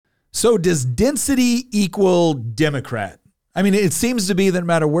So does density equal Democrat? I mean, it seems to be that no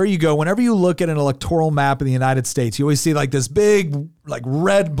matter where you go, whenever you look at an electoral map in the United States, you always see like this big, like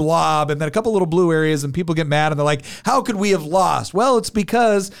red blob and then a couple little blue areas, and people get mad and they're like, how could we have lost? Well, it's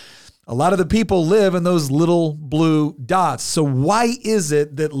because a lot of the people live in those little blue dots. So why is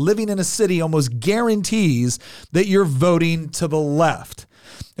it that living in a city almost guarantees that you're voting to the left?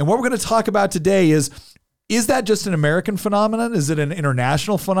 And what we're going to talk about today is that just an American phenomenon? Is it an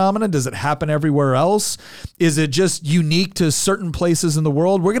international phenomenon? Does it happen everywhere else? Is it just unique to certain places in the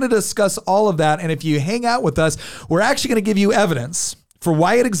world? We're going to discuss all of that. And if you hang out with us, we're actually going to give you evidence for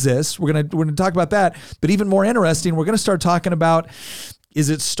why it exists. We're going to talk about that. But even more interesting, we're going to start talking about, is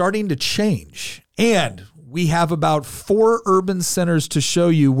it starting to change? And we have about 4 urban centers to show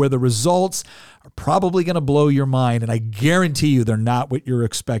you where the results are probably going to blow your mind. And I guarantee you they're not what you're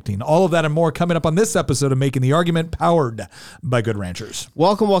expecting. All of that and more coming up on this episode of Making the Argument, powered by Good Ranchers.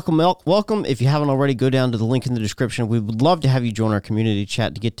 Welcome. If you haven't already, go down to the link in the description. We would love to have you join our community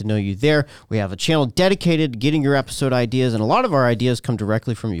chat to get to know you there. We have a channel dedicated to getting your episode ideas, and a lot of our ideas come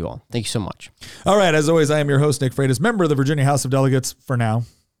directly from you all. Thank you so much. All right. As always, I am your host, Nick Freitas, member of the Virginia House of Delegates for now.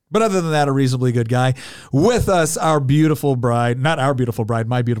 But other than that, a reasonably good guy. With us, our beautiful bride, not our beautiful bride,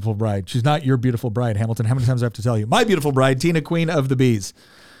 my beautiful bride. She's not your beautiful bride, Hamilton. How many times do I have to tell you? My beautiful bride, Tina, Queen of the Bees.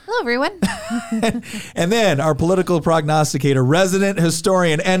 Hello, everyone. And then our political prognosticator, resident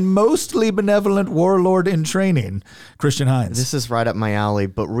historian, and mostly benevolent warlord in training, Christian Hines. This is right up my alley,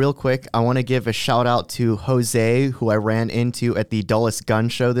 but real quick, I want to give a shout out to Jose, who I ran into at the Dulles Gun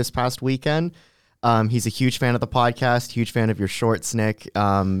Show this past weekend. He's a huge fan of the podcast, huge fan of your shorts, Nick.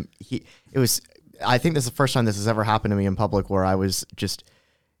 I think this is the first time this has ever happened to me in public, where I was just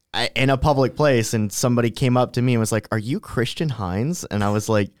in a public place and somebody came up to me and was like, "Are you Christian Hines?" And I was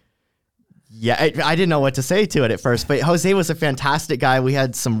like, yeah, I didn't know what to say to it at first, but Jose was a fantastic guy. We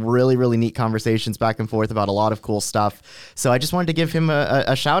had some really, really neat conversations back and forth about a lot of cool stuff. So I just wanted to give him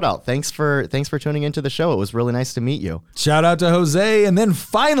a shout out. Thanks for tuning into the show. It was really nice to meet you. Shout out to Jose. And then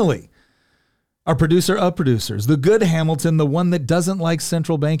finally, our producer of producers, the good Hamilton, the one that doesn't like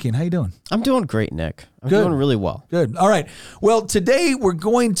central banking. How you doing? I'm doing great, Nick. I'm Good. doing really well. Good. All right. Well, today we're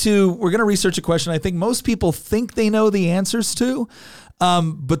going to research a question I think most people think they know the answers to.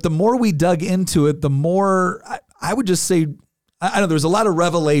 But the more we dug into it, the more I would just say, I know there's a lot of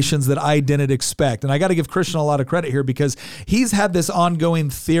revelations that I didn't expect. And I got to give Christian a lot of credit here because he's had this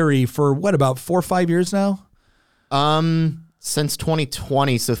ongoing theory for about 4 or 5 years now? Since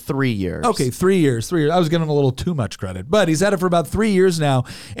 2020, so 3 years. Okay, 3 years. 3 years. I was giving him a little too much credit, but he's had it for about 3 years now,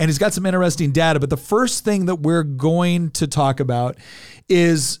 and he's got some interesting data. But the first thing that we're going to talk about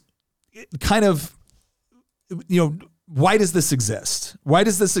is kind of, why does this exist? Why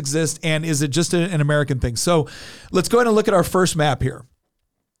does this exist, and is it just an American thing? So let's go ahead and look at our first map here.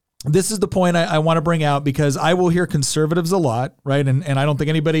 This is the point I want to bring out because I will hear conservatives a lot, right? And I don't think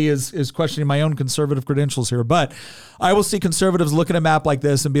anybody is questioning my own conservative credentials here, but I will see conservatives look at a map like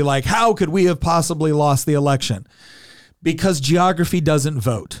this and be like, how could we have possibly lost the election? Because geography doesn't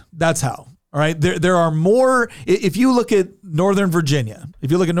vote. That's how. All right. There are more. If you look at Northern Virginia,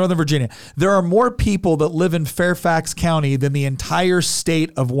 there are more people that live in Fairfax County than the entire state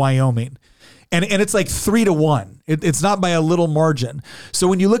of Wyoming. And it's like 3-1. It's not by a little margin. So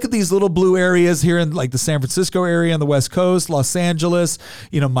when you look at these little blue areas here in like the San Francisco area on the West Coast, Los Angeles,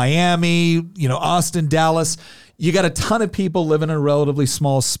 Miami, Austin, Dallas, you got a ton of people living in a relatively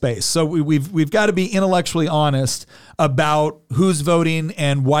small space. So we've got to be intellectually honest about who's voting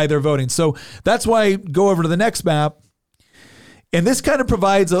and why they're voting. So that's why go over to the next map. And this kind of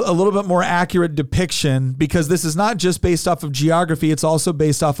provides a little bit more accurate depiction because this is not just based off of geography, it's also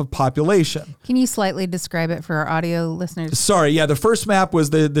based off of population. Can you slightly describe it for our audio listeners? Sorry, yeah, the first map was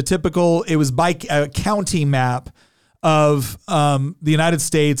the typical, it was by county map of the United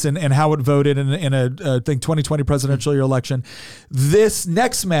States and how it voted in a I think 2020 presidential year election. This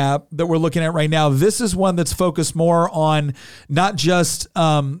next map that we're looking at right now, this is one that's focused more on not just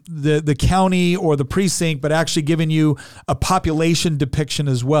the county or the precinct, but actually giving you a population depiction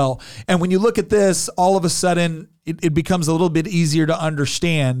as well. And when you look at this, all of a sudden it becomes a little bit easier to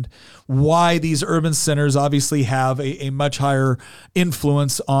understand why these urban centers obviously have a much higher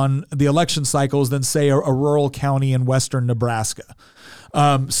influence on the election cycles than, say, a rural county in western Nebraska.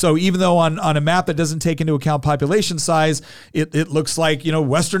 So even though on a map that doesn't take into account population size, it looks like,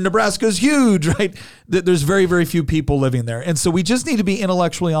 western Nebraska is huge, right? There's very, very few people living there. And so we just need to be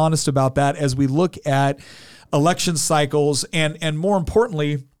intellectually honest about that as we look at election cycles and more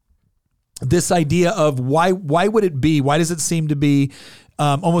importantly, this idea of why would it be? Why does it seem to be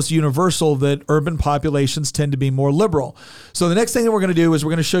almost universal that urban populations tend to be more liberal. So the next thing that we're going to do is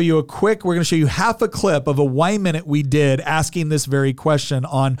we're going to show you half a clip of a Why Minute we did asking this very question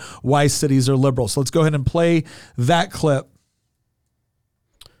on why cities are liberal. So let's go ahead and play that clip.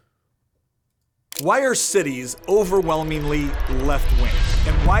 Why are cities overwhelmingly left-wing?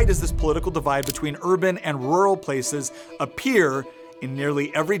 And why does this political divide between urban and rural places appear in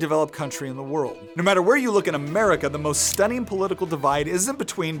nearly every developed country in the world? No matter where you look in America, the most stunning political divide isn't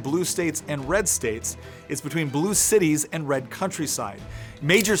between blue states and red states, it's between blue cities and red countryside.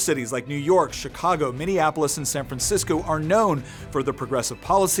 Major cities like New York, Chicago, Minneapolis, and San Francisco are known for their progressive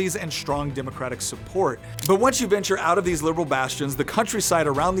policies and strong Democratic support. But once you venture out of these liberal bastions, the countryside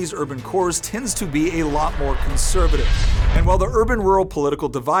around these urban cores tends to be a lot more conservative. And while the urban-rural political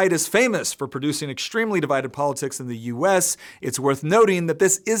divide is famous for producing extremely divided politics in the US, it's worth noting that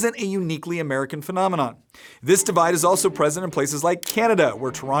this isn't a uniquely American phenomenon. This divide is also present in places like Canada,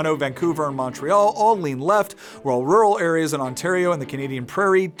 where Toronto, Vancouver, and Montreal all lean left, while rural areas in Ontario and the Canadian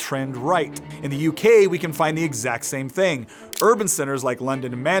Prairie trend right. In the UK, we can find the exact same thing. Urban centres like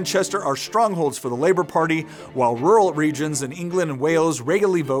London and Manchester are strongholds for the Labour Party, while rural regions in England and Wales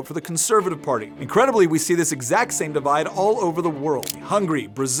regularly vote for the Conservative Party. Incredibly, we see this exact same divide all over the world. Hungary,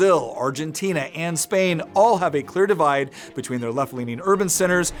 Brazil, Argentina, and Spain all have a clear divide between their left-leaning urban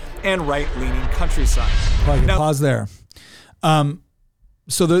centres and right-leaning countryside. Pause there.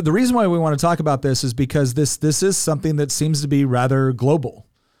 So the reason why we want to talk about this is because this is something that seems to be rather global.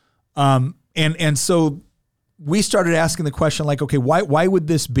 And so we started asking the question, like, okay, why would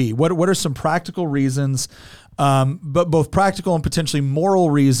this be? What are some practical reasons, but both practical and potentially moral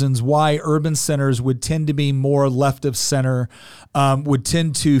reasons why urban centers would tend to be more left of center, would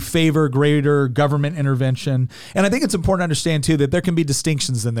tend to favor greater government intervention. And I think it's important to understand too that there can be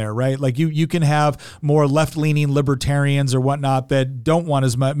distinctions in there, right? Like you can have more left-leaning libertarians or whatnot that don't want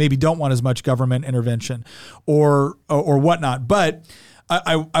as much government intervention or whatnot. But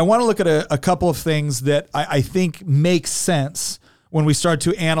I want to look at a couple of things that I think make sense when we start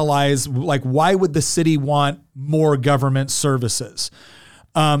to analyze, like, why would the city want more government services?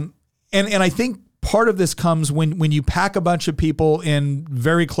 And I think part of this comes when you pack a bunch of people in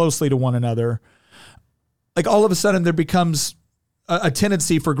very closely to one another, like all of a sudden there becomes a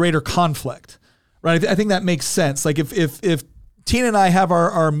tendency for greater conflict, right? I think that makes sense. Like if Tina and I have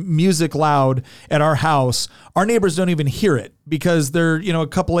our music loud at our house, our neighbors don't even hear it because they're, a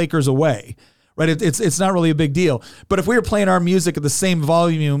couple acres away, right? It's not really a big deal. But if we were playing our music at the same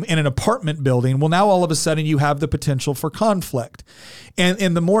volume in an apartment building, well, now all of a sudden you have the potential for conflict.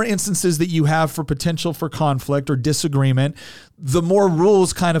 And the more instances that you have for potential for conflict or disagreement, the more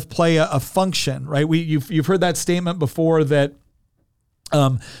rules kind of play a function, right? You've heard that statement before that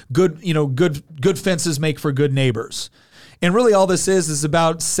good fences make for good neighbors. And really all this is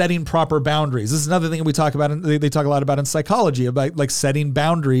about setting proper boundaries. This is another thing that we talk about, and they talk a lot about in psychology, about like setting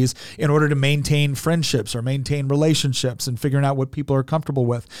boundaries in order to maintain friendships or maintain relationships and figuring out what people are comfortable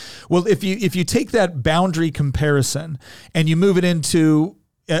with. Well, if you take that boundary comparison and you move it into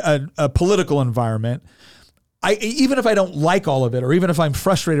a political environment, even if I don't like all of it, or even if I'm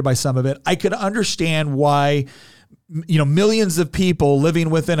frustrated by some of it, I could understand why millions of people living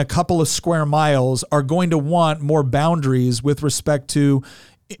within a couple of square miles are going to want more boundaries with respect to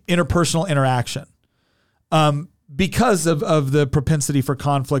interpersonal interaction, because of the propensity for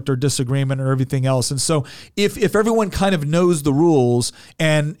conflict or disagreement or everything else. And so if everyone kind of knows the rules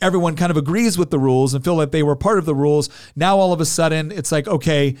and everyone kind of agrees with the rules and feel like they were part of the rules, now all of a sudden it's like,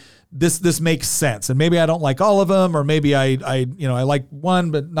 okay, this makes sense. And maybe I don't like all of them, or maybe I like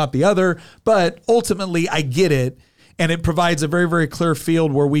one but not the other, but ultimately I get it. And it provides a very, very clear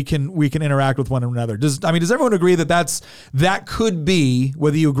field where we can interact with one another. Does everyone agree that could be,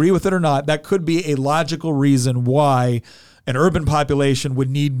 whether you agree with it or not, that could be a logical reason why an urban population would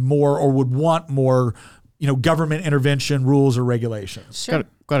need more or would want more, government intervention, rules, or regulations? Sure.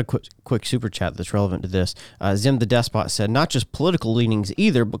 Got a quick super chat that's relevant to this. Zim the Despot said, not just political leanings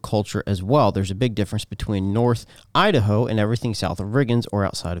either, but culture as well. There's a big difference between North Idaho and everything south of Riggins or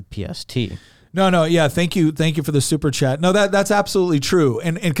outside of PST. No. Yeah. Thank you for the super chat. No, that's absolutely true.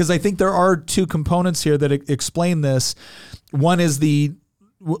 And because I think there are two components here that explain this. One is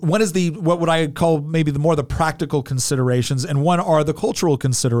what would I call maybe the practical considerations, and one are the cultural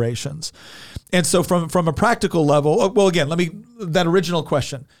considerations. And so from a practical level, well, again, that original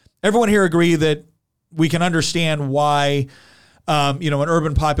question. Everyone here agree that we can understand why an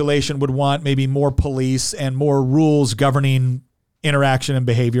urban population would want maybe more police and more rules governing interaction and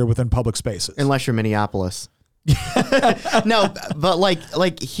behavior within public spaces. Unless you're Minneapolis. No, but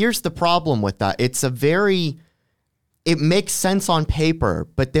like here's the problem with that. It's a very it makes sense on paper,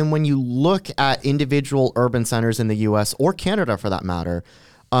 but then when you look at individual urban centers in the US or Canada for that matter,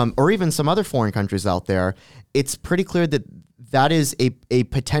 or even some other foreign countries out there, it's pretty clear that that is a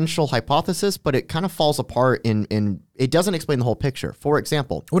potential hypothesis, but it kind of falls apart in it doesn't explain the whole picture. For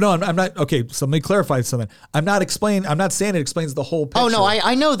example. Well, no, I'm not. Okay, so let me clarify something. I'm not saying it explains the whole picture. Oh, no,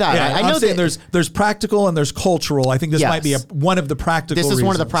 I know that. Yeah, I know I'm saying that there's practical and there's cultural. I think this might be one of the practical reasons. This is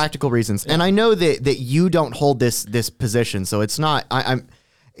one of the practical reasons. And I know that you don't hold this position, so it's not,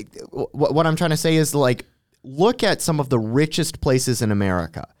 what I'm trying to say is, like, look at some of the richest places in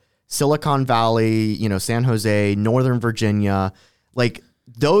America. Silicon Valley, San Jose, Northern Virginia, like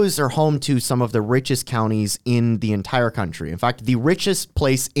those are home to some of the richest counties in the entire country. In fact, the richest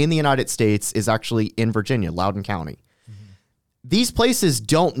place in the United States is actually in Virginia, Loudoun County. Mm-hmm. These places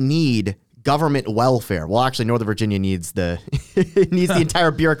don't need government welfare. Well, actually, Northern Virginia needs the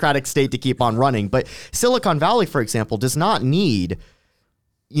entire bureaucratic state to keep on running. But Silicon Valley, for example, does not need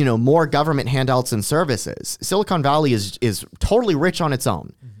more government handouts and services. Silicon Valley is totally rich on its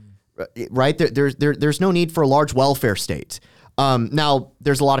own. Mm-hmm. Right? There's no need for a large welfare state. Now,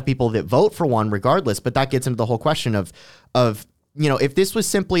 there's a lot of people that vote for one regardless, but that gets into the whole question of if this was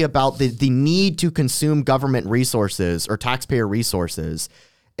simply about the need to consume government resources or taxpayer resources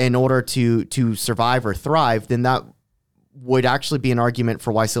in order to survive or thrive, then that would actually be an argument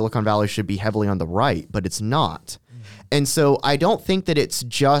for why Silicon Valley should be heavily on the right, but it's not. Mm-hmm. And so I don't think that it's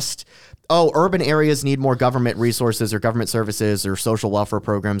just, urban areas need more government resources or government services or social welfare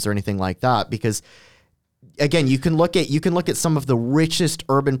programs or anything like that, because again, you can look at some of the richest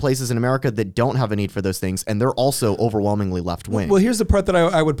urban places in America that don't have a need for those things, and they're also overwhelmingly left wing. Well, here's the part that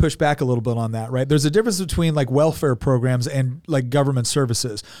I would push back a little bit on that, right? There's a difference between like welfare programs and like government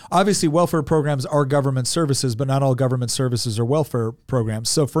services. Obviously, welfare programs are government services, but not all government services are welfare programs.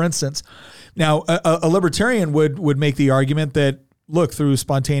 So, for instance, now a libertarian would make the argument that, look, through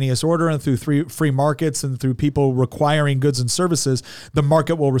spontaneous order and through free markets and through people requiring goods and services, the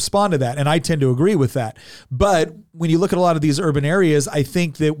market will respond to that. And I tend to agree with that. But when you look at a lot of these urban areas, I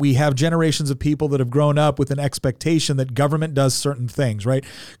think that we have generations of people that have grown up with an expectation that government does certain things, right?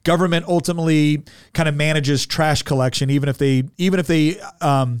 Government ultimately kind of manages trash collection, even if they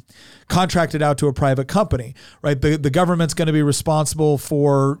contract it out to a private company, right? The government's going to be responsible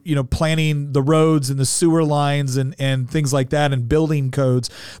for, planning the roads and the sewer lines and things like that and building codes.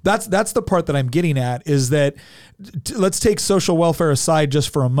 That's the part that I'm getting at, is that let's take social welfare aside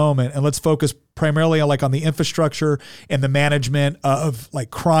just for a moment and let's focus primarily on the infrastructure and the management of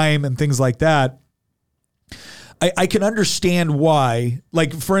like crime and things like that. I can understand why,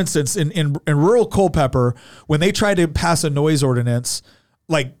 like, for instance, in rural Culpeper, when they tried to pass a noise ordinance,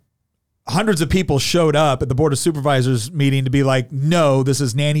 like, hundreds of people showed up at the Board of Supervisors meeting to be like, no, this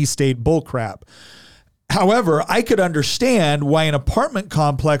is nanny state bullcrap. However, I could understand why an apartment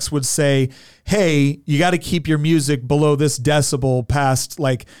complex would say, hey, you got to keep your music below this decibel past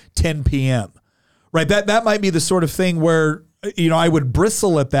like 10 p.m., right? That might be the sort of thing where, I would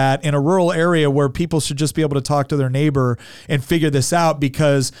bristle at that in a rural area where people should just be able to talk to their neighbor and figure this out,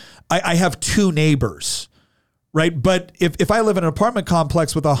 because I have two neighbors. Right. But if I live in an apartment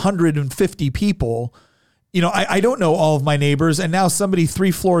complex with 150 people, I don't know all of my neighbors. And now somebody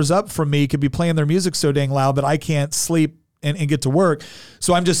 3 floors up from me could be playing their music so dang loud that I can't sleep and get to work.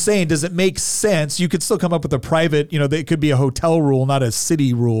 So I'm just saying, does it make sense? You could still come up with a private, it could be a hotel rule, not a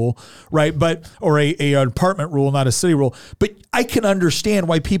city rule, right? Or a apartment rule, not a city rule. But I can understand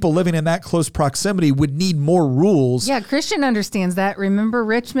why people living in that close proximity would need more rules. Yeah, Christian understands that. Remember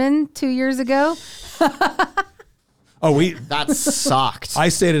Richmond 2 years ago? Oh, that sucked. I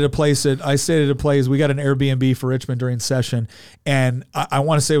stayed at a place. We got an Airbnb for Richmond during session, and I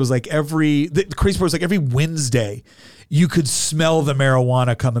want to say it was like the crazy part was like every Wednesday, you could smell the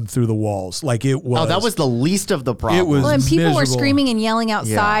marijuana coming through the walls. Like it was. Oh, that was the least of the problem. It was and people miserable. Were screaming and yelling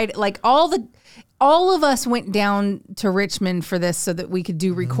outside. Yeah. Like all of us went down to Richmond for this so that we could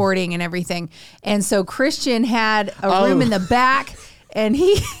do recording and everything. And so Christian had a room in the back. And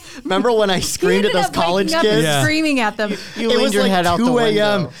he remember when I screamed at those college kids, screaming at them. You leaned your head out the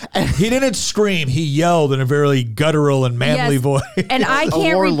window. He didn't scream; he yelled in a very guttural and manly voice. And I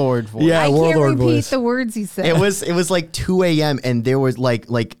can't warlord voice. Yeah, I warlord can't repeat voice. the words he said. It was like 2 a.m. and there was like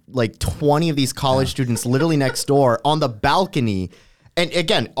 20 of these college students literally next door on the balcony. And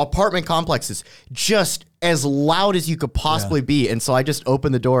again, apartment complexes, just as loud as you could possibly be. And so I just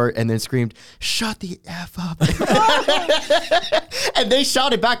opened the door and then screamed, "Shut the F up." And they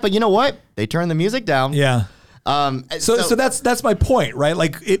shouted back, but you know what? They turned the music down. Yeah. So that's my point, right?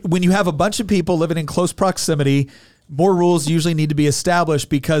 Like when you have a bunch of people living in close proximity, more rules usually need to be established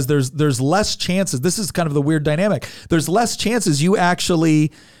because there's less chances. This is kind of the weird dynamic. There's less chances you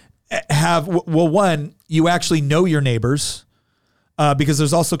actually have, well, one, you actually know your neighbors because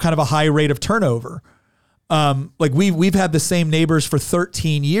there's also kind of a high rate of turnover. Like we've had the same neighbors for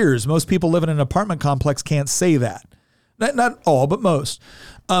 13 years. Most people living in an apartment complex can't say that. Not all, but most.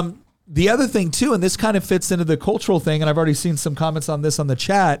 The other thing too, and this kind of fits into the cultural thing, and I've already seen some comments on this on the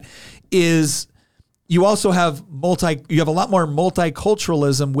chat, is you also have you have a lot more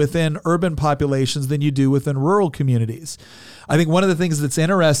multiculturalism within urban populations than you do within rural communities. I think one of the things that's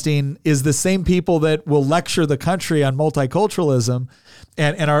interesting is the same people that will lecture the country on multiculturalism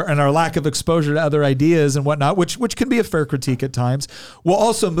and our lack of exposure to other ideas and whatnot, which can be a fair critique at times, will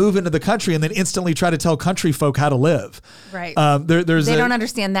also move into the country and then instantly try to tell country folk how to live. Right. They don't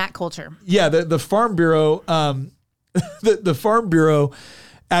understand that culture. Yeah. The Farm Bureau, the Farm Bureau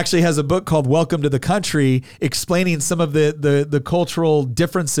actually has a book called Welcome to the Country, explaining some of the cultural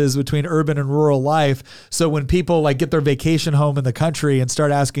differences between urban and rural life. So when people like get their vacation home in the country and start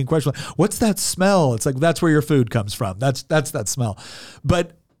asking questions, like, what's that smell? It's like, that's where your food comes from. That's that smell.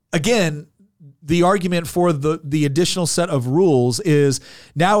 But again, the argument for the additional set of rules is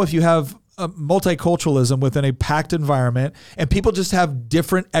now if you have multiculturalism within a packed environment and people just have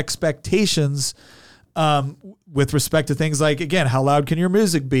different expectations with respect to things like, again, how loud can your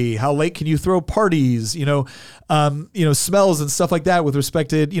music be? How late can you throw parties? Smells and stuff like that with respect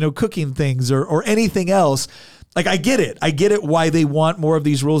to, cooking things or anything else. Like, I get it. I get it why they want more of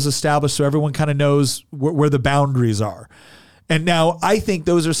these rules established so everyone kind of knows where the boundaries are. And now I think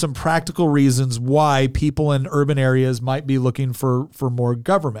those are some practical reasons why people in urban areas might be looking for more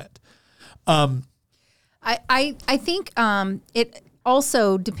government. I think it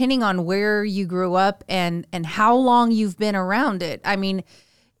also, depending on where you grew up and how long you've been around it. I mean,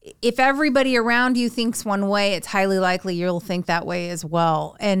 if everybody around you thinks one way, it's highly likely you'll think that way as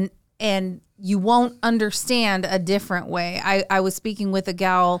well. And you won't understand a different way. I was speaking with a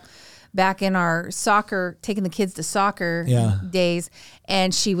gal back in our taking the kids to soccer days,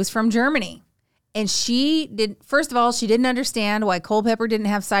 and she was from Germany. And first of all, she didn't understand why Culpeper didn't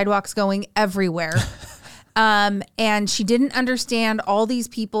have sidewalks going everywhere. And she didn't understand all these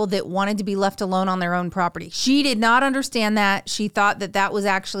people that wanted to be left alone on their own property. She did not understand that. She thought that was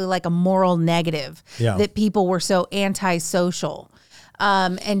actually like a moral negative, that people were so antisocial.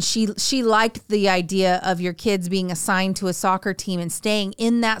 And she liked the idea of your kids being assigned to a soccer team and staying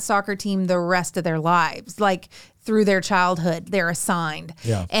in that soccer team the rest of their lives, like through their childhood, they're assigned.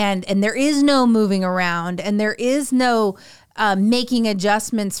 Yeah. And there is no moving around, and there is no making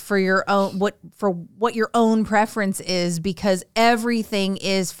adjustments for your own what your own preference is, because everything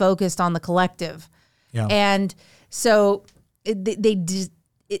is focused on the collective. Yeah. And so they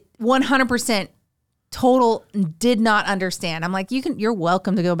 100% total did not understand. I'm like, you're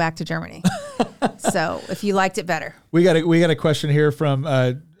welcome to go back to Germany. So if you liked it better. We got a question here from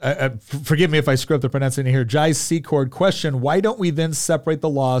forgive me if I screw up the pronunciation here. Jai Secord question: why don't we then separate the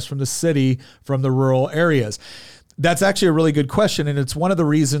laws from the city from the rural areas? That's actually a really good question, and it's one of the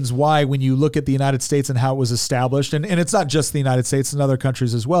reasons why when you look at the United States and how it was established, and it's not just the United States and other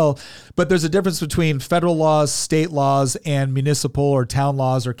countries as well, but there's a difference between federal laws, state laws, and municipal or town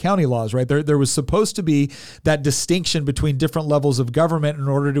laws or county laws, right? There was supposed to be that distinction between different levels of government in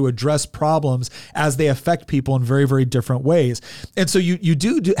order to address problems as they affect people in very, very different ways. And so you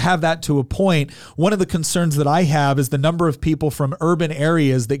do have that to a point. One of the concerns that I have is the number of people from urban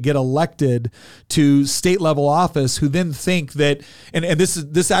areas that get elected to state level office who then think that, and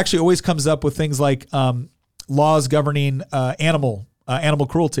this actually always comes up with things like laws governing animal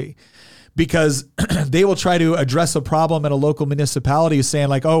cruelty, because they will try to address a problem at a local municipality saying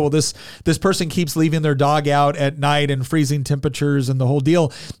like, oh, well, this person keeps leaving their dog out at night in freezing temperatures and the whole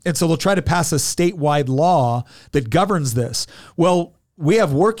deal. And so they'll try to pass a statewide law that governs this. Well, we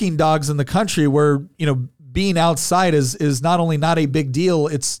have working dogs in the country where, being outside is not only not a big deal,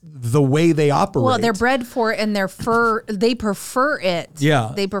 it's the way they operate. Well, they're bred for it, and their fur, they prefer it.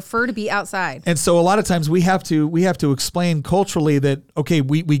 Yeah. They prefer to be outside. And so a lot of times we have to explain culturally that, okay,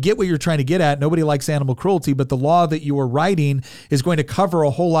 we get what you're trying to get at. Nobody likes animal cruelty, but the law that you are writing is going to cover a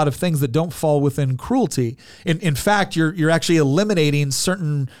whole lot of things that don't fall within cruelty. In fact, you're actually eliminating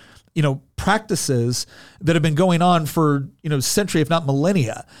certain, practices that have been going on for, century, if not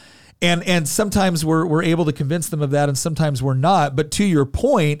millennia. And sometimes we're able to convince them of that, and sometimes we're not. But to your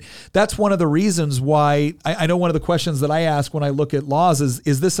point, that's one of the reasons why I know one of the questions that I ask when I look at laws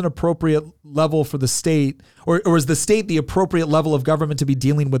is this an appropriate level for the state, or is the state the appropriate level of government to be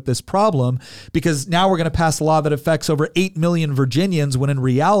dealing with this problem? Because now we're going to pass a law that affects over 8 million Virginians, when in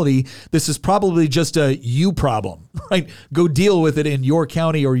reality, this is probably just a you problem, right? Go deal with it in your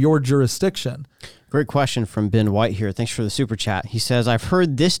county or your jurisdiction. Great question from Ben White here. Thanks for the super chat. He says, I've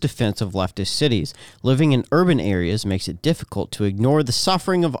heard this defense of leftist cities. Living in urban areas makes it difficult to ignore the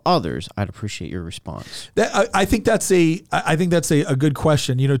suffering of others. I'd appreciate your response. I think that's a good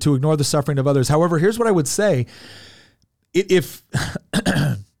question, to ignore the suffering of others. However, here's what I would say. If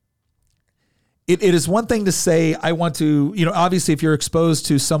it is one thing to say, I want to, obviously if you're exposed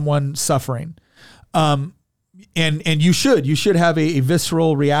to someone suffering, and you should have a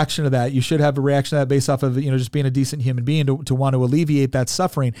visceral reaction to that. You should have a reaction to that based off of, just being a decent human being to want to alleviate that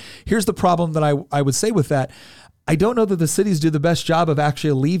suffering. Here's the problem that I would say with that. I don't know that the cities do the best job of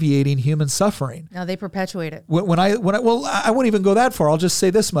actually alleviating human suffering. No, they perpetuate it. Well, I won't even go that far. I'll just say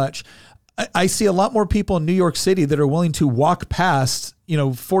this much. I see a lot more people in New York City that are willing to walk past,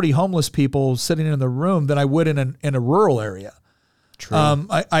 40 homeless people sitting in the room than I would in a rural area. True.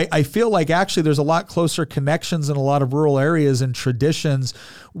 I feel like actually there's a lot closer connections in a lot of rural areas and traditions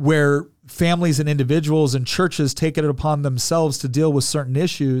where families and individuals and churches take it upon themselves to deal with certain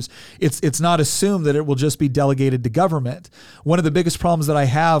issues. It's not assumed that it will just be delegated to government. One of the biggest problems that I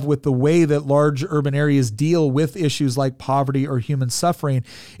have with the way that large urban areas deal with issues like poverty or human suffering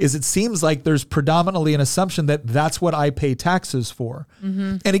is it seems like there's predominantly an assumption that that's what I pay taxes for.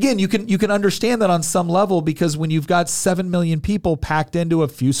 Mm-hmm. And again, you can understand that on some level, because when you've got 7 million people packed into a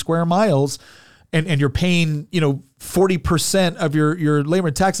few square miles, and you're paying, 40% of your labor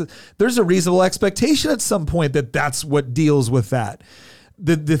and taxes, there's a reasonable expectation at some point that that's what deals with that.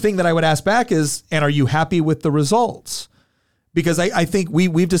 The thing that I would ask back is, and are you happy with the results? Because I think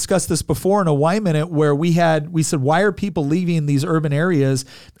we've discussed this before in a Y Minute, where we said, why are people leaving these urban areas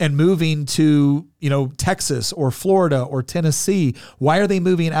and moving to, Texas or Florida or Tennessee? Why are they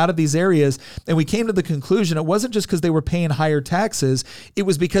moving out of these areas? And we came to the conclusion it wasn't just because they were paying higher taxes. It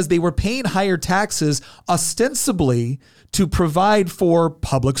was because they were paying higher taxes ostensibly to provide for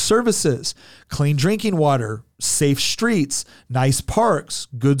public services, clean drinking water, safe streets, nice parks,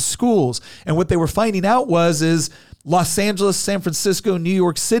 good schools. And what they were finding out is Los Angeles, San Francisco, New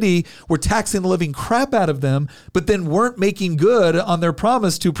York City were taxing the living crap out of them, but then weren't making good on their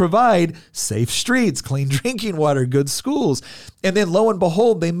promise to provide safe streets, clean drinking water, good schools. And then lo and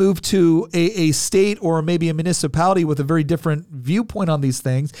behold, they moved to a state or maybe a municipality with a very different viewpoint on these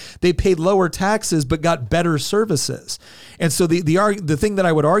things. They paid lower taxes, but got better services. And so the thing that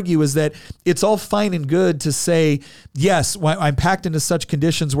I would argue is that it's all fine and good to say, yes, I'm packed into such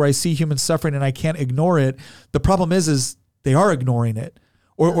conditions where I see human suffering and I can't ignore it. The problem is they are ignoring it,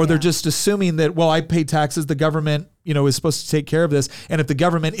 or they're just assuming that, well, I pay taxes, the government, is supposed to take care of this. And if the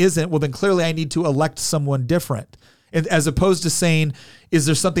government isn't, well, then clearly I need to elect someone different. And as opposed to saying, is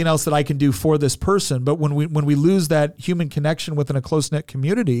there something else that I can do for this person? But when we lose that human connection within a close-knit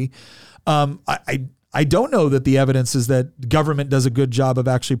community, I don't know that the evidence is that government does a good job of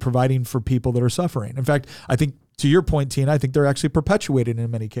actually providing for people that are suffering. In fact, I think, to your point, Tina, I think they're actually perpetuating in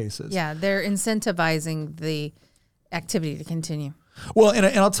many cases. Yeah, they're incentivizing the activity to continue. Well, and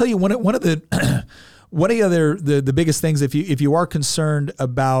I'll tell you one of the the biggest things, if you are concerned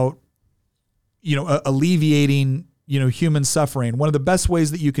about alleviating human suffering, one of the best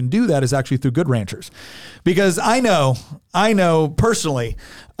ways that you can do that is actually through Good Ranchers, because I know personally,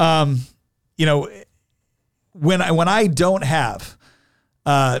 when I don't have,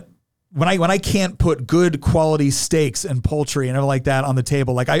 when I can't put good quality steaks and poultry and everything like that on the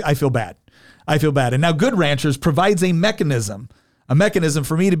table, like I feel bad. I feel bad. And now Good Ranchers provides a mechanism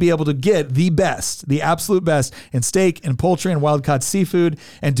for me to be able to get the best, the absolute best in steak and poultry and wild-caught seafood,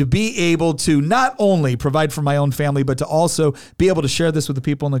 and to be able to not only provide for my own family, but to also be able to share this with the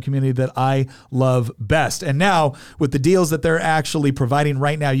people in the community that I love best. And now with the deals that they're actually providing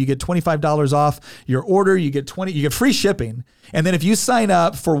right now, you get $25 off your order, you get free shipping. And then if you sign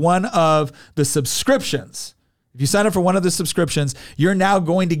up for one of the subscriptions, you're now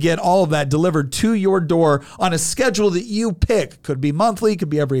going to get all of that delivered to your door on a schedule that you pick. Could be monthly, could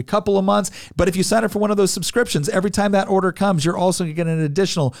be every couple of months. But if you sign up for one of those subscriptions, every time that order comes, you're also going to get an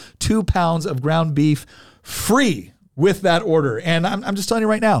additional 2 pounds of ground beef free with that order. And I'm just telling you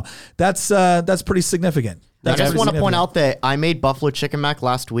right now, that's pretty significant. I just want to point out that I made buffalo chicken mac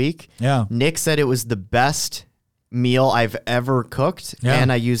last week. Yeah. Nick said it was the best meal I've ever cooked,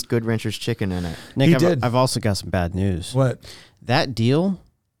 and I used Good Ranchers chicken in it. Nick, I've also got some bad news. What? That deal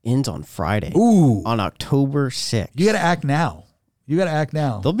ends on Friday. Ooh. On October 6th. You got to act now.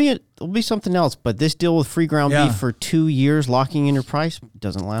 There'll be something else, but this deal with Free Ground Beef for 2 years, locking in your price,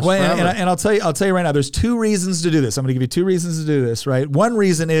 doesn't last forever. And I'll tell you right now, there's two reasons to do this. I'm going to give you two reasons to do this, right? One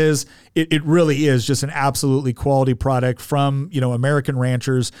reason is it really is just an absolutely quality product from, American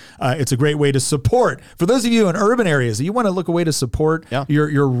ranchers. It's a great way to support. For those of you in urban areas, you want to look a way to support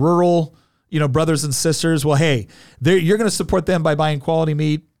your rural, brothers and sisters. Well, hey, you're going to support them by buying quality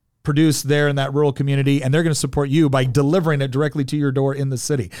meat produced there in that rural community, and they're going to support you by delivering it directly to your door in the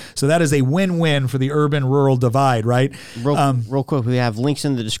city. So that is a win-win for the urban-rural divide, right? Real quick, we have links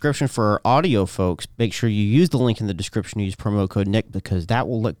in the description for our audio folks. Make sure you use the link in the description. Use promo code Nick, because that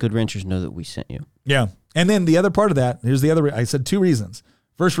will let Good Ranchers know that we sent you. Yeah. And then the other part of that, here's the other, I said two reasons.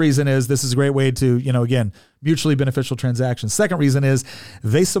 First reason is this is a great way to, again, mutually beneficial transactions. Second reason is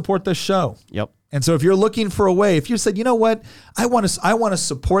they support the show. Yep. And so if you're looking for a way, if you said, you know what, I want to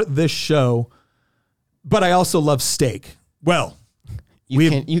support this show, but I also love steak. Well, you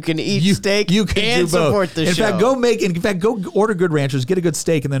can eat steak you can and do both. support the show. In fact, go order Good Ranchers, get a good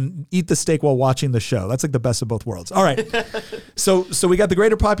steak, and then eat the steak while watching the show. That's like the best of both worlds. All right. So we got the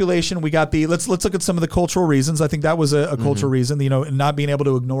greater population. We got let's look at some of the cultural reasons. I think that was a cultural reason, not being able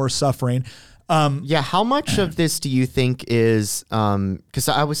to ignore suffering. How much of this do you think is, because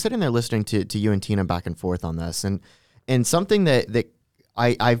I was sitting there listening to you and Tina back and forth on this, and something that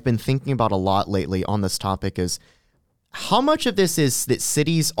I've been thinking about a lot lately on this topic is how much of this is that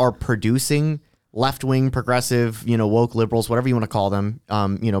cities are producing left-wing, progressive, woke liberals, whatever you want to call them,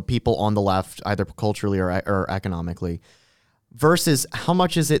 people on the left, either culturally or economically, versus how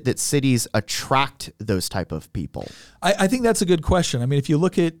much is it that cities attract those type of people? I think that's a good question. I mean, if you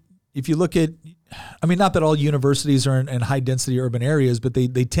look at, not that all universities are in high density urban areas, but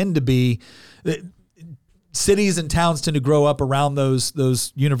they tend to be, cities and towns tend to grow up around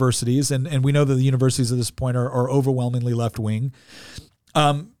those universities. And we know that the universities at this point are overwhelmingly left wing.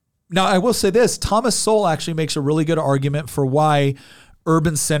 Now I will say this, Thomas Sowell actually makes a really good argument for why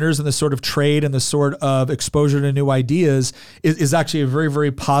urban centers and the sort of trade and the sort of exposure to new ideas is actually a very,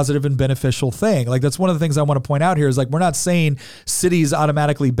 very positive and beneficial thing. Like that's one of the things I want to point out here is like, we're not saying cities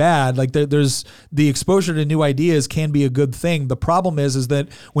automatically bad. Like there's the exposure to new ideas can be a good thing. The problem is that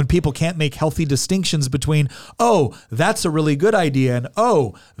when people can't make healthy distinctions between, oh, that's a really good idea and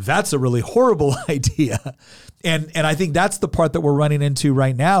oh, that's a really horrible idea. And I think that's the part that we're running into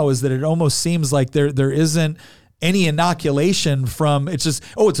right now is that it almost seems like there isn't any inoculation from, it's just,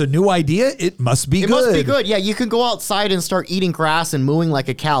 oh, it's a new idea. It must be good. It must be good. Yeah, you can go outside and start eating grass and mooing like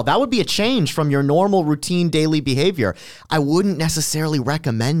a cow. That would be a change from your normal routine daily behavior. I wouldn't necessarily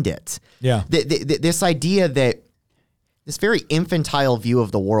recommend it. Yeah. This idea that, this very infantile view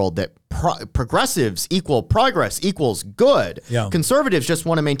of the world that progressives equal progress equals good. Yeah. Conservatives just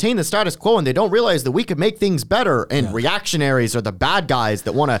want to maintain the status quo and they don't realize that we could make things better. And reactionaries are the bad guys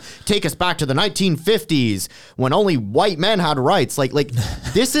that want to take us back to the 1950s when only white men had rights. Like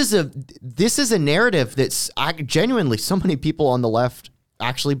this is a narrative that's genuinely so many people on the left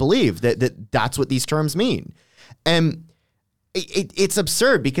actually believe that's what these terms mean. And it's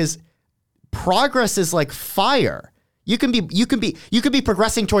absurd because progress is like fire. You can be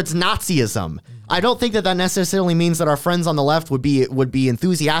progressing towards Nazism. I don't think that necessarily means that our friends on the left would be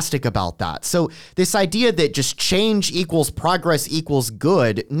enthusiastic about that. So this idea that just change equals progress equals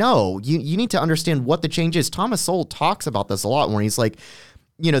good, no, you need to understand what the change is. Thomas Sowell talks about this a lot when he's like,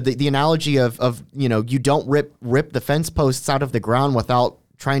 the analogy of you don't rip the fence posts out of the ground without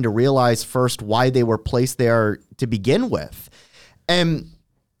trying to realize first why they were placed there to begin with. And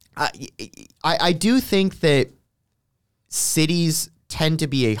I do think that cities tend to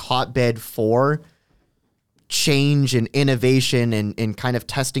be a hotbed for change and innovation and kind of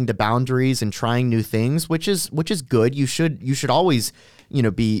testing the boundaries and trying new things, which is good. You should always,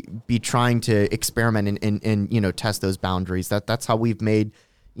 be trying to experiment and test those boundaries. That's how we've made,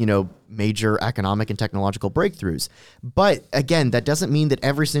 major economic and technological breakthroughs. But again, that doesn't mean that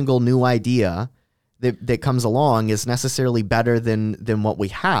every single new idea that comes along is necessarily better than what we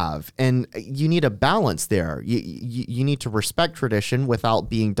have. And you need a balance there. You need to respect tradition without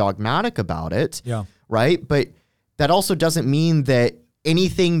being dogmatic about it. Yeah. Right. But that also doesn't mean that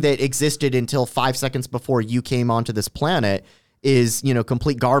anything that existed until 5 seconds before you came onto this planet is,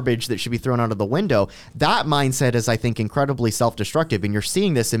 complete garbage that should be thrown out of the window. That mindset is, I think, incredibly self-destructive. And you're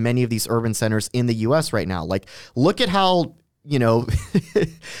seeing this in many of these urban centers in the US right now. Like, look at how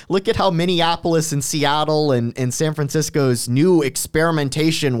look at how Minneapolis and Seattle and San Francisco's new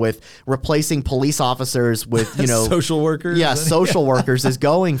experimentation with replacing police officers with, social workers. Yeah, social workers is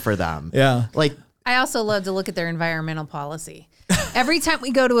going for them. Yeah. Like, I also love to look at their environmental policy. Every time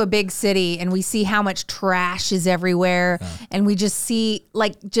we go to a big city and we see how much trash is everywhere, and we just see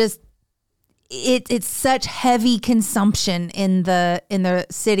it's such heavy consumption in the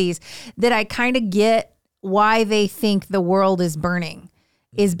cities that I kind of get why they think the world is burning.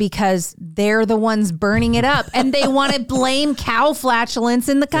 Is because they're the ones burning it up, and they want to blame cow flatulence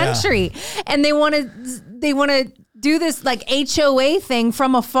in the country, and they want to do this like HOA thing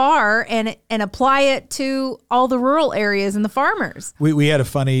from afar and apply it to all the rural areas and the farmers. We had a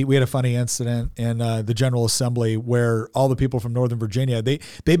funny incident in the General Assembly where all the people from Northern Virginia, they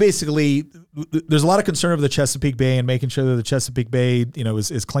basically, there's a lot of concern over the Chesapeake Bay and making sure that the Chesapeake Bay,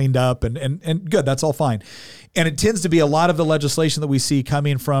 is cleaned up and good. That's all fine. And it tends to be a lot of the legislation that we see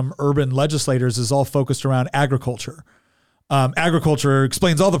coming from urban legislators is all focused around agriculture. Agriculture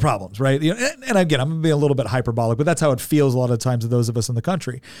explains all the problems, right? And again, I'm going to be a little bit hyperbolic, but that's how it feels a lot of times to those of us in the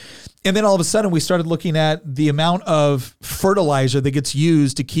country. And then all of a sudden we started looking at the amount of fertilizer that gets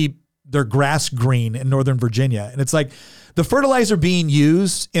used to keep their grass green in Northern Virginia. And it's like the fertilizer being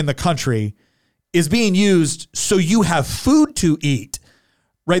used in the country is being used so you have food to eat,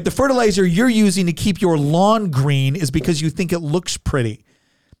 right? The fertilizer you're using to keep your lawn green is because you think it looks pretty.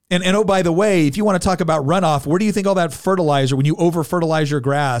 And oh, by the way, if you want to talk about runoff, where do you think all that fertilizer, when you over-fertilize your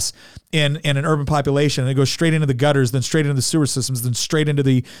grass in an urban population, and it goes straight into the gutters, then straight into the sewer systems, then straight into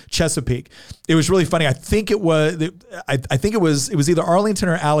the Chesapeake? It was really funny. I think it was either Arlington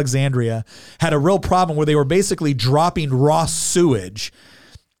or Alexandria had a real problem where they were basically dropping raw sewage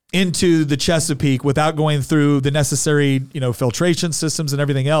into the Chesapeake without going through the necessary, filtration systems and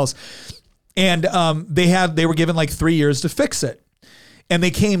everything else. And they were given like 3 years to fix it. And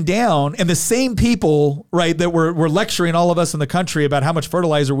they came down, and the same people, right, that were lecturing all of us in the country about how much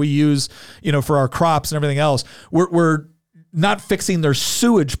fertilizer we use, for our crops and everything else, were not fixing their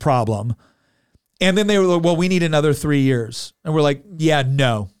sewage problem. And then they were like, well, we need another 3 years. And we're like, yeah,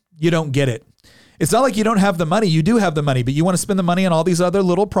 no, you don't get it. It's not like you don't have the money. You do have the money, but you want to spend the money on all these other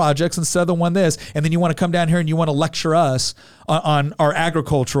little projects instead of the one this. And then you want to come down here and you want to lecture us on our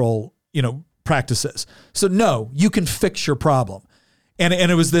agricultural, practices. So no, you can fix your problem. And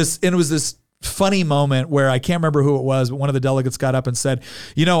it was this funny moment where I can't remember who it was, but one of the delegates got up and said,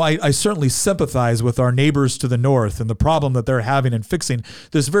 I certainly sympathize with our neighbors to the north and the problem that they're having in fixing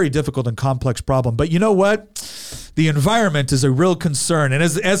this very difficult and complex problem. But you know what? The environment is a real concern. And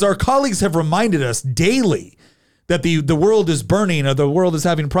as our colleagues have reminded us daily that the world is burning or the world is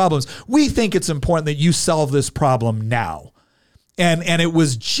having problems, we think it's important that you solve this problem now. And it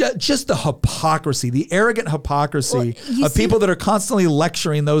was just the hypocrisy, the arrogant hypocrisy of people that are constantly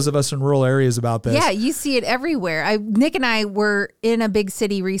lecturing those of us in rural areas about this. Yeah, you see it everywhere. Nick and I were in a big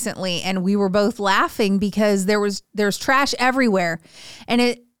city recently, and we were both laughing because there's trash everywhere,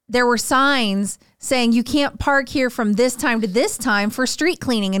 and there were signs saying you can't park here from this time to this time for street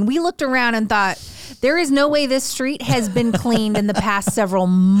cleaning. And we looked around and thought, there is no way this street has been cleaned in the past several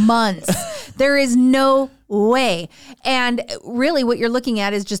months. There is no way. And really what you're looking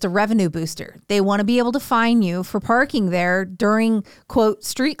at is just a revenue booster. They want to be able to fine you for parking there during, quote,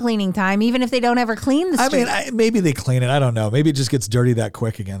 street cleaning time, even if they don't ever clean the street. I mean, maybe they clean it. I don't know. Maybe it just gets dirty that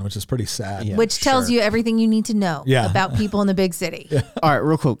quick again, which is pretty sad. Yeah, which tells you everything you need to know about people in the big city. Yeah. All right,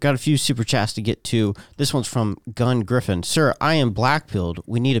 real quick. Got a few super chats to get to. This one's from Gun Griffin. Sir, I am black-pilled.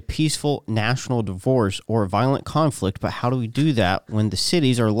 We need a peaceful national divorce or a violent conflict, but how do we do that when the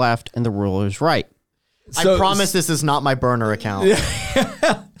cities are left and the ruler is right? I promise this is not my burner account.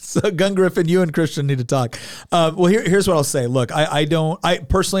 Yeah. So Gun Griffin, you and Christian need to talk. Well, here's what I'll say. Look, I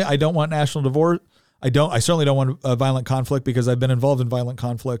personally don't want national divorce. I certainly don't want a violent conflict because I've been involved in violent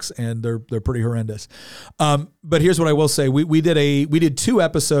conflicts and they're pretty horrendous. But here's what I will say. We did 2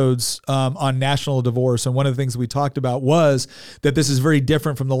 episodes on national divorce. And one of the things we talked about was that this is very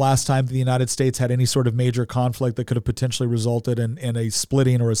different from the last time the United States had any sort of major conflict that could have potentially resulted in a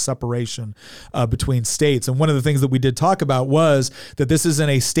splitting or a separation between states. And one of the things that we did talk about was that this isn't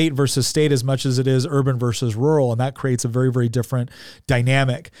a state versus state as much as it is urban versus rural. And that creates a very, very different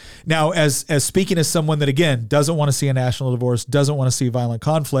dynamic. Now, as speaking as someone that, again, doesn't want to see a national divorce, doesn't want to see violent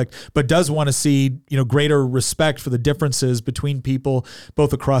conflict, but does want to see, greater respect for the differences between people,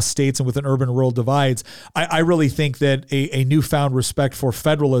 both across states and within urban and rural divides. I really think that a newfound respect for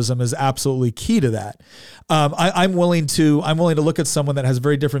federalism is absolutely key to that. I'm willing to look at someone that has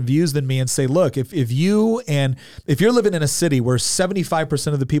very different views than me and say, look, if you're living in a city where 75%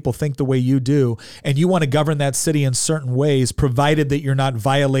 of the people think the way you do, and you want to govern that city in certain ways, provided that you're not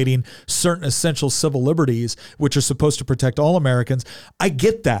violating certain essential civil liberties, which are supposed to protect all Americans, I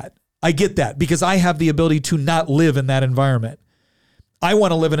get that because I have the ability to not live in that environment. I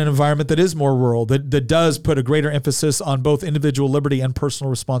want to live in an environment that is more rural, that does put a greater emphasis on both individual liberty and personal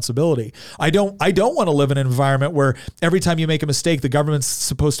responsibility. I don't want to live in an environment where every time you make a mistake, the government's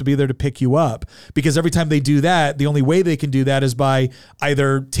supposed to be there to pick you up, because every time they do that, the only way they can do that is by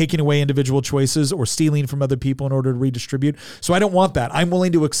either taking away individual choices or stealing from other people in order to redistribute. So I don't want that. I'm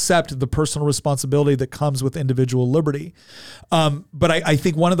willing to accept the personal responsibility that comes with individual liberty. But I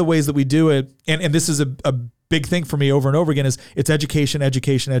think one of the ways that we do it, and this is a big thing for me over and over again, is it's education,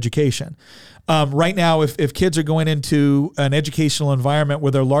 education, education. Right now, if kids are going into an educational environment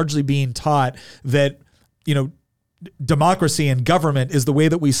where they're largely being taught that, democracy and government is the way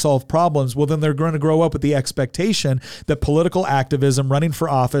that we solve problems, well, then they're going to grow up with the expectation that political activism, running for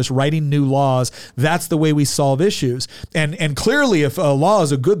office, writing new laws, that's the way we solve issues. And clearly, if a law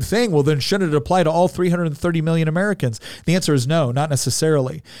is a good thing, well, then shouldn't it apply to all 330 million Americans? The answer is no, not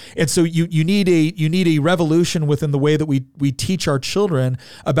necessarily. And so you need a revolution within the way that we teach our children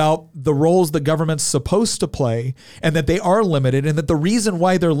about the roles the government's supposed to play, and that they are limited, and that the reason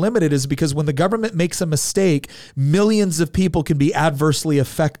why they're limited is because when the government makes a mistake, millions of people can be adversely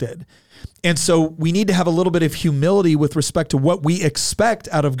affected. And so we need to have a little bit of humility with respect to what we expect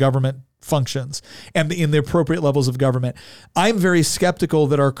out of government functions and in the appropriate levels of government. I'm very skeptical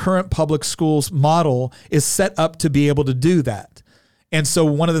that our current public schools model is set up to be able to do that. And so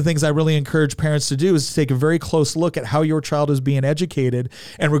one of the things I really encourage parents to do is to take a very close look at how your child is being educated.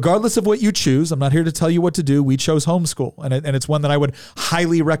 And regardless of what you choose, I'm not here to tell you what to do. We chose homeschool, and it's one that I would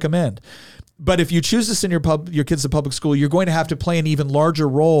highly recommend. But if you choose to send your kids to public school, you're going to have to play an even larger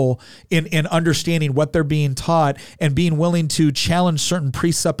role in understanding what they're being taught and being willing to challenge certain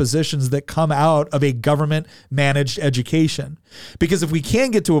presuppositions that come out of a government-managed education. Because if we can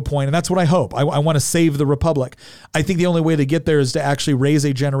get to a point, and that's what I hope, I want to save the republic. I think the only way to get there is to actually raise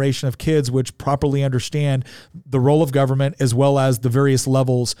a generation of kids which properly understand the role of government as well as the various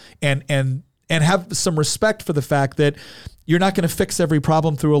levels, and have some respect for the fact that you're not going to fix every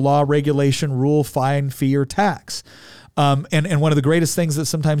problem through a law, regulation, rule, fine, fee, or tax. And one of the greatest things that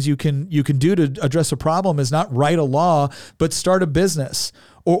sometimes you can do to address a problem is not write a law, but start a business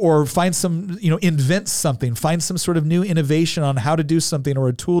or find some, invent something, find some sort of new innovation on how to do something or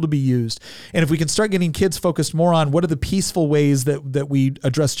a tool to be used. And if we can start getting kids focused more on what are the peaceful ways that we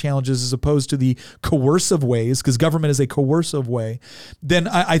address challenges as opposed to the coercive ways, because government is a coercive way, then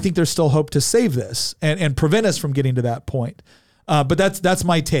I think there's still hope to save this and prevent us from getting to that point. But that's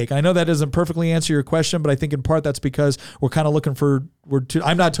my take. I know that doesn't perfectly answer your question, but I think in part that's because we're kind of looking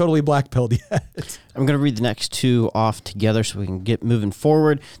I'm not totally black-pilled yet. I'm going to read the next two off together so we can get moving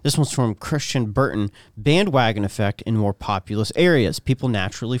forward. This one's from Christian Burton. Bandwagon effect in more populous areas. People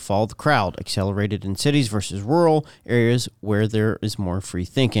naturally follow the crowd, accelerated in cities versus rural areas where there is more free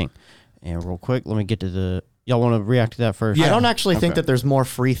thinking. And real quick, let me get to y'all want to react to that first? Yeah. I don't actually think that there's more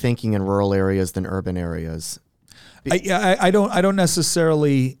free thinking in rural areas than urban areas. I don't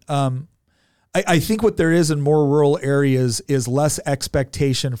necessarily. I think what there is in more rural areas is less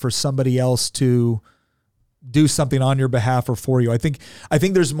expectation for somebody else to do something on your behalf or for you. I think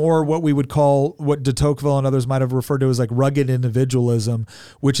there's more what we would call, what de Tocqueville and others might have referred to as like rugged individualism,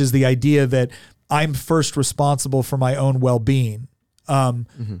 which is the idea that I'm first responsible for my own well-being.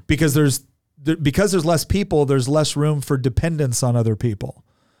 Because there's less people, there's less room for dependence on other people.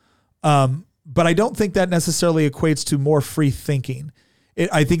 But I don't think that necessarily equates to more free thinking.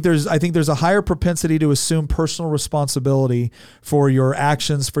 I think there's a higher propensity to assume personal responsibility for your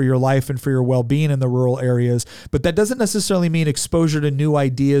actions, for your life, and for your well-being in the rural areas. But that doesn't necessarily mean exposure to new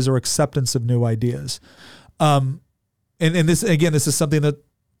ideas or acceptance of new ideas. And this is something that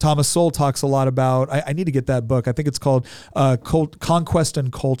Thomas Sowell talks a lot about. I need to get that book. I think it's called Conquest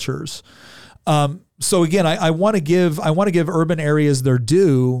and Cultures. So again, I want to give urban areas their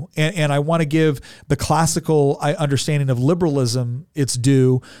due, and I want to give the classical understanding of liberalism its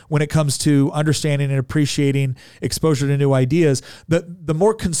due when it comes to understanding and appreciating exposure to new ideas. The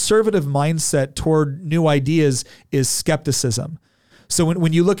more conservative mindset toward new ideas is skepticism. So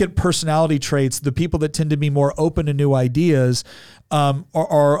when you look at personality traits, the people that tend to be more open to new ideas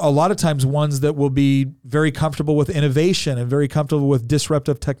are a lot of times ones that will be very comfortable with innovation and very comfortable with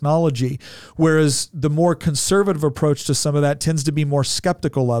disruptive technology, whereas the more conservative approach to some of that tends to be more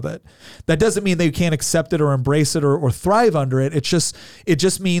skeptical of it. That doesn't mean they can't accept it or embrace it or thrive under it. It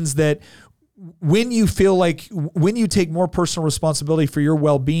just means that when you take more personal responsibility for your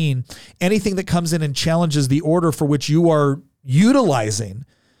well-being, anything that comes in and challenges the order for which you are utilizing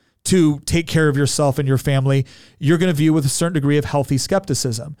to take care of yourself and your family, you're going to view with a certain degree of healthy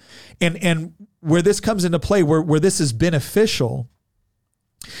skepticism. And where this comes into play, where this is beneficial,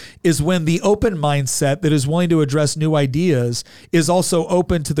 is when the open mindset that is willing to address new ideas is also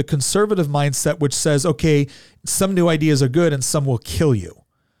open to the conservative mindset, which says, okay, some new ideas are good and some will kill you.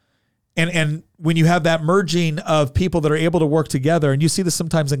 And when you have that merging of people that are able to work together, and you see this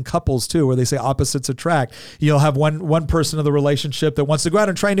sometimes in couples too, where they say opposites attract. You'll have one person in the relationship that wants to go out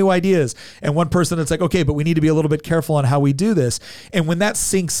and try new ideas, and one person that's like, okay, but we need to be a little bit careful on how we do this. And when that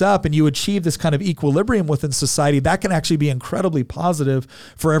syncs up and you achieve this kind of equilibrium within society, that can actually be incredibly positive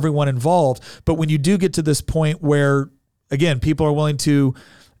for everyone involved. But when you do get to this point where, again, people are willing to...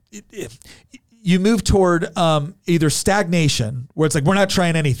 you move toward either stagnation, where it's like, we're not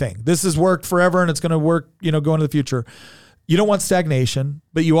trying anything. This has worked forever and it's going to work, go into the future. You don't want stagnation,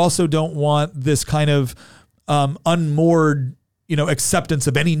 but you also don't want this kind of unmoored, acceptance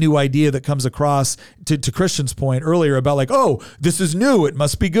of any new idea that comes across, to Christian's point earlier about like, oh, this is new. It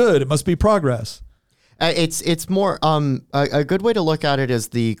must be good. It must be progress. It's more a good way to look at it is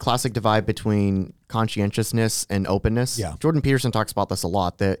the classic divide between conscientiousness and openness. Yeah. Jordan Peterson talks about this a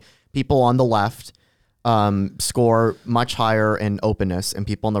lot, that people on the left score much higher in openness, and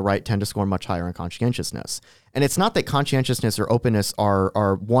people on the right tend to score much higher in conscientiousness. And it's not that conscientiousness or openness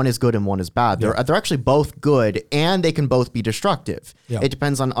are one is good and one is bad. Yeah. They're actually both good, and they can both be destructive. Yeah. It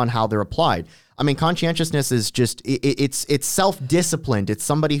depends on how they're applied. I mean, conscientiousness is just it's self-disciplined. It's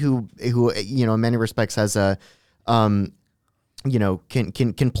somebody who in many respects has a can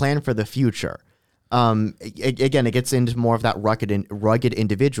plan for the future. Again, it gets into more of that rugged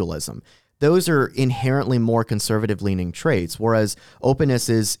individualism. Those are inherently more conservative-leaning traits, whereas openness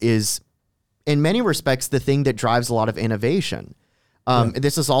is in many respects the thing that drives a lot of innovation.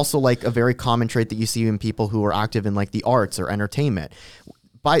 This is also like a very common trait that you see in people who are active in like the arts or entertainment.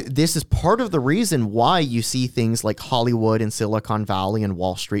 This is part of the reason why you see things like Hollywood and Silicon Valley and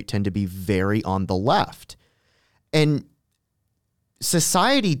Wall Street tend to be very on the left. And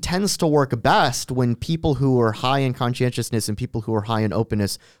society tends to work best when people who are high in conscientiousness and people who are high in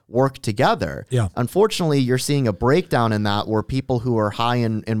openness work together. Yeah. Unfortunately, you're seeing a breakdown in that, where people who are high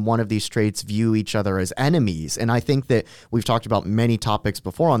in one of these traits view each other as enemies. And I think that we've talked about many topics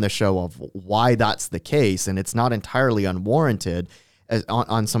before on this show of why that's the case, and it's not entirely unwarranted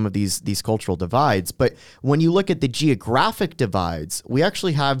on some of these cultural divides. But when you look at the geographic divides, we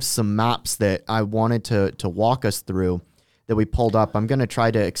actually have some maps that I wanted to walk us through that we pulled up. I'm going to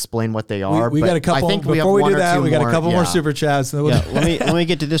try to explain what they are. We got a couple. I think before we do that, we got a couple more super chats. Let me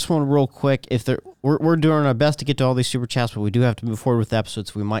get to this one real quick. We're doing our best to get to all these super chats, but we do have to move forward with the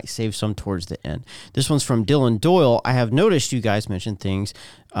episodes. So we might save some towards the end. This one's from Dylan Doyle. I have noticed you guys mention things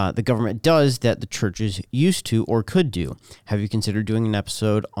the government does that the churches used to or could do. Have you considered doing an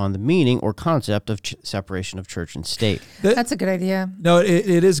episode on the meaning or concept of separation of church and state? That's a good idea. No,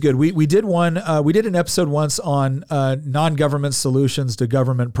 it is good. We did one. We did an episode once on non-government solutions to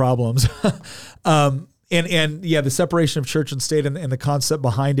government problems. And the separation of church and state and the concept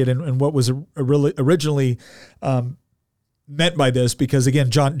behind it and what was originally meant by this, because again,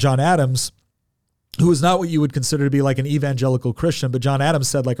 John Adams, who is not what you would consider to be like an evangelical Christian, but John Adams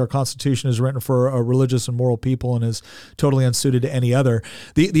said like our Constitution is written for a religious and moral people and is totally unsuited to any other.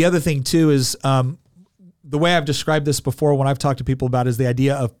 The other thing too is the way I've described this before when I've talked to people about is the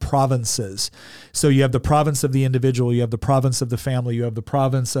idea of provinces. So you have the province of the individual, you have the province of the family, you have the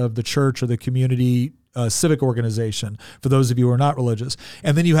province of the church or the community civic organization, for those of you who are not religious.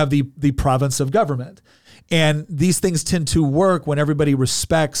 And then you have the province of government. And these things tend to work when everybody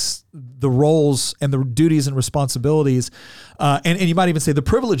respects the roles and the duties and responsibilities, and you might even say the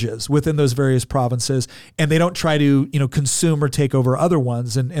privileges within those various provinces, and they don't try to consume or take over other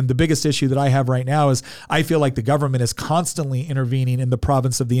ones. And the biggest issue that I have right now is I feel like the government is constantly intervening in the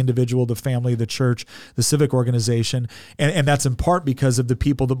province of the individual, the family, the church, the civic organization, and that's in part because of the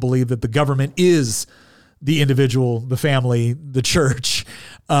people that believe that the government is the individual, the family, the church.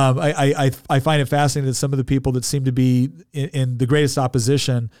 I find it fascinating that some of the people that seem to be in the greatest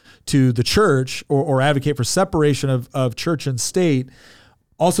opposition to the church or advocate for separation of church and state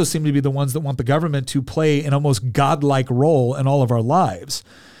also seem to be the ones that want the government to play an almost godlike role in all of our lives.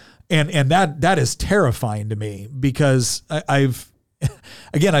 And that is terrifying to me, because I've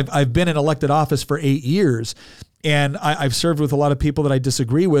been in elected office for 8 years. And I've served with a lot of people that I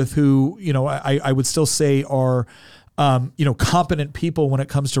disagree with who, I would still say are, competent people when it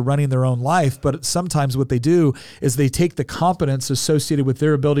comes to running their own life. But sometimes what they do is they take the competence associated with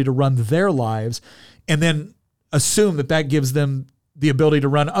their ability to run their lives and then assume that gives them the ability to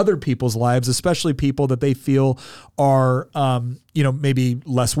run other people's lives, especially people that they feel are, maybe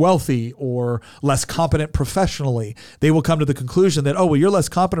less wealthy or less competent professionally. They will come to the conclusion that, oh, well, you're less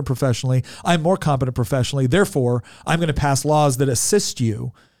competent professionally. I'm more competent professionally. Therefore, I'm going to pass laws that assist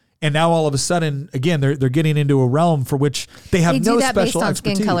you. And now all of a sudden, again, they're getting into a realm for which they have no special expertise. They do that based on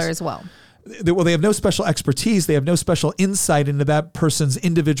skin color as well. They have no special expertise. They have no special insight into that person's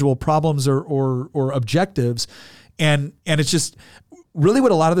individual problems or objectives. And it's just really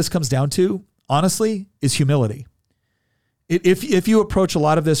what a lot of this comes down to, honestly, is humility. If you approach a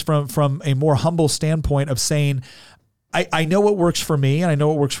lot of this from a more humble standpoint of saying, I know what works for me, and I know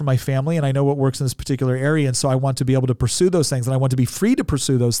what works for my family, and I know what works in this particular area, and so I want to be able to pursue those things, and I want to be free to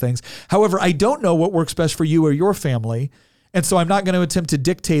pursue those things. However, I don't know what works best for you or your family, and so I'm not going to attempt to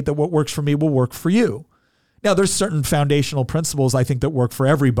dictate that what works for me will work for you. Now, there's certain foundational principles I think that work for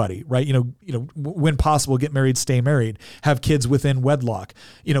everybody, right? When possible, get married, stay married, have kids within wedlock,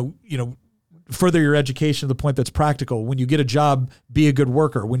 further your education to the point that's practical. When you get a job, be a good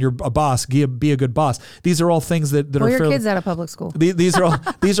worker. When you're a boss, be a good boss. These are all things that are your fairly, kids out of public school. These are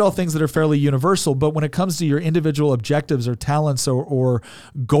all things that are fairly universal. But when it comes to your individual objectives or talents or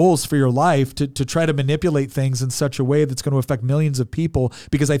goals for your life, to try to manipulate things in such a way that's going to affect millions of people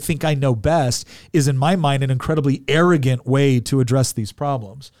because I think I know best is, in my mind, an incredibly arrogant way to address these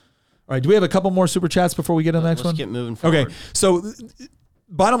problems. All right, do we have a couple more super chats before we get to the next one? Let's get moving forward. Okay, so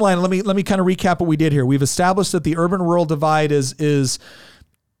bottom line, let me kind of recap what we did here. We've established that the urban-rural divide is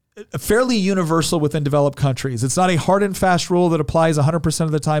fairly universal within developed countries. It's not a hard and fast rule that applies 100%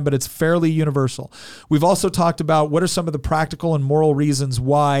 of the time, but it's fairly universal. We've also talked about what are some of the practical and moral reasons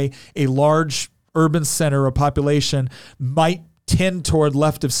why a large urban center or population might tend toward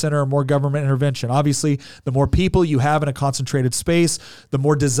left of center or more government intervention. Obviously, the more people you have in a concentrated space, the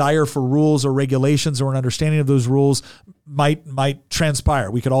more desire for rules or regulations or an understanding of those rules might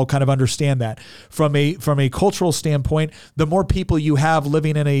transpire. We could all kind of understand that. From a cultural standpoint, the more people you have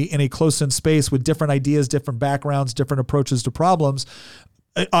living in a close-in space with different ideas, different backgrounds, different approaches to problems,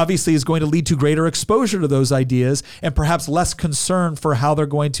 obviously is going to lead to greater exposure to those ideas and perhaps less concern for how they're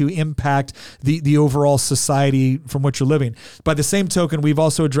going to impact the overall society from which you're living. By the same token, we've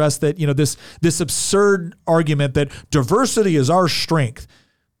also addressed that, this absurd argument that diversity is our strength.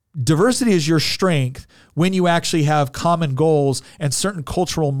 Diversity is your strength when you actually have common goals and certain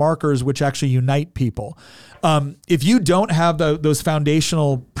cultural markers which actually unite people. If you don't have those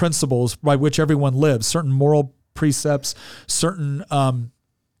foundational principles by which everyone lives, certain moral precepts, certain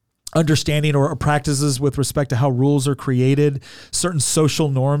understanding or practices with respect to how rules are created, certain social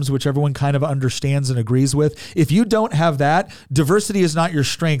norms, which everyone kind of understands and agrees with. If you don't have that, diversity is not your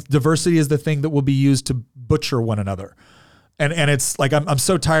strength. Diversity is the thing that will be used to butcher one another. And it's like, I'm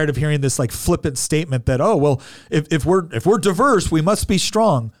so tired of hearing this like flippant statement that, oh, well, if we're diverse, we must be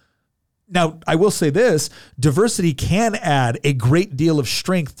strong. Now, I will say this, diversity can add a great deal of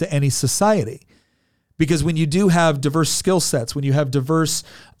strength to any society. Because when you do have diverse skill sets, when you have diverse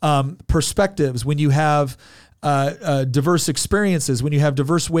perspectives, when you have diverse experiences, when you have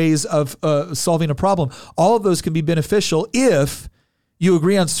diverse ways of solving a problem, all of those can be beneficial if you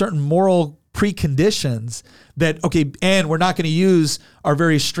agree on certain moral preconditions that, okay, and we're not going to use our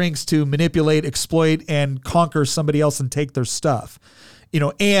various strengths to manipulate, exploit, and conquer somebody else and take their stuff.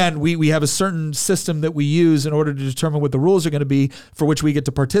 And we have a certain system that we use in order to determine what the rules are going to be for which we get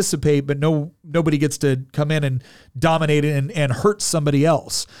to participate, but nobody gets to come in and dominate it and hurt somebody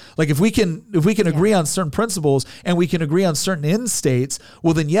else. Like if we can agree on certain principles and we can agree on certain end states,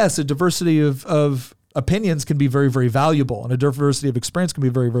 well then yes, a diversity of opinions can be very, very valuable and a diversity of experience can be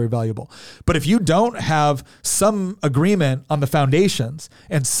very, very valuable. But if you don't have some agreement on the foundations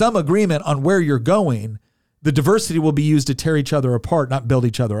and some agreement on where you're going, the diversity will be used to tear each other apart, not build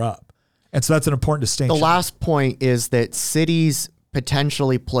each other up. And so that's an important distinction. The last point is that cities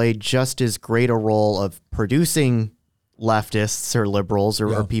potentially play just as great a role of producing leftists or liberals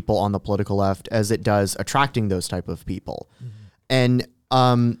or people on the political left as it does attracting those type of people. Mm-hmm. And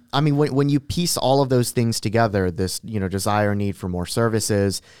when you piece all of those things together, this, desire, need for more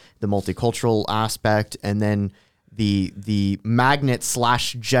services, the multicultural aspect, and then the magnet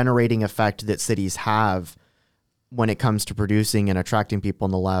 / generating effect that cities have when it comes to producing and attracting people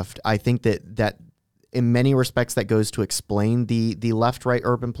on the left, I think that in many respects that goes to explain the left-right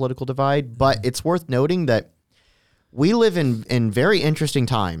urban political divide. But it's worth noting that we live in very interesting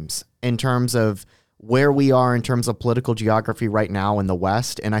times in terms of where we are in terms of political geography right now in the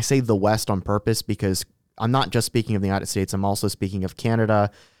West. And I say the West on purpose because I'm not just speaking of the United States. I'm also speaking of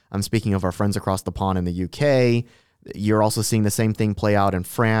Canada. I'm speaking of our friends across the pond in the UK. You're also seeing the same thing play out in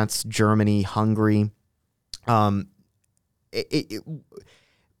France, Germany, Hungary.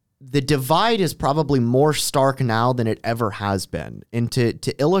 the divide is probably more stark now than it ever has been. And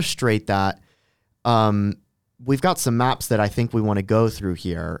to illustrate that, we've got some maps that I think we want to go through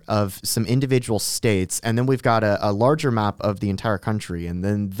here of some individual states, and then we've got a larger map of the entire country. And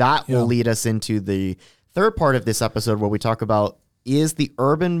then that will lead us into the third part of this episode where we talk about, is the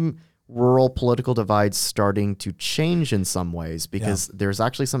urban-rural political divide starting to change in some ways? Because there's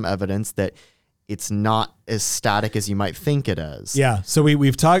actually some evidence that it's not as static as you might think it is. Yeah. So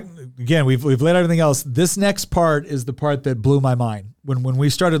we've talked again. We've laid out everything else. This next part is the part that blew my mind. When we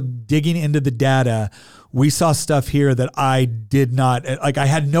started digging into the data, we saw stuff here that I did not like. I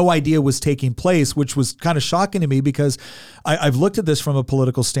had no idea was taking place, which was kind of shocking to me because I've looked at this from a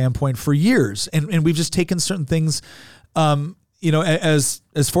political standpoint for years, and we've just taken certain things,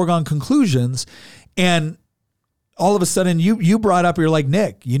 as foregone conclusions, and all of a sudden you brought up, you're like,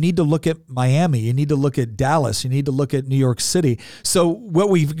 Nick, you need to look at Miami. You need to look at Dallas. You need to look at New York City. So what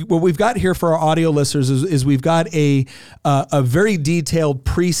we've got here for our audio listeners is we've got a very detailed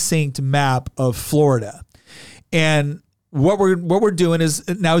precinct map of Florida. And what we're doing is,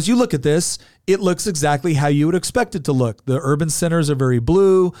 now as you look at this, it looks exactly how you would expect it to look. The urban centers are very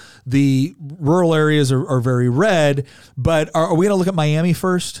blue. The rural areas are very red. But are we going to look at Miami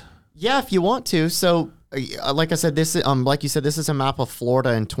first? Yeah, if you want to. So, like I said, this is, like you said, this is a map of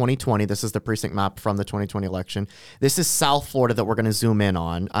Florida in 2020. This is the precinct map from the 2020 election. This is South Florida that we're going to zoom in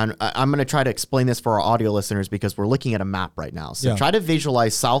on. I'm going to try to explain this for our audio listeners because we're looking at a map right now. So try to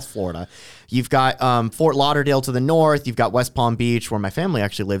visualize South Florida. You've got Fort Lauderdale to the north. You've got West Palm Beach, where my family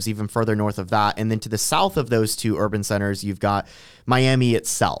actually lives, even further north of that. And then to the south of those two urban centers, you've got Miami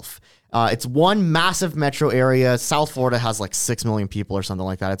itself. It's one massive metro area. South Florida has like 6 million people or something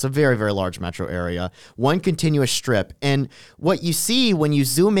like that. It's a very, very large metro area, one continuous strip. And what you see when you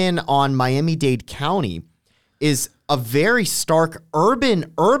zoom in on Miami-Dade County is a very stark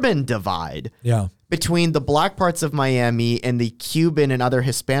urban divide between the black parts of Miami and the Cuban and other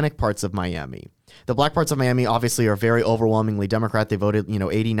Hispanic parts of Miami. The black parts of Miami obviously are very overwhelmingly Democrat. They voted,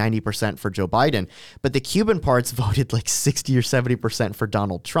 80, 90% for Joe Biden. But the Cuban parts voted like 60 or 70% for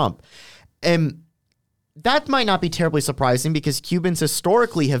Donald Trump. And that might not be terribly surprising because Cubans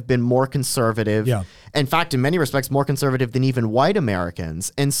historically have been more conservative. Yeah. In fact, in many respects, more conservative than even white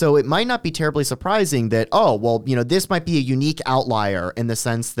Americans. And so it might not be terribly surprising that, this might be a unique outlier in the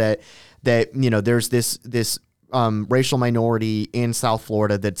sense that there's this racial minority in South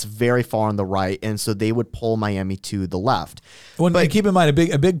Florida that's very far on the right, and so they would pull Miami to the left. But keep in mind,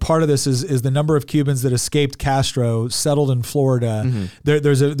 a big part of this is the number of Cubans that escaped Castro, settled in Florida. Mm-hmm.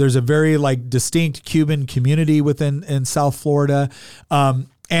 There's a very distinct Cuban community in South Florida,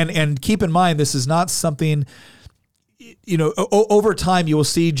 and keep in mind, this is not something. Over time, you will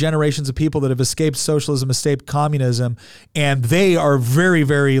see generations of people that have escaped socialism, escaped communism, and they are very,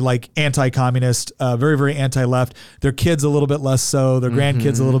 very anti-communist, very, very anti-left. Their kids a little bit less so, their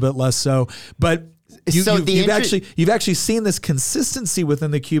grandkids a little bit less so. But you've actually seen this consistency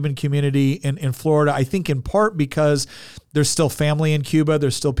within the Cuban community in Florida. I think in part because there's still family in Cuba.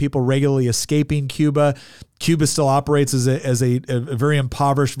 There's still people regularly escaping Cuba. Cuba still operates as a very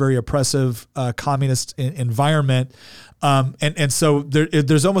impoverished, very oppressive communist environment. And so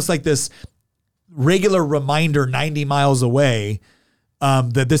there's almost like this regular reminder 90 miles away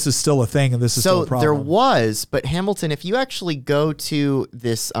that this is still a thing and this is still a problem. So there was, but Hamilton, if you actually go to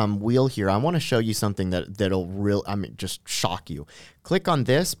this wheel here, I want to show you something that'll just shock you. Click on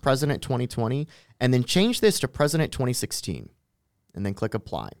this, President 2020, and then change this to President 2016, and then click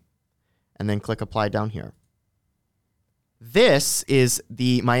Apply, and then click Apply down here. This is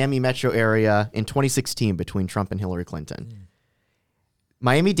the Miami metro area in 2016 between Trump and Hillary Clinton.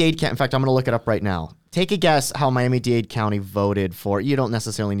 Miami-Dade, in fact, I'm going to look it up right now. Take a guess how Miami-Dade County voted for. You don't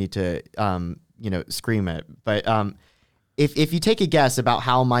necessarily need to, scream it. But if you take a guess about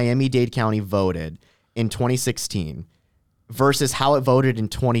how Miami-Dade County voted in 2016 versus how it voted in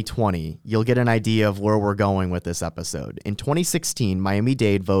 2020, you'll get an idea of where we're going with this episode. In 2016,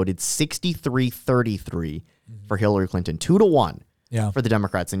 Miami-Dade voted 63-33 for Hillary Clinton, 2-1 for the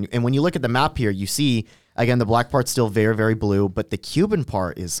Democrats. And when you look at the map here, you see, again, the black part's still very, very blue, but the Cuban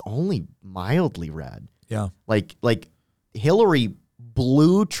part is only mildly red. Yeah. Like Hillary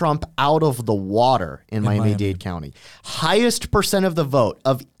blew Trump out of the water in Miami-Dade County. Highest percent of the vote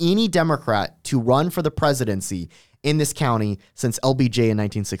of any Democrat to run for the presidency in this county since LBJ in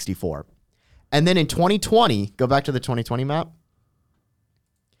 1964. And then in 2020, go back to the 2020 map.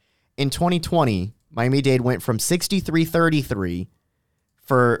 In 2020, Miami-Dade went from 63-33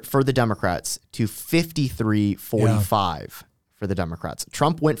 for the Democrats to 53-45 for the Democrats.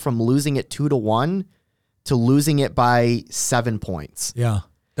 Trump went from losing it 2-1 to losing it by 7 points. Yeah,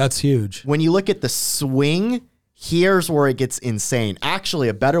 that's huge. When you look at the swing, here's where it gets insane. Actually,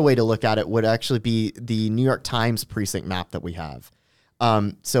 a better way to look at it would actually be the New York Times precinct map that we have.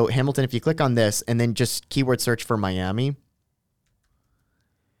 So Hamilton, if you click on this and then just keyword search for Miami,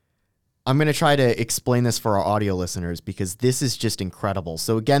 I'm going to try to explain this for our audio listeners because this is just incredible.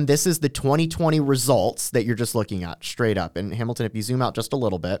 So again, this is the 2020 results that you're just looking at straight up. And Hamilton, if you zoom out just a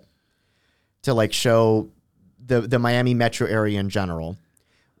little bit to like show the Miami metro area in general.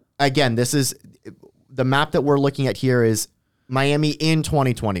 Again, this is the map that we're looking at here is Miami in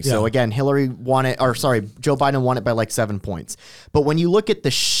 2020. So again, Joe Biden won it by like 7 points. But when you look at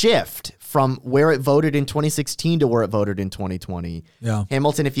the shift from where it voted in 2016 to where it voted in 2020,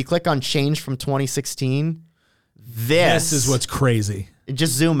 Hamilton, if you click on change from 2016, this is what's crazy.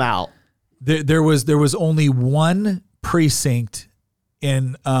 Just zoom out. There was only one precinct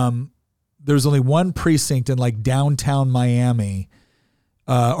in like downtown Miami,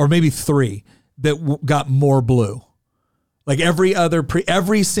 or maybe three that got more blue. Like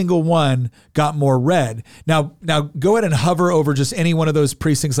every single one got more red. Now go ahead and hover over just any one of those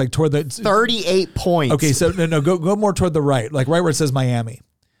precincts, like toward the 38 points. Okay, so no, go more toward the right, like right where it says Miami.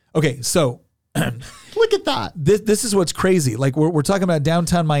 Okay, so look at that. This is what's crazy. Like we're talking about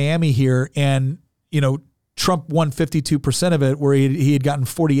downtown Miami here, and Trump won 52% of it, where he had gotten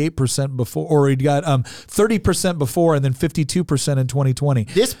 48% before, or he'd got 30% before, and then 52% in 2020.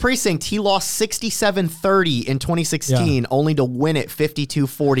 This precinct, he lost 67-30 in 2016, only to win it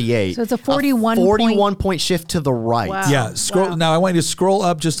 52-48. So it's a 41 point shift to the right. Wow. Yeah, scroll. Wow. Now I want you to scroll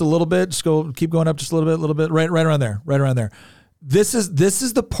up just a little bit. Keep going up just a little bit, right around there. This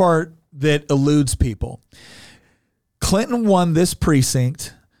is the part that eludes people. Clinton won this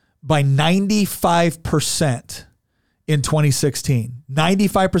precinct by 95% in 2016.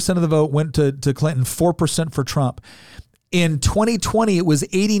 95% of the vote went to Clinton, 4% for Trump. In 2020, it was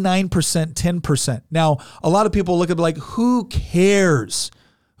 89%, 10%. Now, a lot of people look at it like, who cares?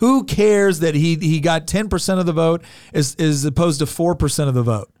 Who cares that he got 10% of the vote as opposed to 4% of the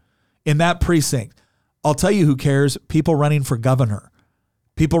vote in that precinct? I'll tell you who cares. People running for governor.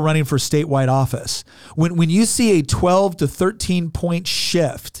 People running for statewide office. When you see a 12 to 13 point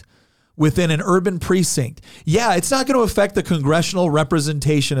shift within an urban precinct, it's not going to affect the congressional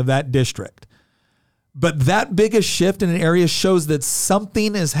representation of that district. But that biggest shift in an area shows that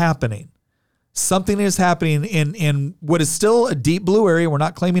something is happening. Something is happening in what is still a deep blue area. We're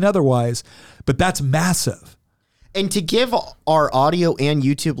not claiming otherwise, but that's massive. And to give our audio and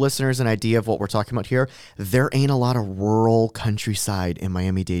YouTube listeners an idea of what we're talking about here, there ain't a lot of rural countryside in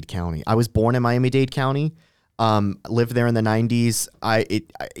Miami-Dade County. I was born in Miami-Dade County. Lived there in the 90s.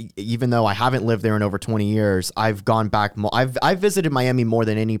 Even though I haven't lived there in over 20 years, I've gone back. I've visited Miami more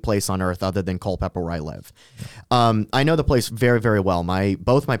than any place on earth other than Culpeper, where I live. I know the place very, very well.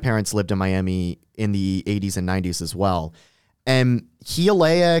 Both my parents lived in Miami in the 80s and 90s as well. And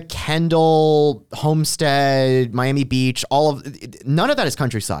Hialeah, Kendall, Homestead, Miami Beach, none of that is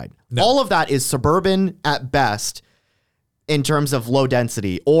countryside. No. All of that is suburban at best, in terms of low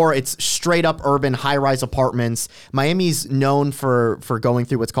density, or it's straight up urban high-rise apartments. Miami's known for going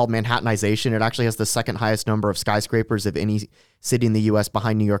through what's called Manhattanization. It actually has the second highest number of skyscrapers of any city in the U.S.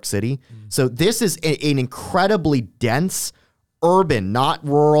 behind New York City. So this is an incredibly dense, urban, not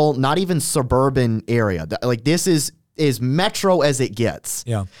rural, not even suburban area. Like this is metro as it gets.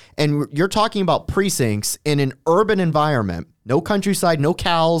 Yeah. And you're talking about precincts in an urban environment, no countryside, no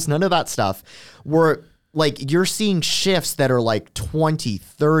cows, none of that stuff, where like you're seeing shifts that are like 20,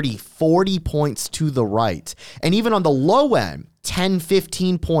 30, 40 points to the right. And even on the low end, 10,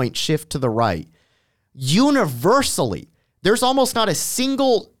 15 point shift to the right. Universally, there's almost not a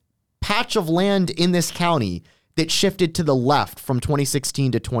single patch of land in this county that shifted to the left from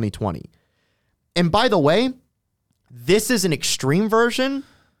 2016 to 2020. And by the way, this is an extreme version,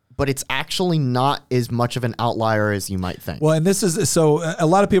 but it's actually not as much of an outlier as you might think. Well, and this is, so a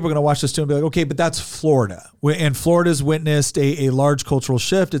lot of people are going to watch this too and be like, okay, but that's Florida. And Florida's witnessed a large cultural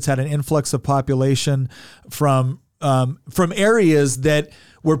shift. It's had an influx of population from areas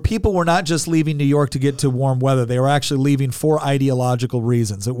where people were not just leaving New York to get to warm weather. They were actually leaving for ideological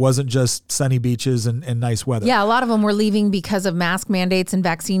reasons. It wasn't just sunny beaches and nice weather. Yeah, a lot of them were leaving because of mask mandates and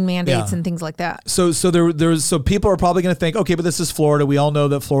vaccine mandates and things like that. So people are probably going to think, okay, but this is Florida. We all know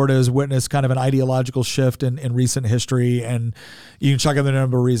that Florida has witnessed kind of an ideological shift in recent history, and you can check out the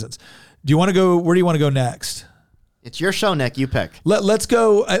number of reasons. Where do you want to go next? It's your show, Nick. You pick. Let's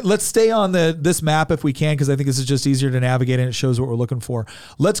go. Let's stay on this map if we can, because I think this is just easier to navigate and it shows what we're looking for.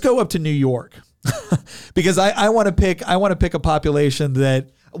 Let's go up to New York because I want to pick a population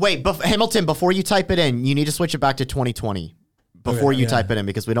that. Wait, Hamilton, before you type it in, you need to switch it back to 2020 before you type it in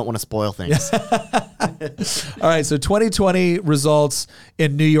because we don't want to spoil things. All right, so 2020 results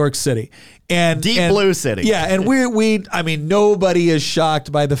in New York City. And Deep Blue City. Yeah, and I mean, nobody is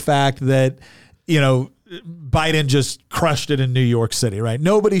shocked by the fact that, Biden just crushed it in New York City, right?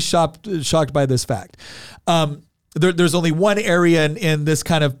 Nobody's shocked by this fact. There's only one area in this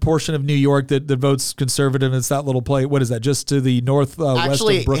kind of portion of New York that votes conservative. It's that little place. What is that? Just to the north, west of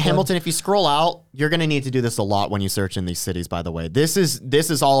Brooklyn? Hamilton, if you scroll out, you're going to need to do this a lot when you search in these cities, by the way. This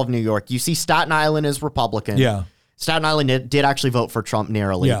is all of New York. You see Staten Island is Republican. Yeah. Staten Island did actually vote for Trump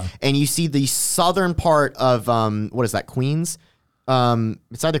narrowly. Yeah. And you see the southern part of, what is that, Queens?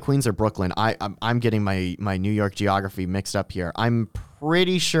 It's either Queens or Brooklyn. I'm getting my New York geography mixed up here. I'm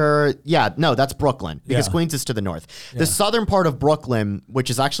pretty sure. Yeah, no, that's Brooklyn because Queens is to the north. Yeah. The southern part of Brooklyn, which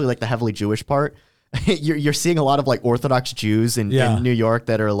is actually like the heavily Jewish part, you're seeing a lot of like Orthodox Jews in New York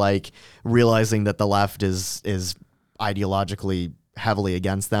that are like realizing that the left is ideologically heavily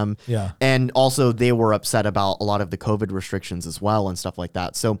against them. Yeah. And also they were upset about a lot of the COVID restrictions as well and stuff like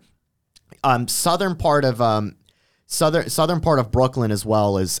that. So southern part of Brooklyn as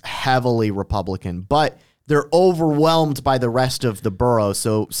well is heavily Republican, but they're overwhelmed by the rest of the borough.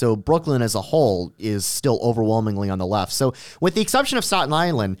 So Brooklyn as a whole is still overwhelmingly on the left. So with the exception of Staten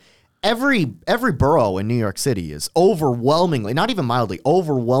Island, every borough in New York City is overwhelmingly, not even mildly,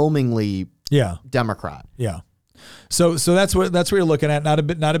 overwhelmingly Democrat. Yeah. So that's what you're looking at. Not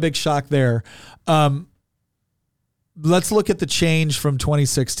a big shock there. Let's look at the change from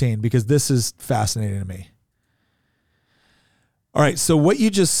 2016 because this is fascinating to me. All right, so what you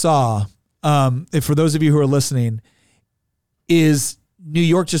just saw, if for those of you who are listening, is New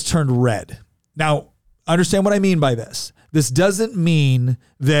York just turned red. Now, understand what I mean by this. This doesn't mean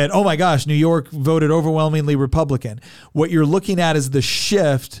that, oh my gosh, New York voted overwhelmingly Republican. What you're looking at is the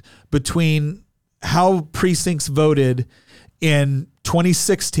shift between how precincts voted in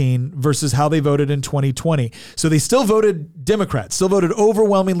 2016 versus how they voted in 2020. So they still voted Democrat, still voted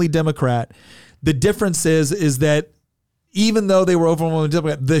overwhelmingly Democrat. The difference is that even though they were overwhelmingly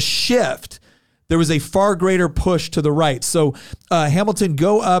Democrat, the shift, there was a far greater push to the right. So Hamilton,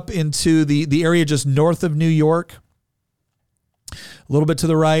 go up into the area just north of New York, a little bit to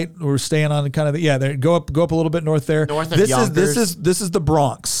the right. We're staying on kind of there. Go up a little bit north there. North of Yonkers. This is the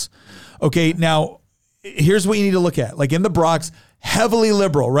Bronx. Okay, now here's what you need to look at. Like in the Bronx, heavily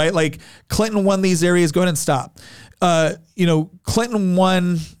liberal, right? Like Clinton won these areas. Go ahead and stop. Clinton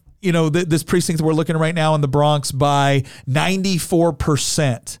won. This precinct that we're looking at right now in the Bronx by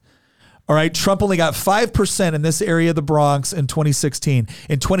 94%. All right. Trump only got 5% in this area of the Bronx in 2016.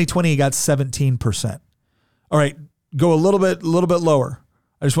 In 2020, he got 17%. All right. Go a little bit lower.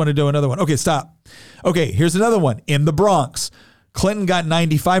 I just want to do another one. Okay, stop. Okay, here's another one in the Bronx. Clinton got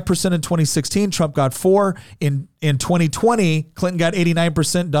 95% in 2016. Trump got 4%. In 2020, Clinton got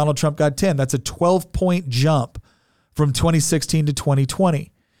 89%. Donald Trump got 10%. That's a 12-point jump from 2016 to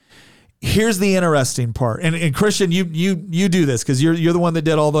 2020. Here's the interesting part. And Christian, you do this because you're the one that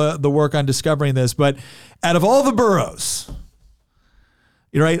did all the work on discovering this. But out of all the boroughs,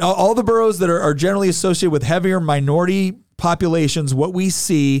 you're right, all the boroughs that are generally associated with heavier minority populations, what we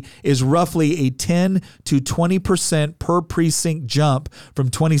see is roughly a 10 to 20% per precinct jump from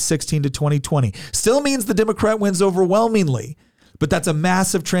 2016 to 2020. Still means the Democrat wins overwhelmingly, but that's a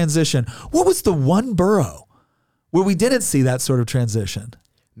massive transition. What was the one borough where we didn't see that sort of transition?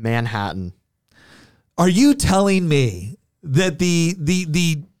 Manhattan. Are you telling me that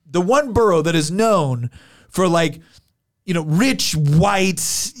the one borough that is known for rich white,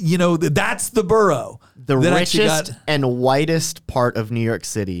 that's the borough? The richest and whitest part of New York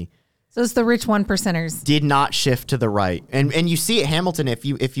City. So it's the rich 1%ers. Did not shift to the right. And you see it, Hamilton, if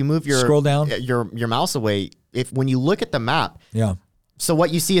you move your scroll down your mouse away, when you look at the map. Yeah. So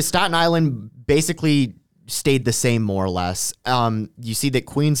what you see is Staten Island basically stayed the same more or less. You see that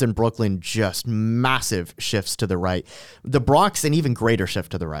Queens and Brooklyn just massive shifts to the right. The Bronx, an even greater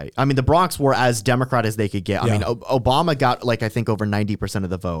shift to the right. I mean, the Bronx were as Democrat as they could get. I mean, Obama got I think over 90% of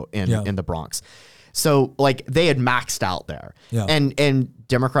the vote in the Bronx. So they had maxed out there. Yeah. And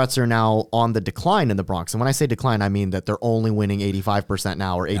Democrats are now on the decline in the Bronx. And when I say decline, I mean that they're only winning 85%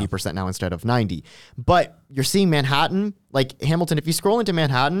 now or 80% now instead of 90. But you're seeing Manhattan, Hamilton, if you scroll into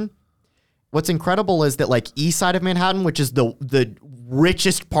Manhattan, what's incredible is that east side of Manhattan, which is the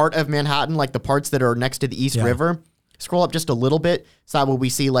richest part of Manhattan, the parts that are next to the East River, scroll up just a little bit. So that we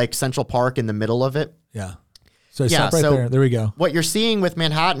see Central Park in the middle of it. Yeah. So stop right there. There we go. What you're seeing with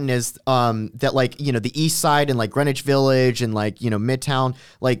Manhattan is that the east side and Greenwich Village and Midtown,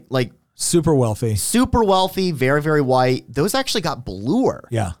 Super wealthy. Super wealthy, very, very white. Those actually got bluer.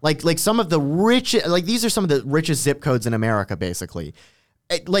 Yeah. Like some of the richest, like these are some of the richest zip codes in America, basically.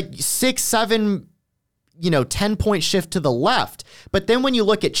 Like 6, 7, 10-point shift to the left. But then when you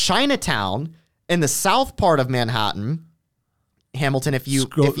look at Chinatown in the south part of Manhattan, Hamilton, if you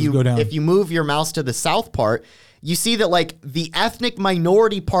move your mouse to the south part, you see that like the ethnic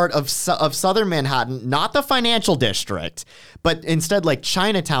minority part of southern Manhattan, not the financial district, but instead like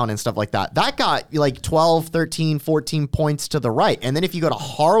Chinatown and stuff like that, that got like 12, 13, 14 points to the right. And then if you go to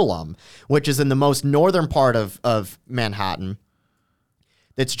Harlem, which is in the most northern part of Manhattan,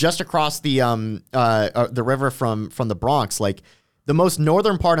 that's just across the river from the Bronx, like the most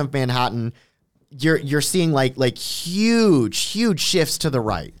northern part of Manhattan, you're seeing like huge shifts to the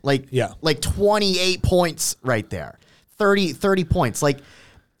right. Like 28 points right there. 30 points. Like,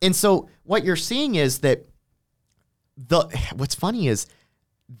 and so what you're seeing is that what's funny is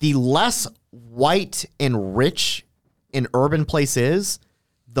the less white and rich an urban place is,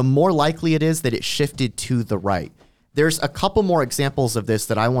 the more likely it is that it shifted to the right. There's a couple more examples of this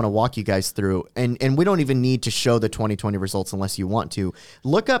that I want to walk you guys through, and we don't even need to show the 2020 results unless you want to.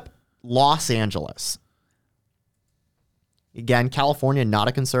 Look up Los Angeles. Again, California, not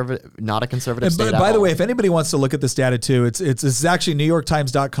a conservative state. By the way, if anybody wants to look at this data too, it's actually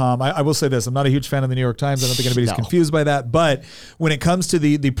NewYorkTimes.com. I will say this: I'm not a huge fan of the New York Times. I don't think anybody's confused by that. But when it comes to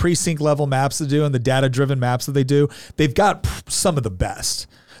the precinct level maps they do and the data driven maps that they do, they've got some of the best.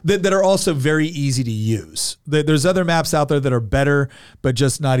 That are also very easy to use. There's other maps out there that are better, but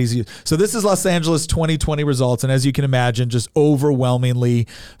just not easy. So this is Los Angeles 2020 results. And as you can imagine, just overwhelmingly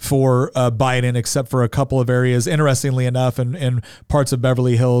for Biden, except for a couple of areas, interestingly enough, in parts of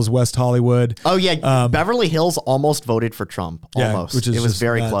Beverly Hills, West Hollywood. Oh, yeah. Beverly Hills almost voted for Trump. Almost. Which is it was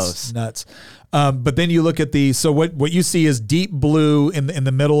very nuts, close. Nuts. But then you look at so what you see is deep blue in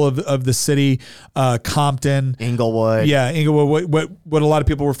the middle of the city, Compton, Inglewood. Yeah, Inglewood. What a lot of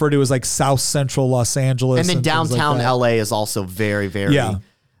people refer to as like South Central Los Angeles, and then downtown LA is also very, very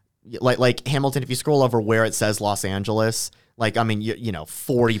like Hamilton. If you scroll over where it says Los Angeles, like, I mean,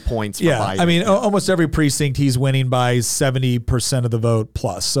 40 points for Biden. I mean, almost every precinct he's winning by 70% of the vote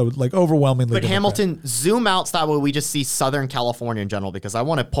plus. So like overwhelmingly. But Democrat. Hamilton, zoom out so that way we just see Southern California in general, because I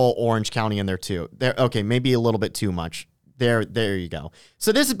want to pull Orange County in there too. Okay, maybe a little bit too much. There you go.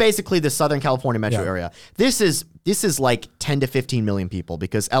 So this is basically the Southern California metro area. This is like 10 to 15 million people,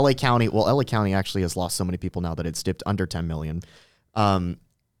 because LA County actually has lost so many people now that it's dipped under 10 million. LA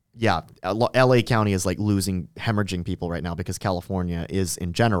County is like hemorrhaging people right now because California is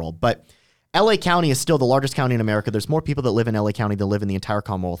in general. But LA County is still the largest county in America. There's more people that live in LA County than live in the entire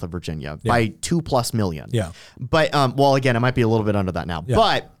Commonwealth of Virginia by 2+ million. Yeah. But, again, it might be a little bit under that now. Yeah.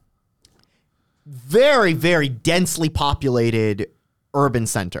 But very, very densely populated urban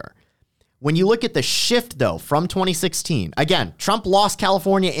center. When you look at the shift, though, from 2016, again, Trump lost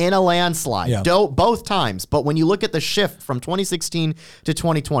California in a landslide both times. But when you look at the shift from 2016 to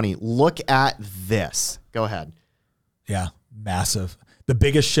 2020, look at this. Go ahead. Yeah, massive. The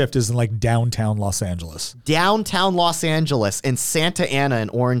biggest shift is in like downtown Los Angeles. Downtown Los Angeles and Santa Ana in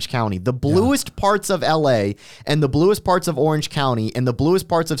Orange County. The bluest parts of LA and the bluest parts of Orange County and the bluest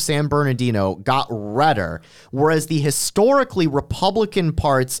parts of San Bernardino got redder, whereas the historically Republican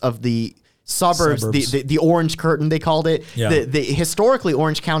parts of the suburbs. The orange curtain, they called it. Yeah. The historically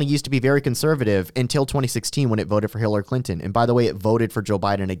Orange County used to be very conservative until 2016 when it voted for Hillary Clinton. And by the way, it voted for Joe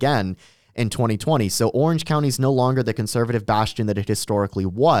Biden again in 2020. So Orange County is no longer the conservative bastion that it historically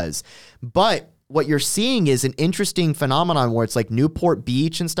was. But what you're seeing is an interesting phenomenon where it's like Newport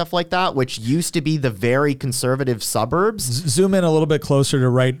Beach and stuff like that, which used to be the very conservative suburbs. Zoom in a little bit closer to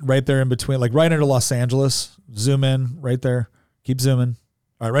right there in between, like right into Los Angeles. Zoom in right there. Keep zooming.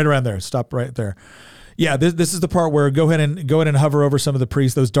 All right, right around there. Stop right there. Yeah, this is the part where go ahead and hover over some of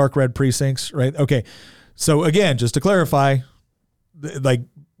the those dark red precincts, right? Okay. So again, just to clarify, like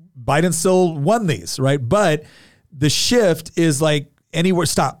Biden still won these, right? But the shift is like anywhere.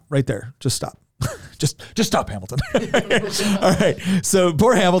 Stop right there. Just stop. just stop, Hamilton. All right. So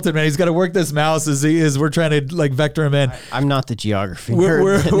poor Hamilton, man, he's got to work this mouse as we're trying to like vector him in. I'm not the geography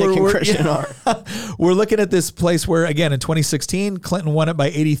nerd that Nick and Christian are. We're looking at this place where, again, in 2016, Clinton won it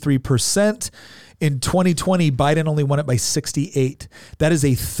by 83%. In 2020, Biden only won it by 68. That is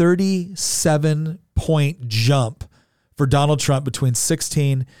a 37-point jump for Donald Trump between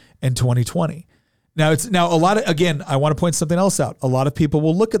 16 and 2020. Now a lot of, again, I want to point something else out. A lot of people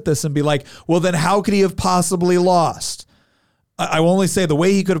will look at this and be like, well, then how could he have possibly lost? I will only say the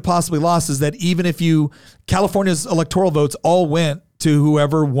way he could have possibly lost is that even if California's electoral votes all went to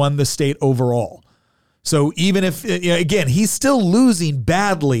whoever won the state overall. So even if, again, he's still losing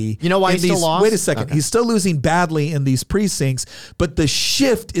badly. You know why in he still lost? Wait a second. Okay. He's still losing badly in these precincts, but the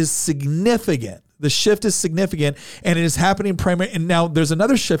shift is significant. The shift is significant, and it is happening primarily. And now there's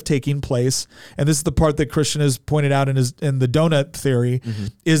another shift taking place, and this is the part that Christian has pointed out in the donut theory,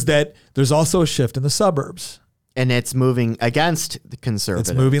 is that there's also a shift in the suburbs. And it's moving against the conservatives.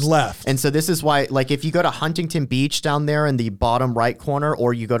 It's moving left. And so this is why, like, if you go to Huntington Beach down there in the bottom right corner,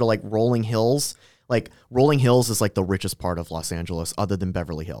 or you go to like Rolling Hills, like Rolling Hills is like the richest part of Los Angeles other than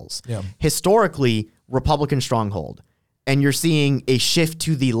Beverly Hills. Yeah. Historically, Republican stronghold. And you're seeing a shift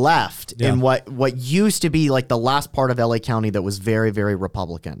to the left in what used to be like the last part of LA County that was very, very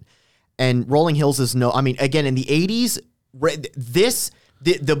Republican. And Rolling Hills is again, in the 80s,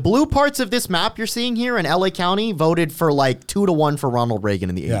 the blue parts of this map you're seeing here in LA County voted for like 2-1 for Ronald Reagan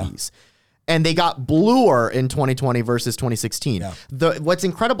in the 80s. And they got bluer in 2020 versus 2016. Yeah. What's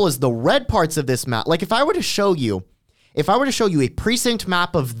incredible is the red parts of this map. Like if I were to show you a precinct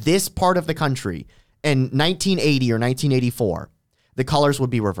map of this part of the country in 1980 or 1984, the colors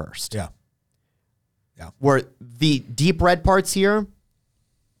would be reversed. Yeah. Where the deep red parts here,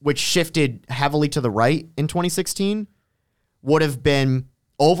 which shifted heavily to the right in 2016, would have been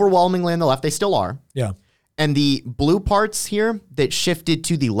overwhelmingly on the left. They still are. Yeah. And the blue parts here that shifted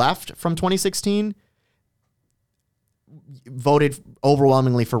to the left from 2016 voted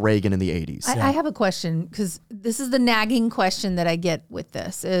overwhelmingly for Reagan in the 80s. I have a question, because this is the nagging question that I get with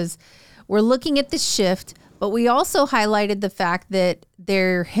this is we're looking at the shift, but we also highlighted the fact that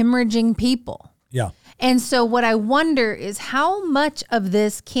they're hemorrhaging people. Yeah. And so what I wonder is how much of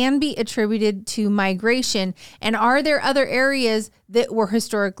this can be attributed to migration, and are there other areas that were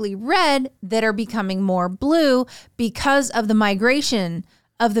historically red that are becoming more blue because of the migration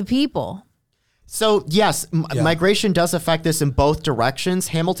of the people? So yes, migration does affect this in both directions.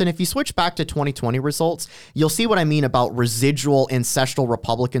 Hamilton, if you switch back to 2020 results, you'll see what I mean about residual ancestral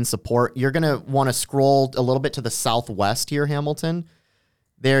Republican support. You're going to want to scroll a little bit to the southwest here, Hamilton.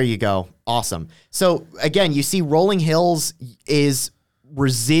 There you go. Awesome. So again, you see Rolling Hills is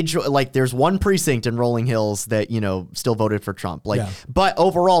residual. Like there's one precinct in Rolling Hills that, still voted for Trump. But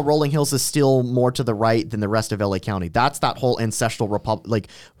overall, Rolling Hills is still more to the right than the rest of LA County. That's that whole ancestral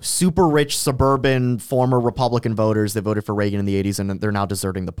super rich suburban former Republican voters that voted for Reagan in the 80s, and they're now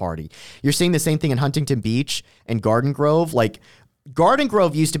deserting the party. You're seeing the same thing in Huntington Beach and Garden Grove. Garden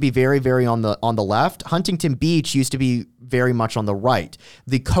Grove used to be very, very on the left. Huntington Beach used to be very much on the right.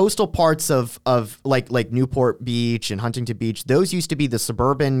 The coastal parts of like Newport Beach and Huntington Beach, those used to be the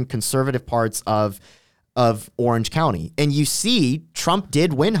suburban conservative parts of Orange County. And you see Trump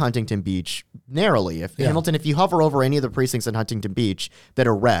did win Huntington Beach narrowly. Hamilton, if you hover over any of the precincts in Huntington Beach that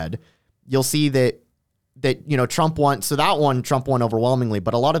are red, you'll see that Trump won. So that one Trump won overwhelmingly,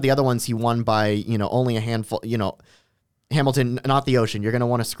 but a lot of the other ones he won by only a handful. Hamilton, not the ocean. You're going to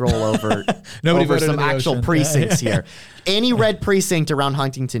want to scroll over, over some actual precincts here. Any red precinct around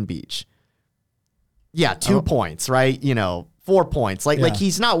Huntington Beach. Yeah, 2 points, right? 4 points. Like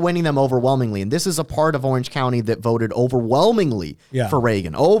he's not winning them overwhelmingly. And this is a part of Orange County that voted overwhelmingly for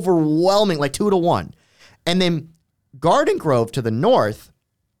Reagan. Overwhelming, like 2-1. And then Garden Grove to the north,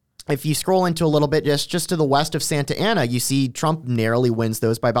 if you scroll into a little bit, just to the west of Santa Ana, you see Trump narrowly wins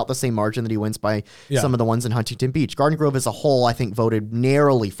those by about the same margin that he wins by some of the ones in Huntington Beach. Garden Grove as a whole, I think, voted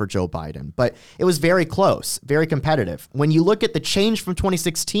narrowly for Joe Biden, but it was very close, very competitive. When you look at the change from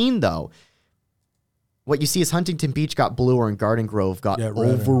 2016, though, what you see is Huntington Beach got bluer and Garden Grove got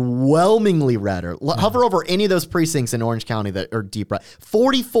overwhelmingly redder. Hover over any of those precincts in Orange County that are deep red.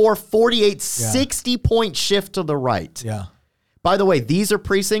 44, 48, 60-point shift to the right. Yeah. By the way, these are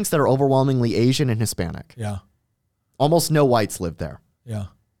precincts that are overwhelmingly Asian and Hispanic. Yeah. Almost no whites live there. Yeah.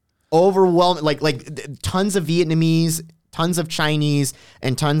 Overwhelming, like tons of Vietnamese, tons of Chinese,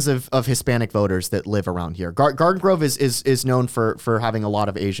 and tons of Hispanic voters that live around here. Garden Grove is known for having a lot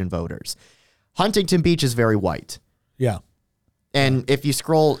of Asian voters. Huntington Beach is very white. Yeah. And if you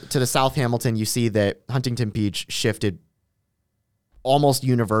scroll to the South Hamilton, you see that Huntington Beach shifted almost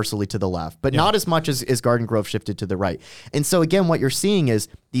universally to the left, but not as much as Garden Grove shifted to the right. And so again, what you're seeing is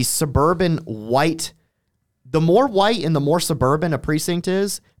these suburban white, the more white and the more suburban a precinct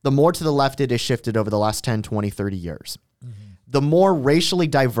is, the more to the left it has shifted over the last 10, 20, 30 years. Mm-hmm. The more racially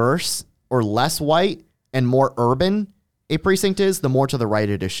diverse or less white and more urban a precinct is, the more to the right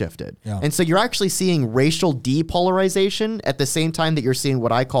it has shifted. Yeah. And so you're actually seeing racial depolarization at the same time that you're seeing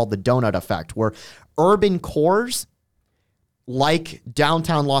what I call the donut effect, where urban cores like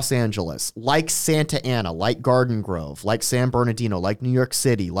downtown Los Angeles, like Santa Ana, like Garden Grove, like San Bernardino, like New York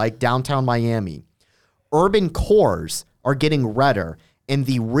City, like downtown Miami, urban cores are getting redder, and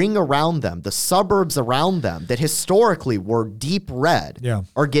the ring around them, the suburbs around them that historically were deep red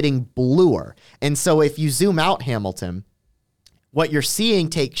are getting bluer. And so if you zoom out Hamilton, what you're seeing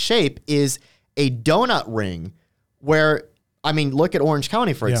take shape is a donut ring where, I mean, look at Orange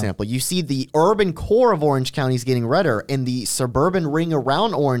County, for example. You see the urban core of Orange County is getting redder and the suburban ring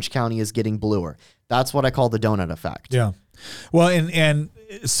around Orange County is getting bluer. That's what I call the donut effect. Yeah. Well, and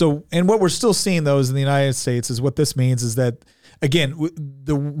what we're still seeing though is in the United States is what this means is that, again,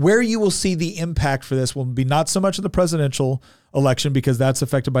 where you will see the impact for this will be not so much in the presidential election because that's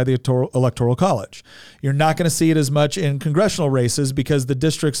affected by the electoral college. You're not going to see it as much in congressional races because the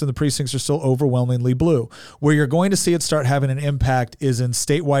districts and the precincts are still overwhelmingly blue. Where you're going to see it start having an impact is in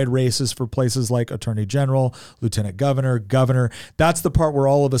statewide races for places like attorney general, lieutenant governor, governor. That's the part where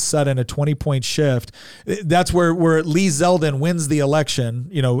all of a sudden a 20-point shift. That's where Lee Zeldin wins the election,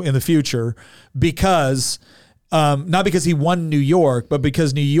 in the future because not because he won New York, but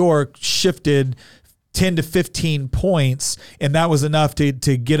because New York shifted 10 to 15 points, and that was enough to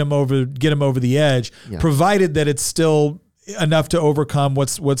get him over the edge, provided that it's still enough to overcome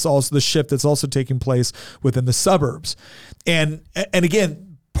what's also the shift that's also taking place within the suburbs. And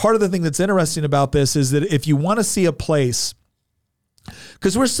again, part of the thing that's interesting about this is that if you want to see a place,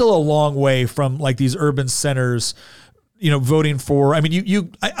 because we're still a long way from like these urban centers, voting for, I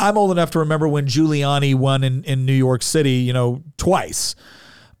mean, I'm old enough to remember when Giuliani won in New York City, twice.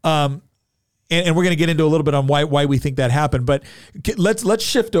 And we're going to get into a little bit on why we think that happened, but let's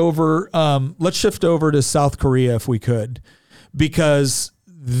shift over. Let's shift over to South Korea if we could, because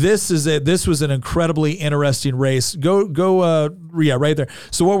this was an incredibly interesting race. Right there.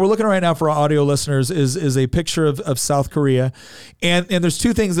 So what we're looking at right now for our audio listeners is a picture of South Korea, and there's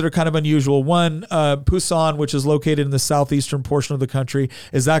two things that are kind of unusual. One, Busan, which is located in the southeastern portion of the country,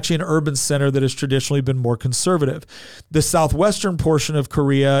 is actually an urban center that has traditionally been more conservative. The southwestern portion of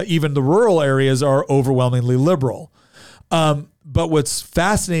Korea, even the rural areas, are overwhelmingly liberal. But what's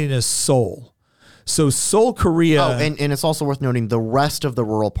fascinating is Seoul. So Seoul, Korea. Oh, and it's also worth noting the rest of the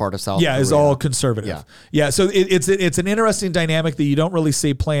rural part of South Korea. Is all conservative. Yeah. So it's an interesting dynamic that you don't really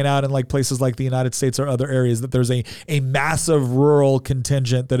see playing out in like places like the United States or other areas, that there's a massive rural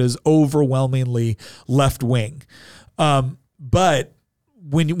contingent that is overwhelmingly left wing. But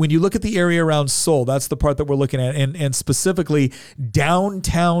when you look at the area around Seoul, that's the part that we're looking at, and specifically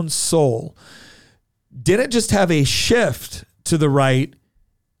downtown Seoul didn't just have a shift to the right.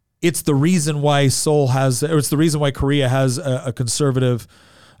 It's the reason why it's the reason why Korea has a conservative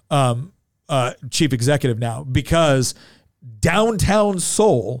chief executive now, because downtown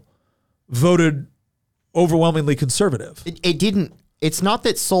Seoul voted overwhelmingly conservative. It's not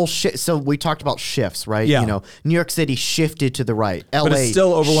that Seoul so we talked about shifts, right? Yeah. New York City shifted to the right. LA but it's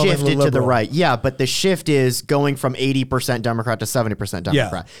still overwhelmingly shifted liberal. to the right. Yeah, but the shift is going from 80% Democrat to 70% Democrat.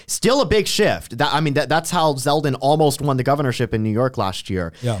 Yeah. Still a big shift. That's how Zeldin almost won the governorship in New York last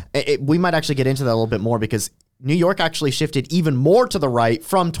year. Yeah. We might actually get into that a little bit more because New York actually shifted even more to the right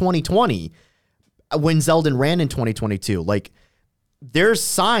from 2020 when Zeldin ran in 2022. Like, there's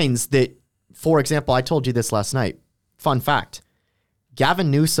signs that, for example, I told you this last night. Fun fact.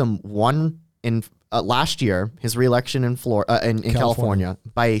 Gavin Newsom won in last year his reelection in California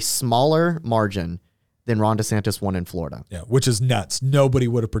by a smaller margin than Ron DeSantis won in Florida. Yeah, which is nuts. Nobody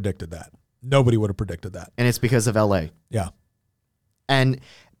would have predicted that. And it's because of LA. Yeah.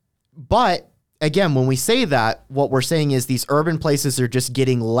 But again, when we say that, what we're saying is these urban places are just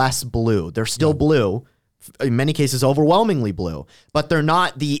getting less blue. They're still blue. In many cases, overwhelmingly blue, but they're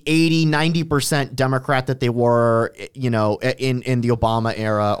not the 80-90% Democrat that they were, in the Obama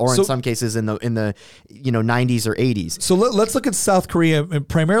era, or in some cases in the 90s or 80s. So let's look at South Korea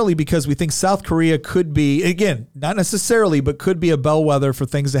primarily because we think South Korea could be, again, not necessarily, but could be a bellwether for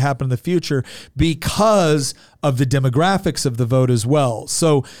things to happen in the future because of the demographics of the vote as well.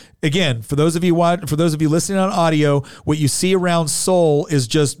 So again, for those of you listening on audio, what you see around Seoul is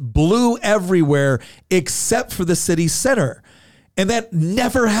just blue everywhere except for the city center. And that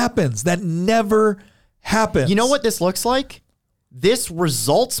never happens. You know what this looks like? This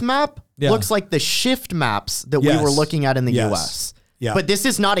results map looks like the shift maps that we were looking at in the US. Yeah. But this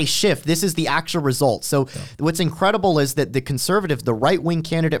is not a shift. This is the actual result. So what's incredible is that the right-wing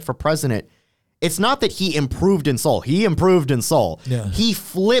candidate for president, it's not that he improved in Seoul. He improved in Seoul. Yeah. He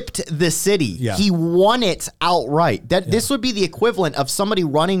flipped the city. Yeah. He won it outright. This would be the equivalent of somebody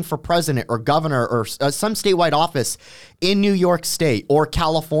running for president or governor or some statewide office in New York State or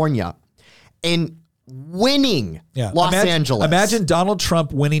California and winning Los Angeles. Imagine Donald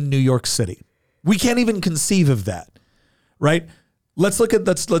Trump winning New York City. We can't even conceive of that, right? let's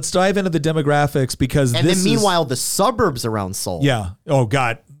dive into the demographics because And then meanwhile, the suburbs around Seoul. Yeah. Oh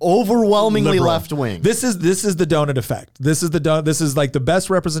God. Overwhelmingly Liberal. left wing. This is the donut effect. This is like the best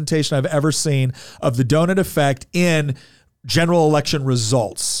representation I've ever seen of the donut effect in general election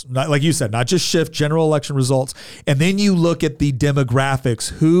results. Not like you said, not just shift, general election results. And then you look at the demographics,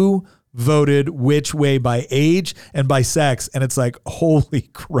 who voted which way by age and by sex, and it's like, holy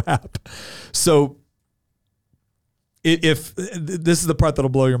crap. So if this is the part that'll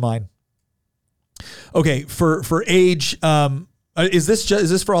blow your mind. Okay, for age, is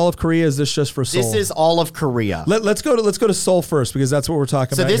this for all of Korea? Is this just for Seoul? This is all of Korea. Let's go to Seoul first because that's what we're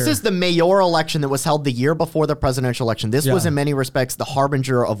talking about. So this here. is the mayoral election that was held the year before the presidential election. This was in many respects the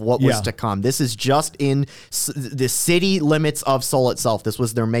harbinger of what was to come. This is just in the city limits of Seoul itself. This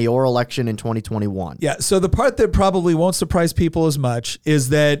was their mayoral election in 2021. Yeah. So the part that probably won't surprise people as much is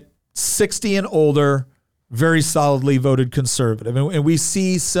that 60 and older very solidly voted conservative. And we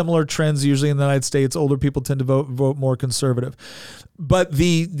see similar trends usually in the United States. Older people tend to vote more conservative. But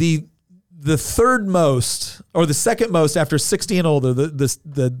the third most, or the second most after 60 and older,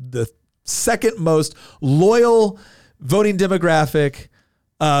 the second most loyal voting demographic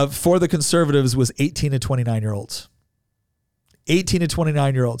for the conservatives was 18 to 29-year-olds. 18 to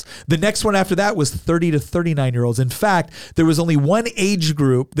 29-year-olds. The next one after that was 30 to 39-year-olds. In fact, there was only one age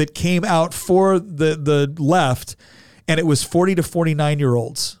group that came out for the left, and it was 40 to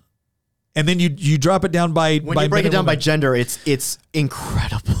 49-year-olds. And then you drop it down by when you break it down by gender, it's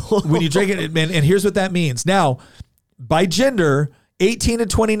incredible. When you drink it, and here's what that means. Now, by gender, 18 to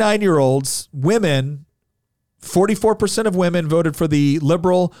 29-year-olds, women, 44% of women voted for the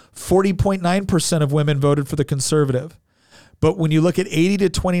liberal, 40.9% of women voted for the conservative. But when you look at 80 to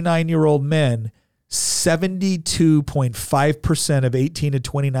 29-year-old men, 72.5% of 18 to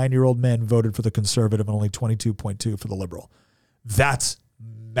 29-year-old men voted for the conservative and only 22.2% for the liberal. That's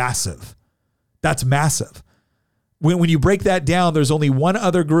massive. That's massive. When you break that down, there's only one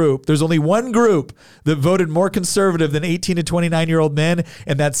other group. There's only one group that voted more conservative than 18 to 29-year-old men,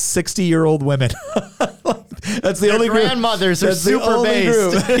 and that's 60-year-old women. That's the only group. Grandmothers are super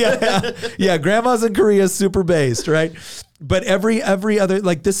based. Yeah, grandmas in Korea is super based, right? But every other,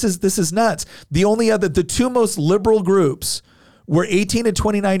 like, this is nuts. The two most liberal groups were 18 to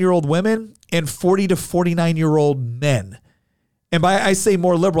 29-year-old women and 40 to 49-year-old men. And by I say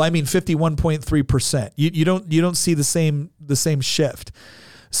more liberal, I mean 51.3%. You don't see the same shift.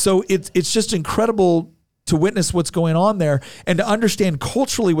 So it's just incredible to witness what's going on there and to understand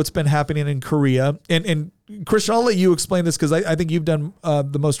culturally what's been happening in Korea. And Christian, I'll let you explain this because I think you've done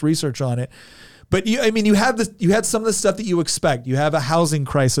the most research on it. But you had some of the stuff that you expect. You have a housing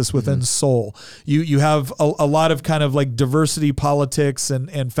crisis within Seoul. You have a lot of kind of like diversity politics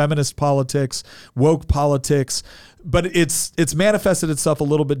and feminist politics, woke politics, but it's manifested itself a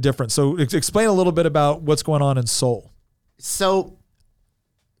little bit different. So explain a little bit about what's going on in Seoul. So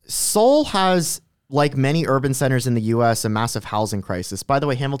Seoul has, like many urban centers in the U.S., a massive housing crisis. By the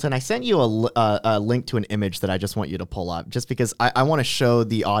way, Hamilton, I sent you a link to an image that I just want you to pull up, just because I want to show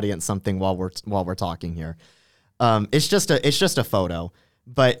the audience something while we're talking here. It's just a photo,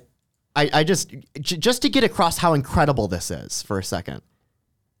 but I just to get across how incredible this is for a second.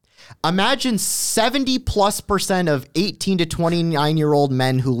 Imagine 70+% of 18 to 29-year-old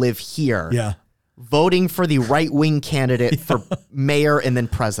men who live here, voting for the right-wing candidate for mayor and then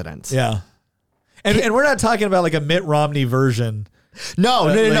president. Yeah. And we're not talking about like a Mitt Romney version.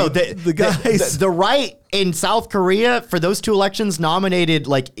 No. The guys, the right in South Korea for those two elections nominated,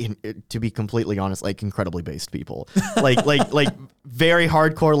 to be completely honest, like incredibly based people, like very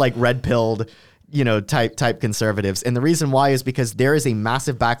hardcore, like red pilled, type conservatives. And the reason why is because there is a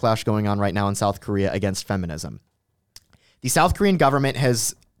massive backlash going on right now in South Korea against feminism. The South Korean government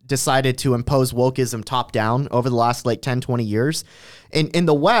has decided to impose wokeism top down over the last 10, 20 years. In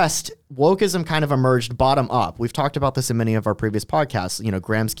the West, wokeism kind of emerged bottom up. We've talked about this in many of our previous podcasts.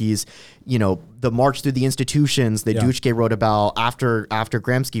 Gramsci's, the march through the institutions that Duchke wrote about after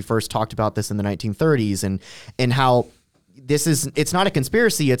Gramsci first talked about this in the 1930s and how it's not a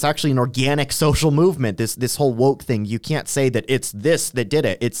conspiracy. It's actually an organic social movement. This whole woke thing. You can't say that it's this that did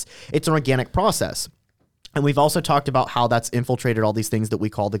it. It's an organic process. And we've also talked about how that's infiltrated all these things that we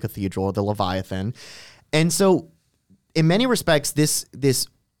call the cathedral or the Leviathan. And so in many respects,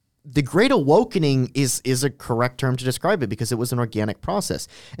 the Great Awakening is a correct term to describe it because it was an organic process.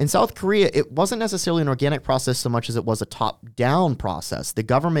 In South Korea, it wasn't necessarily an organic process so much as it was a top-down process. The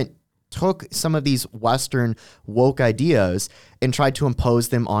government took some of these Western woke ideas and tried to impose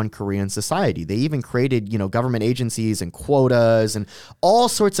them on Korean society. They even created, government agencies and quotas and all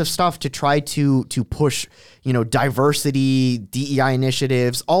sorts of stuff to try to push, diversity, DEI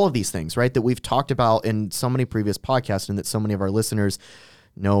initiatives, all of these things, right? That we've talked about in so many previous podcasts and that so many of our listeners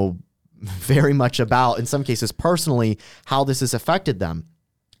know very much about, in some cases personally, how this has affected them.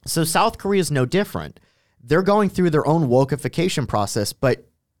 So South Korea is no different. They're going through their own wokeification process, but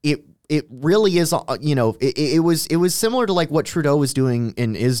it really is, it was similar to like what Trudeau was doing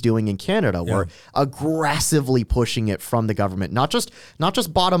and is doing in Canada, where aggressively pushing it from the government, not just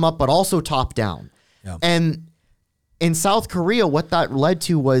bottom up, but also top down. Yeah. And in South Korea, what that led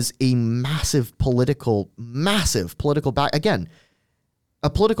to was a massive political again, a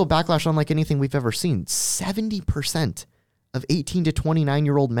political backlash unlike anything we've ever seen. 70% of 18 to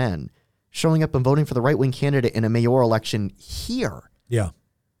 29-year-old men showing up and voting for the right-wing candidate in a mayoral election here. Yeah.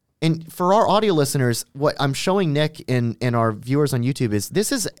 And for our audio listeners, what I'm showing Nick and our viewers on YouTube is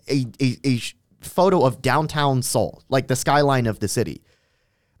this is a photo of downtown Seoul, like the skyline of the city.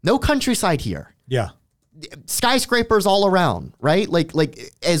 No countryside here. Yeah. Skyscrapers all around, right? Like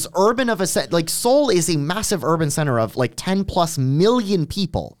as urban of a set, like Seoul is a massive urban center of like 10 plus million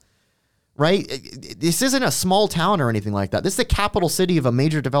people, right? This isn't a small town or anything like that. This is the capital city of a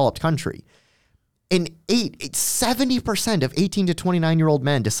major developed country. And 70% of 18 to 29-year-old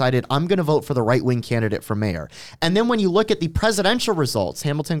men decided, I'm going to vote for the right-wing candidate for mayor. And then when you look at the presidential results,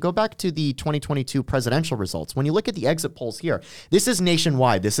 Hamilton, go back to the 2022 presidential results. When you look at the exit polls here, this is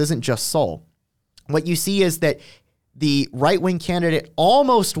nationwide. This isn't just Seoul. What you see is that the right-wing candidate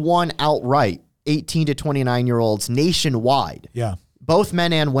almost won outright 18 to 29-year-olds nationwide. Yeah. Both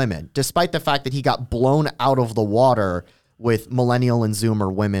men and women, despite the fact that he got blown out of the water with millennial and Zoomer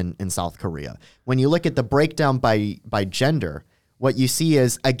women in South Korea. When you look at the breakdown by gender, what you see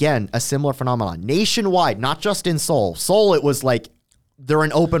is, again, a similar phenomenon. Nationwide, not just in Seoul. Seoul, it was like they're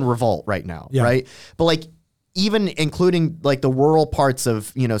in open revolt right now, right? But like even including like the rural parts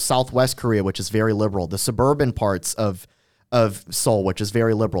of, Southwest Korea, which is very liberal, the suburban parts of Seoul, which is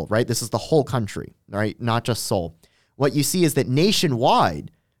very liberal, right? This is the whole country, right? Not just Seoul. What you see is that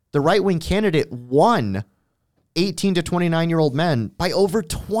nationwide, the right-wing candidate won 18 to 29-year-old men by over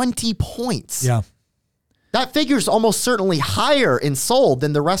 20 points. Yeah. That figure's almost certainly higher in Seoul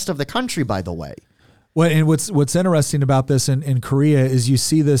than the rest of the country, by the way. Well, and what's interesting about this in Korea is you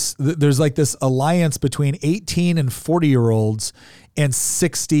see this, there's like this alliance between 18 and 40-year-olds and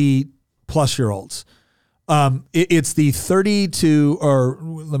 60-plus-year-olds. It's the 30 to, or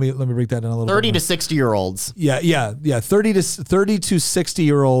let me break that down a little 30 bit. 30 to 60-year-olds. Yeah. 30 to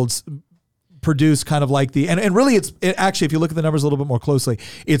 60-year-olds produce kind of like and really it actually, if you look at the numbers a little bit more closely,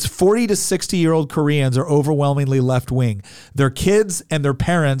 it's 40 to 60-year-old Koreans are overwhelmingly left wing. Their kids and their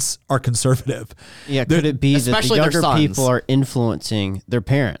parents are conservative. Yeah, could it be that the younger people are influencing their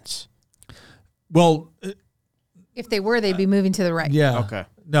parents? Well, if they were, they'd be moving to the right. Yeah. Okay.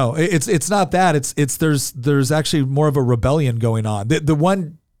 No, it's not that. It's there's actually more of a rebellion going on.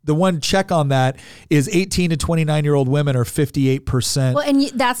 The one check on that is 18 to 29-year-old women are 58%. Well, and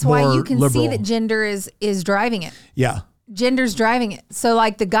that's why you can liberal. see that gender is driving it. Yeah. Gender's driving it. So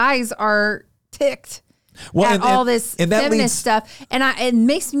like the guys are ticked at all this feminist stuff. And it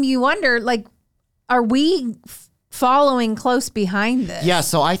makes me wonder, like, are we following close behind this? Yeah,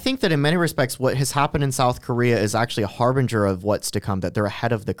 so I think that in many respects, what has happened in South Korea is actually a harbinger of what's to come, that they're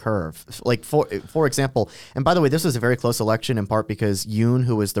ahead of the curve. Like, for example, and by the way, this was a very close election in part because Yoon,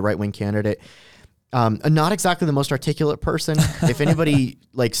 who was the right-wing candidate, not exactly the most articulate person. If anybody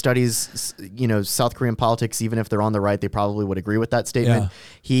like studies, South Korean politics, even if they're on the right, they probably would agree with that statement. Yeah.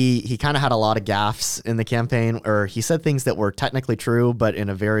 He kind of had a lot of gaffes in the campaign, or he said things that were technically true, but in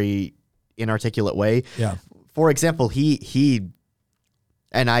a very inarticulate way. Yeah. For example, he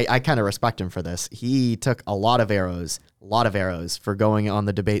and I kind of respect him for this. He took a lot of arrows for going on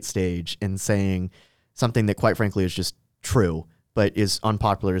the debate stage and saying something that quite frankly is just true, but is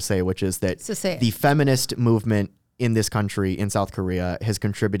unpopular to say, which is that the feminist movement in this country, in South Korea, has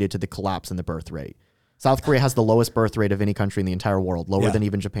contributed to the collapse in the birth rate. South Korea has the lowest birth rate of any country in the entire world, lower than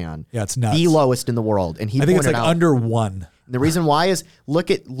even Japan. Yeah, it's nuts. The lowest in the world. And I think it's like under 1. The reason why is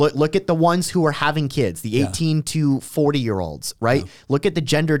look at the ones who are having kids, the 18 to 40-year-olds, right? Yeah. Look at the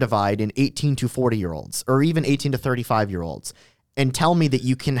gender divide in 18 to 40-year-olds, or even 18 to 35-year-olds, and tell me that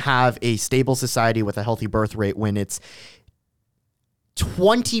you can have a stable society with a healthy birth rate when it's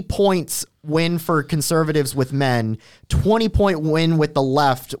 20 points win for conservatives with men, 20-point win with the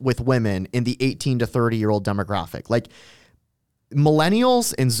left with women in the 18 to 30-year-old demographic. Like,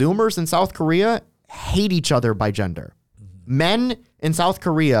 millennials and Zoomers in South Korea hate each other by gender. Men in South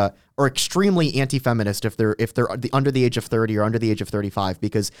Korea are extremely anti-feminist if they're under the age of 30 or under the age of 35,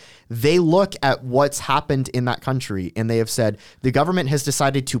 because they look at what's happened in that country and they have said the government has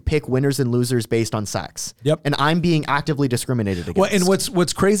decided to pick winners and losers based on sex. Yep. And I'm being actively discriminated against. Well, and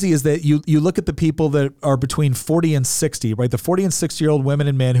what's crazy is that you look at the people that are between 40 and 60, right? The 40 and 60-year-old women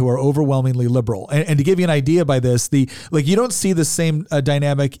and men who are overwhelmingly liberal. And to give you an idea by this, you don't see the same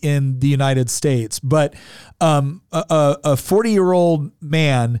dynamic in the United States, but a 40-year-old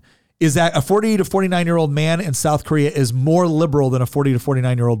man is that a 40 to 49-year-old man in South Korea is more liberal than a 40 to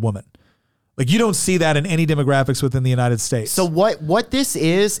 49-year-old woman. Like, you don't see that in any demographics within the United States. So what this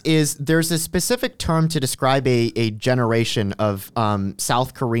is there's a specific term to describe a generation of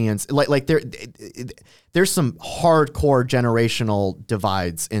South Koreans. There's some hardcore generational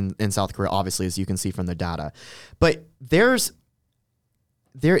divides in South Korea, obviously, as you can see from the data. But there's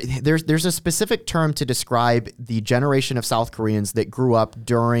a specific term to describe the generation of South Koreans that grew up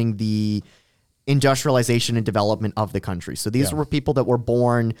during the industrialization and development of the country. So these were people that were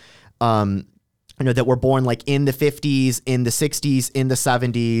born, that were born like in the 50s, in the 60s, in the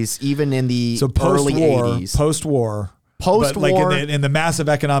 70s, even in the early 80s. Post-war. But like in the massive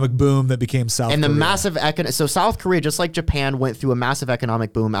economic boom that became South Korea. And the massive so South Korea, just like Japan, went through a massive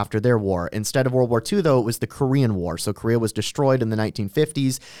economic boom after their war. Instead of World War II, though, it was the Korean War. So Korea was destroyed in the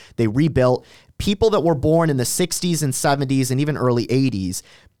 1950s. They rebuilt. People that were born in the 60s and 70s and even early 80s,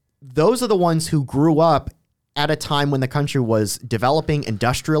 those are the ones who grew up at a time when the country was developing,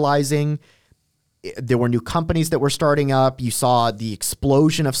 industrializing. There were new companies that were starting up. You saw the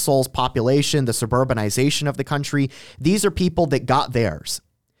explosion of Seoul's population, the suburbanization of the country. These are people that got theirs.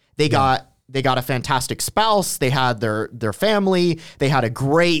 They got a fantastic spouse. They had their family. They had a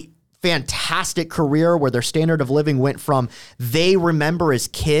great, fantastic career where their standard of living went from they remember as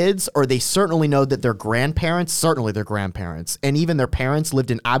kids, or they certainly know that their grandparents, and even their parents lived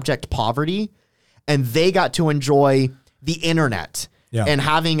in abject poverty, and they got to enjoy the internet. Yeah. And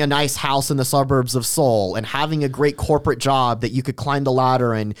having a nice house in the suburbs of Seoul and having a great corporate job that you could climb the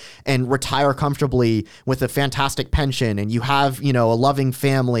ladder and retire comfortably with a fantastic pension, and you have, a loving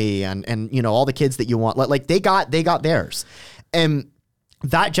family and all the kids that you want. Like they got theirs. And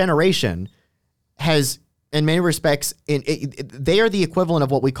that generation has, in many respects, they are the equivalent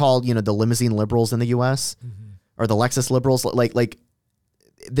of what we call, the limousine liberals in the US, or the Lexus liberals.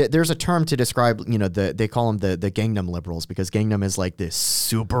 There's a term to describe, they call them the Gangnam liberals, because Gangnam is like this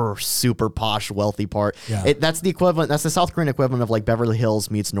super, super posh, wealthy part. Yeah. That's the equivalent. That's the South Korean equivalent of like Beverly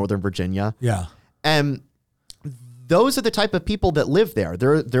Hills meets Northern Virginia. Yeah. And those are the type of people that live there.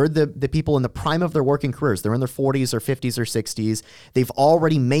 They're the people in the prime of their working careers. They're in their 40s or 50s or 60s. They've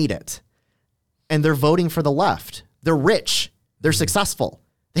already made it. And they're voting for the left. They're rich. They're successful.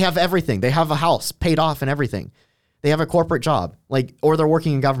 They have everything. They have a house paid off and everything. They have a corporate job, or they're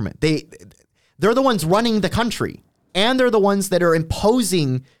working in government. They're the ones running the country, and they're the ones that are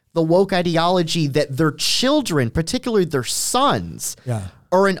imposing the woke ideology that their children, particularly their sons,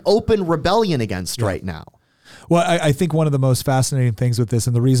 are in open rebellion against right now. Well, I think one of the most fascinating things with this,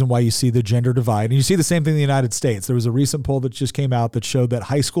 and the reason why you see the gender divide, and you see the same thing in the United States. There was a recent poll that just came out that showed that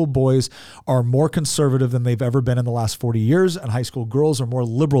high school boys are more conservative than they've ever been in the last 40 years, and high school girls are more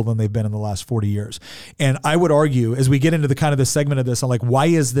liberal than they've been in the last 40 years. And I would argue, as we get into the kind of the segment of this, I'm like, why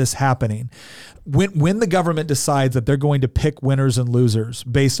is this happening? When the government decides that they're going to pick winners and losers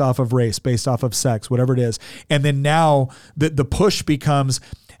based off of race, based off of sex, whatever it is, and then now the push becomes,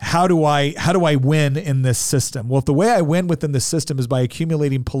 how do I win in this system? Well, if the way I win within the system is by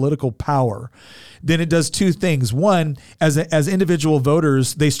accumulating political power, then it does two things. One, as individual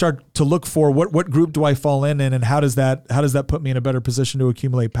voters, they start to look for what group do I fall in, and how does that put me in a better position to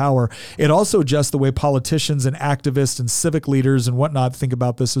accumulate power? It also adjusts the way politicians and activists and civic leaders and whatnot think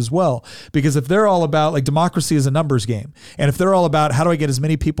about this as well. Because if they're all about, like, democracy is a numbers game, and if they're all about how do I get as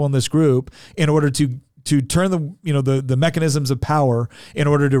many people in this group in order to turn the mechanisms of power in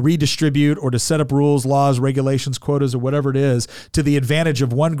order to redistribute or to set up rules, laws, regulations, quotas, or whatever it is to the advantage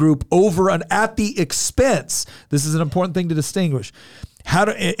of one group over and at the expense. This is an important thing to distinguish.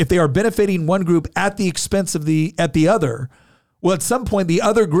 If they are benefiting one group at the expense of the other, well, at some point the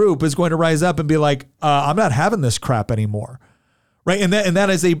other group is going to rise up and be like, I'm not having this crap anymore. Right. And that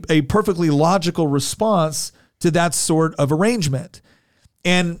is a perfectly logical response to that sort of arrangement.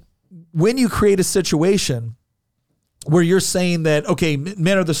 And when you create a situation where you're saying that, okay,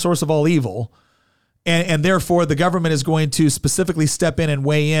 men are the source of all evil, and therefore the government is going to specifically step in and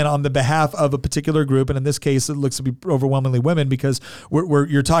weigh in on the behalf of a particular group, and in this case, it looks to be overwhelmingly women, because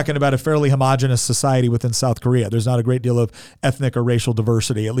you're talking about a fairly homogenous society within South Korea. There's not a great deal of ethnic or racial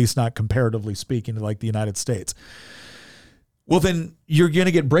diversity, at least not comparatively speaking, like the United States. Well, then you're going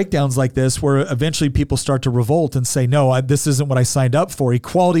to get breakdowns like this where eventually people start to revolt and say, no, this isn't what I signed up for.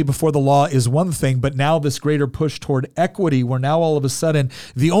 Equality before the law is one thing, but now this greater push toward equity, where now all of a sudden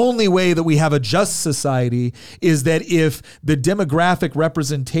the only way that we have a just society is that if the demographic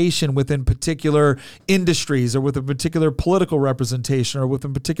representation within particular industries or within particular political representation or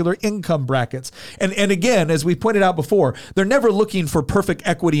within particular income brackets. And again, as we pointed out before, they're never looking for perfect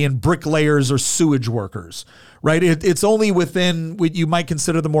equity in bricklayers or sewage workers. Right, it's only within what you might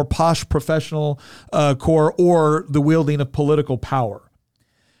consider the more posh professional core or the wielding of political power.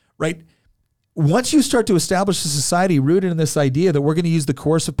 Right, once you start to establish a society rooted in this idea that we're going to use the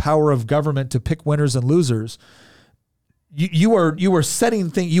coercive power of government to pick winners and losers, you are setting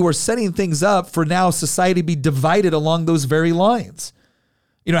things up for now society to be divided along those very lines.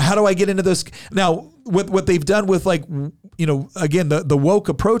 You know, how do I get into this now? What they've done with, like, you know, again, the woke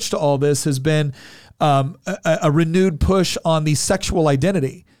approach to all this has been a renewed push on the sexual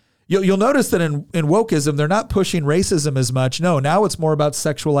identity. You'll notice that in wokeism, they're not pushing racism as much. No, now it's more about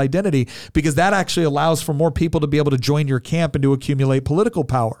sexual identity, because that actually allows for more people to be able to join your camp and to accumulate political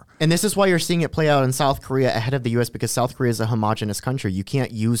power. And this is why you're seeing it play out in South Korea ahead of the U.S., because South Korea is a homogenous country. You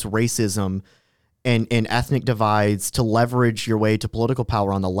can't use racism and ethnic divides to leverage your way to political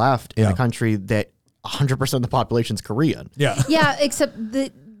power on the left in a country that 100% of the population is Korean. Yeah. Yeah, except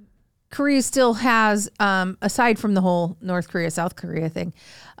that Korea still has, aside from the whole North Korea, South Korea thing,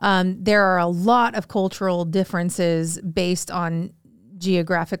 there are a lot of cultural differences based on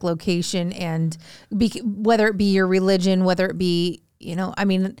geographic location and whether it be your religion, whether it be, you know, I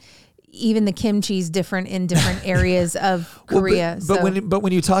mean, even the kimchi is different in different areas of Korea. But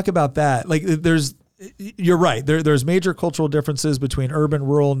when you talk about that, like, you're right. There's major cultural differences between urban,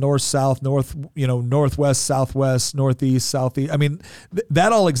 rural, north, south, northwest, southwest, northeast, southeast. I mean,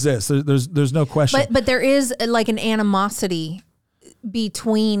 that all exists. There's no question. But there is like an animosity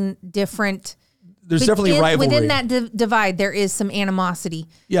between different. There's definitely rivalry within that divide. There is some animosity.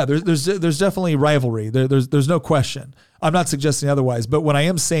 Yeah, there's definitely rivalry. There's no question. I'm not suggesting otherwise, but what I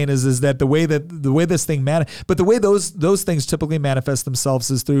am saying is that the way this thing but the way those things typically manifest themselves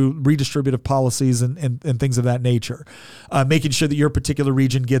is through redistributive policies and things of that nature, making sure that your particular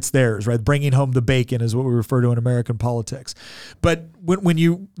region gets theirs, right? Bringing home the bacon is what we refer to in American politics. But when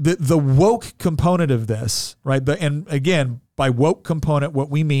you the woke component of this, right? And again, by woke component,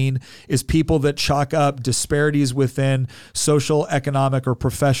 what we mean is people that chalk up disparities within social, economic, or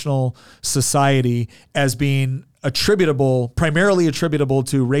professional society as being primarily attributable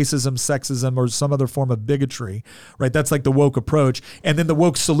to racism, sexism, or some other form of bigotry, right? That's like the woke approach. And then the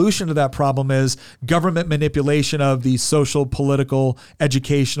woke solution to that problem is government manipulation of the social, political,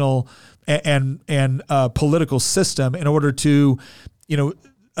 educational, and political system in order to, you know,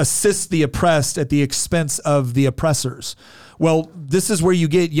 assist the oppressed at the expense of the oppressors. Well, this is where you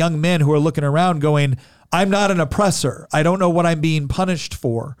get young men who are looking around going, I'm not an oppressor. I don't know what I'm being punished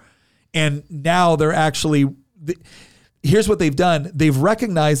for. And now they're actually, here's what they've done. They've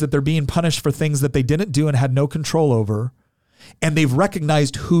recognized that they're being punished for things that they didn't do and had no control over. And they've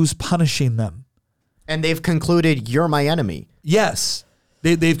recognized who's punishing them. And they've concluded, you're my enemy. Yes.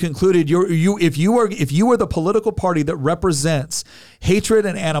 They've concluded if you are the political party that represents hatred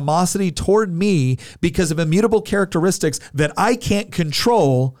and animosity toward me because of immutable characteristics that I can't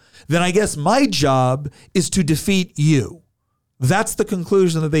control, then I guess my job is to defeat you. That's the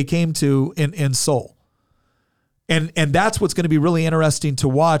conclusion that they came to in Seoul. And that's what's going to be really interesting to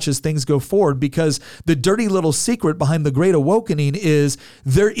watch as things go forward, because the dirty little secret behind the Great Awakening is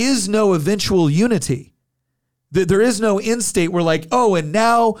there is no eventual unity. There is no end state where like, oh, and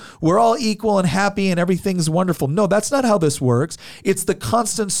now we're all equal and happy and everything's wonderful. No, that's not how this works. It's the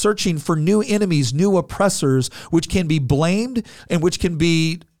constant searching for new enemies, new oppressors, which can be blamed and which can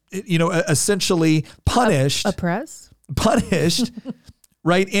be, you know, essentially punished. Punished,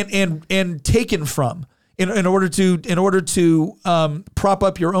 right? And taken from in order to prop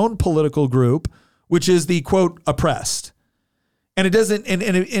up your own political group, which is the quote oppressed. And it doesn't,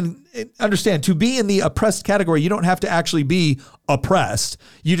 and understand, to be in the oppressed category, you don't have to actually be oppressed.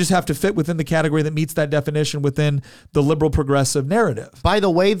 You just have to fit within the category that meets that definition within the liberal progressive narrative. By the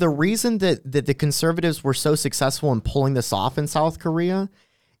way, the reason that the conservatives were so successful in pulling this off in South Korea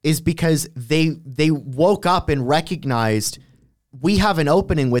is because they woke up and recognized we have an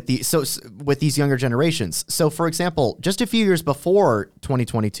opening with these younger generations. So, for example, just a few years before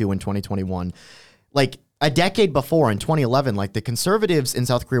 2022 and 2021, like a decade before in 2011, like the conservatives in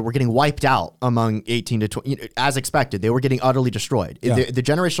South Korea were getting wiped out among 18 to 20, as expected. They were getting utterly destroyed. Yeah. The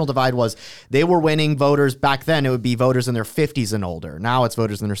generational divide was they were winning voters. Back then, it would be voters in their 50s and older. Now it's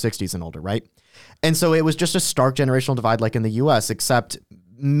voters in their 60s and older, right? And so it was just a stark generational divide like in the US, except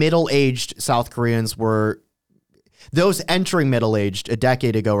middle-aged South Koreans were, those entering middle-aged a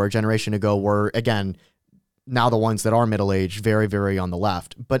decade ago or a generation ago were, again, now the ones that are middle-aged, very, very on the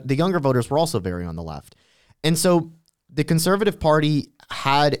left. But the younger voters were also very on the left. And so the Conservative Party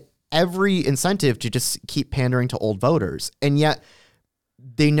had every incentive to just keep pandering to old voters. And yet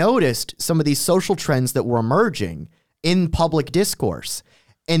they noticed some of these social trends that were emerging in public discourse.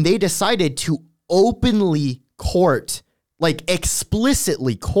 And they decided to openly court, like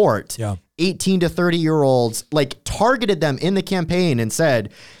explicitly court 18 to 30-year-olds, like targeted them in the campaign and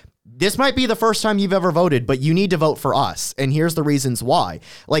said, this might be the first time you've ever voted, but you need to vote for us. And here's the reasons why.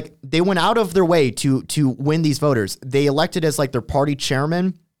 Like, they went out of their way to win these voters. They elected as like their party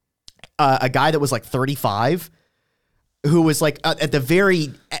chairman a guy that was like 35, who was like at the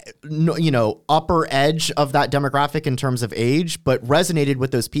very, upper edge of that demographic in terms of age, but resonated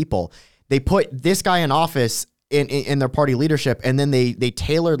with those people. They put this guy in office in their party leadership, and then they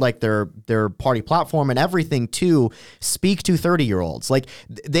tailored like their party platform and everything to speak to 30-year-olds. Like,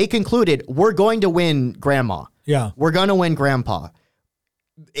 they concluded, we're going to win grandma. Yeah. We're going to win grandpa.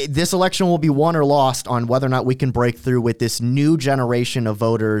 This election will be won or lost on whether or not we can break through with this new generation of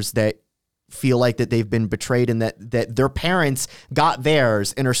voters that feel like that they've been betrayed and that their parents got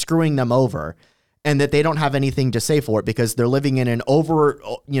theirs and are screwing them over, and that they don't have anything to say for it because they're living in an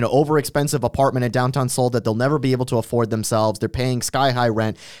over expensive apartment in downtown Seoul that they'll never be able to afford themselves. They're paying sky high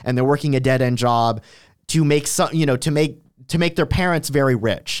rent, and they're working a dead end job to make some, to make their parents very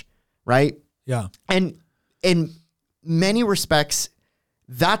rich. Right. Yeah. And in many respects,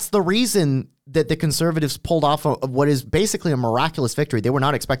 that's the reason that the Conservatives pulled off of what is basically a miraculous victory. They were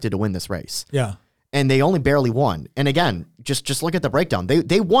not expected to win this race. Yeah. And they only barely won. And again, just look at the breakdown.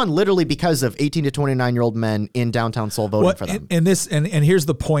 They won literally because of 18 to 29-year-old men in downtown Seoul voting for them. And here's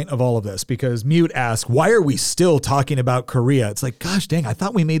the point of all of this, because Mute asked, why are we still talking about Korea? It's like, gosh dang, I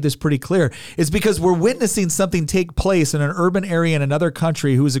thought we made this pretty clear. It's because we're witnessing something take place in an urban area in another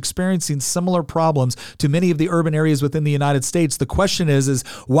country who is experiencing similar problems to many of the urban areas within the United States. The question is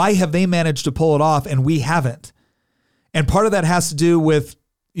why have they managed to pull it off and we haven't? And part of that has to do with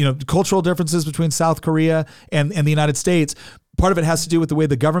cultural differences between South Korea and the United States. Part of it has to do with the way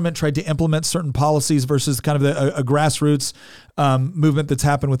the government tried to implement certain policies versus kind of a grassroots movement that's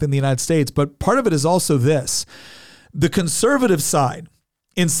happened within the United States. But part of it is also this. The conservative side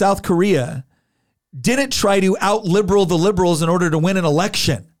in South Korea didn't try to out-liberal the liberals in order to win an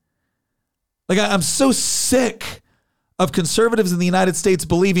election. Like, I'm so sick of conservatives in the United States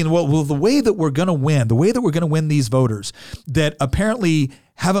believing, well, the way that we're going to win, the way that we're going to win these voters that apparently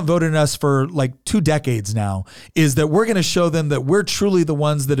haven't voted in us for like 2 decades now, is that we're going to show them that we're truly the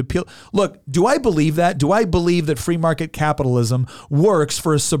ones that appeal. Look, do I believe that? Do I believe that free market capitalism works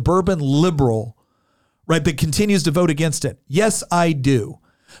for a suburban liberal, right, that continues to vote against it? Yes, I do.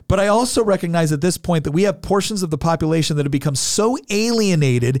 But I also recognize at this point that we have portions of the population that have become so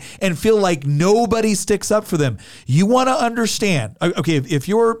alienated and feel like nobody sticks up for them. You want to understand, okay, if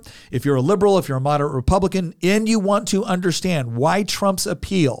you're a liberal, if you're a moderate Republican, and you want to understand why Trump's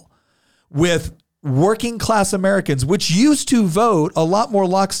appeal with working class Americans, which used to vote a lot more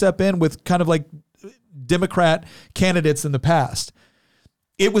lockstep in with kind of like Democrat candidates in the past,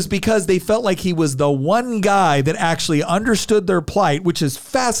 it was because they felt like he was the one guy that actually understood their plight, which is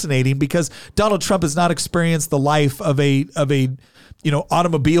fascinating because Donald Trump has not experienced the life of a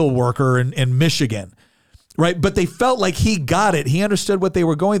automobile worker in Michigan, right? But they felt like he got it. He understood what they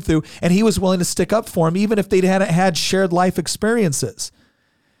were going through, and he was willing to stick up for him, even if they hadn't had shared life experiences.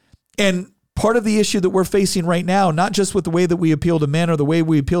 And part of the issue that we're facing right now, not just with the way that we appeal to men or the way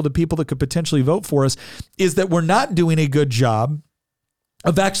we appeal to people that could potentially vote for us, is that we're not doing a good job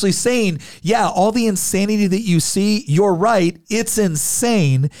of actually saying, yeah, all the insanity that you see, you're right, it's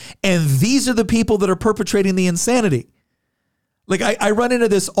insane. And these are the people that are perpetrating the insanity. Like I run into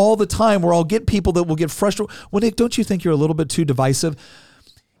this all the time where I'll get people that will get frustrated. Well, Nick, don't you think you're a little bit too divisive?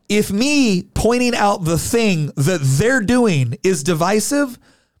 If me pointing out the thing that they're doing is divisive,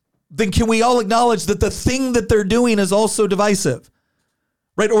 then can we all acknowledge that the thing that they're doing is also divisive?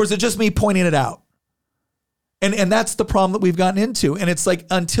 Right? Or is it just me pointing it out? And that's the problem that we've gotten into. And it's like,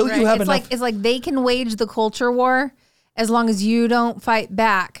 until you have enough. It's like they can wage the culture war as long as you don't fight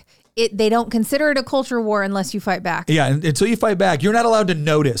back. They don't consider it a culture war unless you fight back. Yeah, and until you fight back, you're not allowed to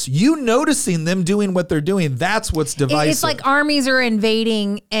notice. You noticing them doing what they're doing, that's what's divisive. It's like armies are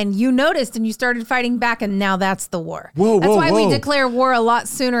invading and you noticed and you started fighting back, and now that's the war. That's why we declare war a lot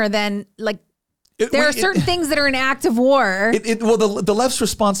sooner than like. There are certain things that are an act of war. The left's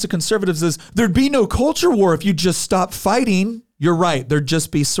response to conservatives is there'd be no culture war if you just stop fighting. you're right. There'd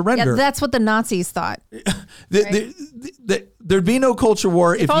just be surrender. Yeah, that's what the Nazis thought. There'd be no culture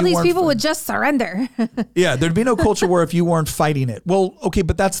war if all you these weren't people would just surrender. Yeah, there'd be no culture war if you weren't fighting it. Well, okay,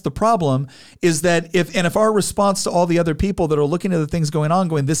 but that's the problem is that if our response to all the other people that are looking at the things going on,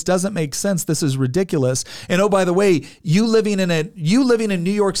 going, this doesn't make sense, this is ridiculous. And oh, by the way, you living in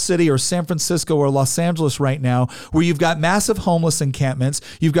New York City or San Francisco or Los Angeles right now, where you've got massive homeless encampments,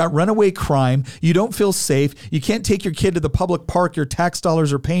 you've got runaway crime, you don't feel safe, you can't take your kid to the public park your tax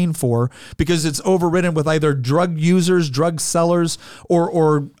dollars are paying for because it's overridden with either drug users, drug sellers,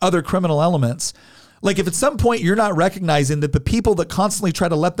 or other criminal elements. Like if at some point you're not recognizing that the people that constantly try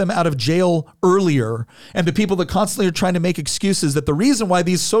to let them out of jail earlier and the people that constantly are trying to make excuses that the reason why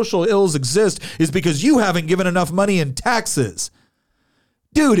these social ills exist is because you haven't given enough money in taxes.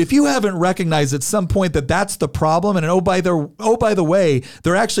 Dude, if you haven't recognized at some point that that's the problem and oh by the way,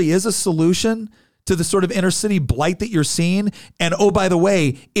 there actually is a solution to the sort of inner city blight that you're seeing. And oh, by the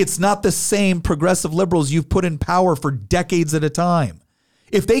way, it's not the same progressive liberals you've put in power for decades at a time.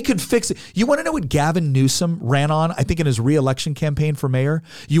 If they could fix it, you want to know what Gavin Newsom ran on, I think in his re-election campaign for mayor?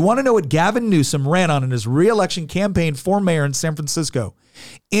 You want to know what Gavin Newsom ran on in his re-election campaign for mayor in San Francisco?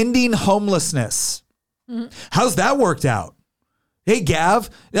 Ending homelessness. Mm-hmm. How's that worked out? Hey,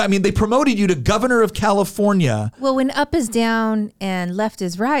 Gav, I mean, they promoted you to governor of California. Well, when up is down and left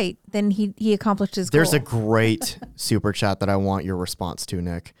is right, then he accomplished his goal. There's a great super chat that I want your response to,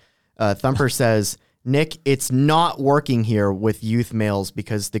 Nick. Thumper says, Nick, it's not working here with youth males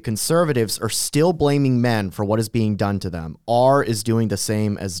because the conservatives are still blaming men for what is being done to them. R is doing the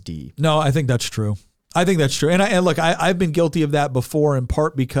same as D. No, I think that's true. And look, I've been guilty of that before in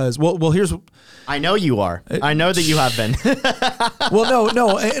part because, well, here's. I know you are. I know that you have been. Well,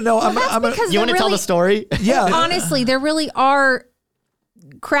 no. You want to tell the story? Yeah. Honestly, there really are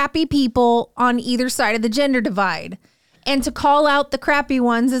crappy people on either side of the gender divide. And to call out the crappy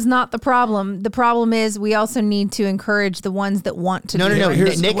ones is not the problem. The problem is we also need to encourage the ones that want to do it. No.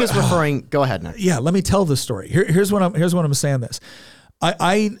 Nick is referring. Go ahead, Nick. Yeah, let me tell the story. Here's what I'm saying this.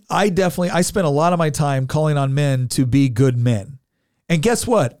 I definitely spent a lot of my time calling on men to be good men. And guess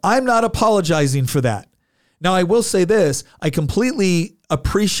what? I'm not apologizing for that. Now, I will say this. I completely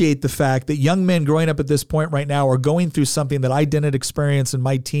appreciate the fact that young men growing up at this point right now are going through something that I didn't experience in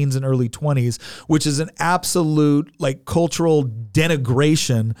my teens and early 20s, which is an absolute cultural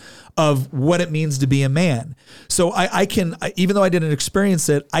denigration of what it means to be a man. So I can, even though I didn't experience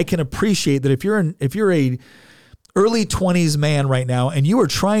it, I can appreciate that if you're a early 20s man right now and you are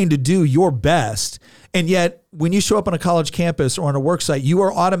trying to do your best, and yet when you show up on a college campus or on a work site, you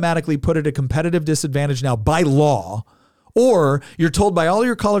are automatically put at a competitive disadvantage now by law, or you're told by all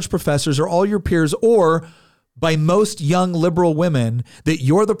your college professors or all your peers or by most young liberal women that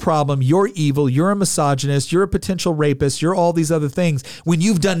you're the problem, you're evil, you're a misogynist, you're a potential rapist, you're all these other things, when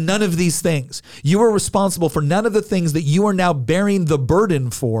you've done none of these things. You are responsible for none of the things that you are now bearing the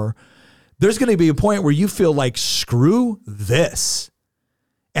burden for. There's going to be a point where you feel like, screw this.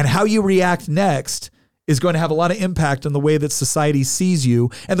 And how you react next is going to have a lot of impact on the way that society sees you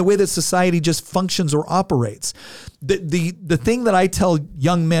and the way that society just functions or operates. The thing that I tell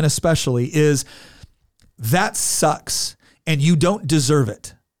young men especially is that sucks and you don't deserve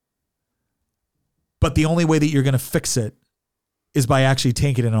it. But the only way that you're going to fix it is by actually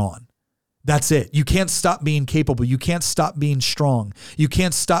taking it on. That's it. You can't stop being capable. You can't stop being strong. You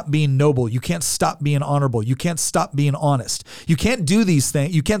can't stop being noble. You can't stop being honorable. You can't stop being honest. You can't do these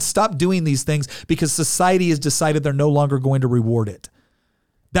things. You can't stop doing these things because society has decided they're no longer going to reward it.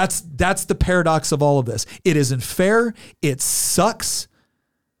 That's the paradox of all of this. It isn't fair. It sucks.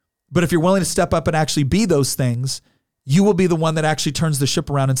 But if you're willing to step up and actually be those things, you will be the one that actually turns the ship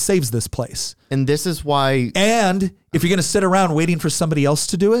around and saves this place. And this is why. And if you're going to sit around waiting for somebody else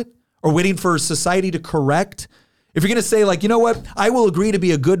to do it, or waiting for society to correct, if you're going to say you know what, I will agree to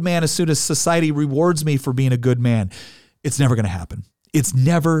be a good man as soon as society rewards me for being a good man, it's never going to happen. It's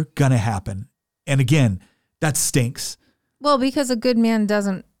never going to happen. And again, that stinks. Well, because a good man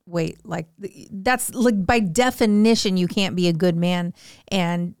doesn't wait. That's by definition, you can't be a good man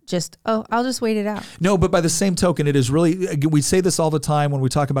and just, I'll just wait it out. No, but by the same token, it is really, we say this all the time when we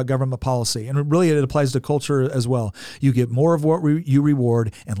talk about government policy, and really it applies to culture as well. You get more of what you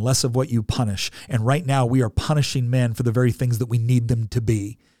reward and less of what you punish. And right now we are punishing men for the very things that we need them to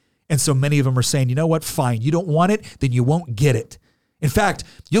be. And so many of them are saying, you know what, fine, you don't want it, then you won't get it. In fact,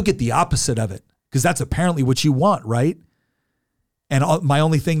 you'll get the opposite of it because that's apparently what you want, right? And my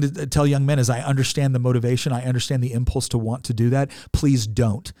only thing to tell young men is I understand the motivation. I understand the impulse to want to do that. Please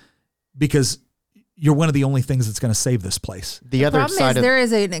don't. Because you're one of the only things that's going to save this place. The other Problem side is of there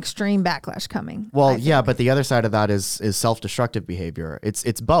is an extreme backlash coming. Well, yeah, but the other side of that is self-destructive behavior.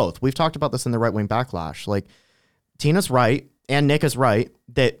 It's both. We've talked about this in the right-wing backlash. Like, Tina's right and Nick is right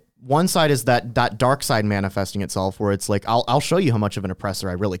that one side is that dark side manifesting itself, where it's like, I'll show you how much of an oppressor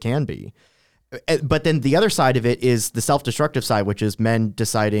I really can be. But then the other side of it is the self-destructive side, which is men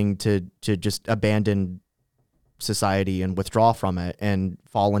deciding to just abandon society and withdraw from it and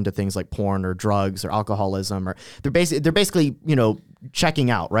fall into things like porn or drugs or alcoholism, or they're basically, you know,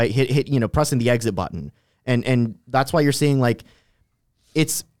 checking out, right? Hit you know, pressing the exit button. And that's why you're seeing, like,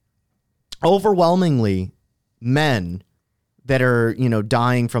 it's overwhelmingly men that are, you know,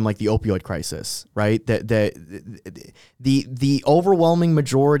 dying from, like, the opioid crisis, right? The overwhelming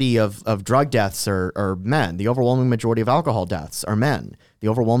majority of drug deaths are men. The overwhelming majority of alcohol deaths are men. The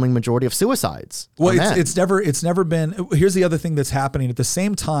overwhelming majority of suicides are men. It's never been. Here's the other thing that's happening at the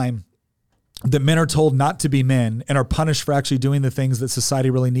same time that men are told not to be men and are punished for actually doing the things that society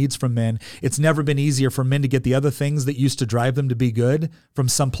really needs from men. It's never been easier for men to get the other things that used to drive them to be good from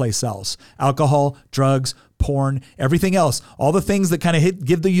someplace else. Alcohol, drugs, porn, everything else, all the things that kind of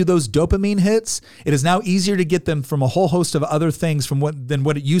give you those dopamine hits. It is now easier to get them from a whole host of other things than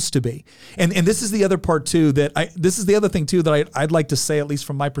what it used to be. And this is the other part too, this is the other thing too that I'd like to say, at least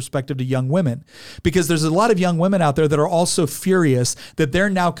from my perspective, to young women, because there's a lot of young women out there that are also furious that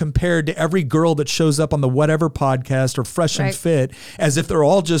they're now compared to every girl that shows up on the whatever podcast or Fresh and Fit, as if they're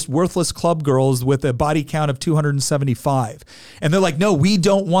all just worthless club girls with a body count of 275. And they're like, no, we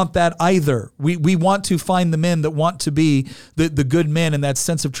don't want that either. We want to find the men that want to be the good men and that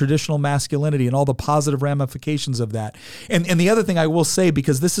sense of traditional masculinity and all the positive ramifications of that. And the other thing I will say,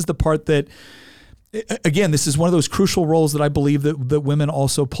 because this is the part that, again, this is one of those crucial roles that I believe that women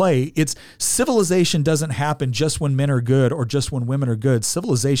also play. It's civilization doesn't happen just when men are good or just when women are good.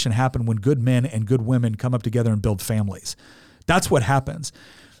 Civilization happens when good men and good women come up together and build families. That's what happens.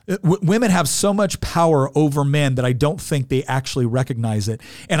 Women have so much power over men that I don't think they actually recognize it.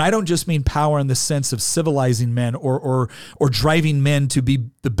 And I don't just mean power in the sense of civilizing men or driving men to be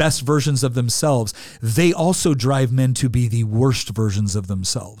the best versions of themselves. They also drive men to be the worst versions of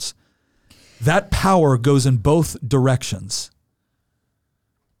themselves. That power goes in both directions.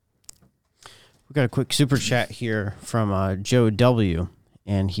 We got a quick super chat here from Joe W.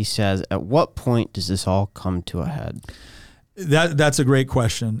 And he says, at what point does this all come to a head? That's a great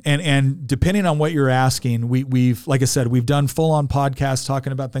question. And depending on what you're asking, we've, like I said, we've done full on podcasts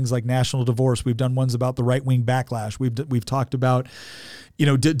talking about things like national divorce. We've done ones about the right wing backlash. We've talked about, you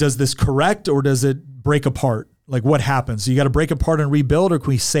know, does this correct or does it break apart? Like, what happens? You got to break apart and rebuild, or can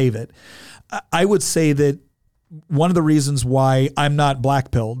we save it? I would say that one of the reasons why I'm not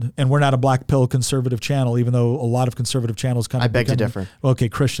black-pilled, and we're not a black-pill conservative channel, even though a lot of conservative channels kind of... I beg to differ. Okay,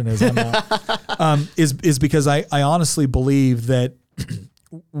 Christian is, I'm not. Is because I honestly believe that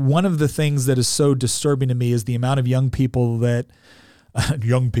one of the things that is so disturbing to me is the amount of young people that...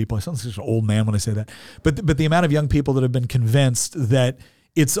 young people, I sound like such an old man when I say that. But the amount of young people that have been convinced that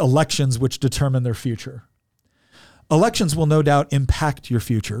it's elections which determine their future. Elections will no doubt impact your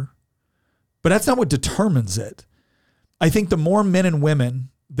future, but that's not what determines it. I think the more men and women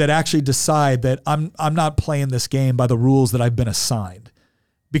that actually decide that I'm not playing this game by the rules that I've been assigned,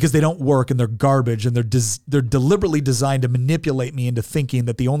 because they don't work and they're garbage and they're deliberately designed to manipulate me into thinking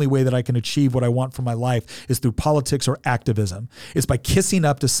that the only way that I can achieve what I want for my life is through politics or activism. It's by kissing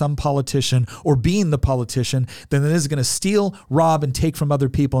up to some politician or being the politician that is going to steal, rob, and take from other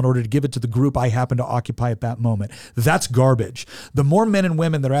people in order to give it to the group I happen to occupy at that moment. That's garbage. The more men and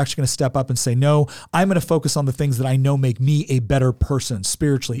women that are actually going to step up and say, no, I'm going to focus on the things that I know make me a better person,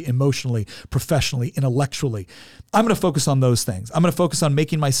 spiritually, emotionally, professionally, intellectually. I'm going to focus on those things. I'm going to focus on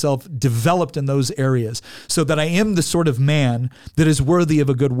making myself developed in those areas so that I am the sort of man that is worthy of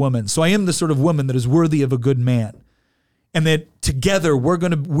a good woman. So I am the sort of woman that is worthy of a good man. And that together we're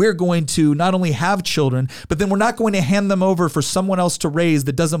going to not only have children, but then we're not going to hand them over for someone else to raise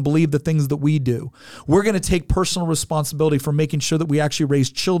that doesn't believe the things that we do. We're going to take personal responsibility for making sure that we actually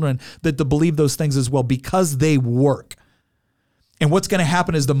raise children that believe those things as well, because they work. And what's going to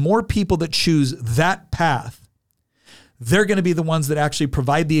happen is the more people that choose that path, they're going to be the ones that actually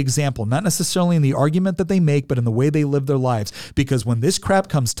provide the example, not necessarily in the argument that they make, but in the way they live their lives. Because when this crap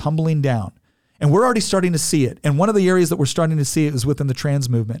comes tumbling down, and we're already starting to see it, and one of the areas that we're starting to see it is within the trans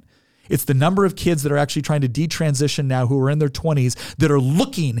movement. It's the number of kids that are actually trying to detransition now, who are in their 20s, that are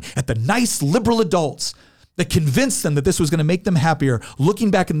looking at the nice liberal adults that convinced them that this was going to make them happier,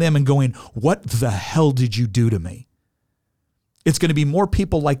 looking back at them and going, what the hell did you do to me? It's going to be more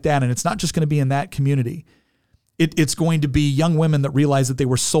people like that, and it's not just going to be in that community. It's going to be young women that realize that they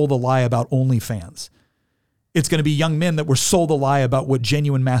were sold a lie about OnlyFans. It's going to be young men that were sold a lie about what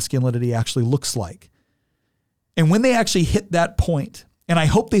genuine masculinity actually looks like. And when they actually hit that point, and I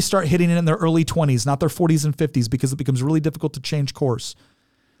hope they start hitting it in their early 20s, not their 40s and 50s, because it becomes really difficult to change course.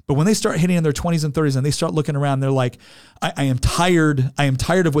 But when they start hitting in their 20s and 30s and they start looking around, they're like, I am tired. I am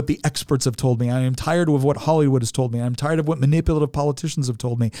tired of what the experts have told me. I am tired of what Hollywood has told me. I'm tired of what manipulative politicians have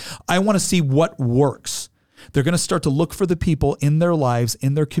told me. I want to see what works. They're going to start to look for the people in their lives,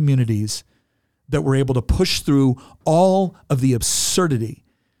 in their communities, that were able to push through all of the absurdity.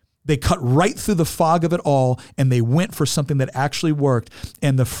 They cut right through the fog of it all, and they went for something that actually worked.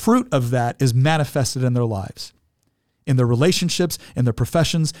 And the fruit of that is manifested in their lives, in their relationships, in their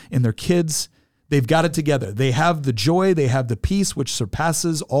professions, in their kids. They've got it together. They have the joy, they have the peace which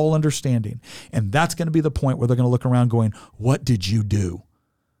surpasses all understanding. And that's going to be the point where they're going to look around going, what did you do?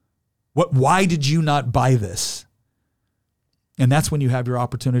 Why did you not buy this? And that's when you have your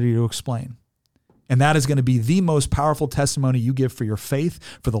opportunity to explain. And that is going to be the most powerful testimony you give for your faith,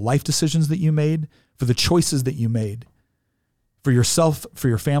 for the life decisions that you made, for the choices that you made, for yourself, for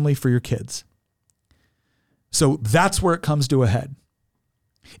your family, for your kids. So that's where it comes to a head.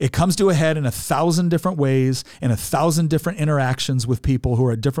 It comes to a head in 1,000 different ways, in 1,000 different interactions with people who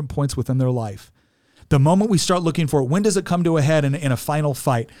are at different points within their life. The moment we start looking for it, when does it come to a head in a final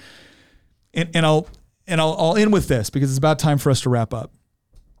fight? And I'll end with this because it's about time for us to wrap up.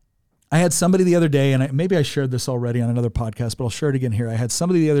 I had somebody the other day, and maybe I shared this already on another podcast, but I'll share it again here. I had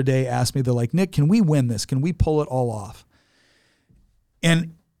somebody the other day ask me, they're like, Nick, can we win this? Can we pull it all off?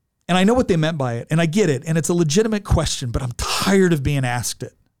 And I know what they meant by it, and I get it, and it's a legitimate question, but I'm tired of being asked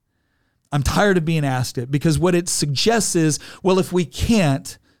it. I'm tired of being asked it because what it suggests is, well, if we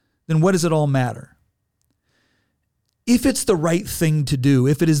can't, then what does it all matter? If it's the right thing to do,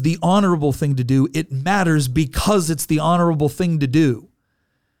 if it is the honorable thing to do, it matters because it's the honorable thing to do.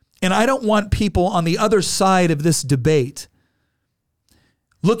 And I don't want people on the other side of this debate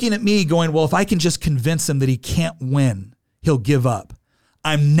looking at me going, well, if I can just convince him that he can't win, he'll give up.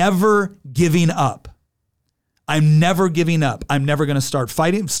 I'm never giving up. I'm never giving up. I'm never going to stop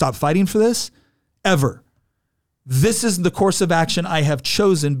fighting for this, ever. This is the course of action I have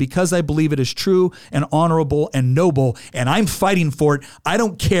chosen because I believe it is true and honorable and noble, and I'm fighting for it. I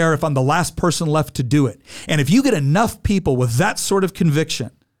don't care if I'm the last person left to do it. And if you get enough people with that sort of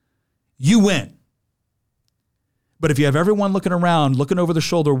conviction, you win. But if you have everyone looking around, looking over the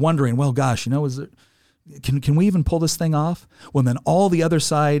shoulder, wondering, well, gosh, can we even pull this thing off? Well, then all the other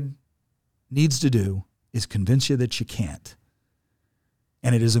side needs to do is convince you that you can't.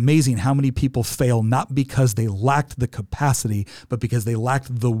 And it is amazing how many people fail not because they lacked the capacity, but because they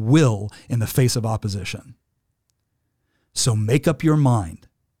lacked the will in the face of opposition. So make up your mind.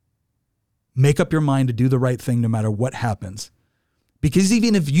 Make up your mind to do the right thing no matter what happens. Because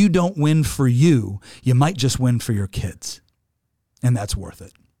even if you don't win for you, you might just win for your kids. And that's worth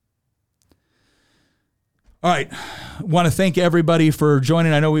it. All right. I want to thank everybody for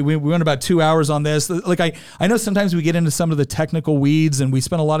joining. I know we went about 2 hours on this. Like I know sometimes we get into some of the technical weeds and we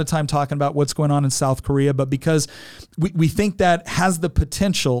spend a lot of time talking about what's going on in South Korea, but because we think that has the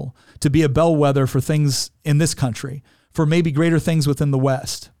potential to be a bellwether for things in this country, for maybe greater things within the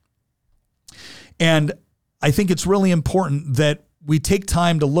West. And I think it's really important that we take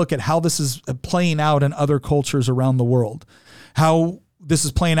time to look at how this is playing out in other cultures around the world, how this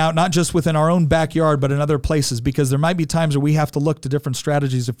is playing out not just within our own backyard, but in other places, because there might be times where we have to look to different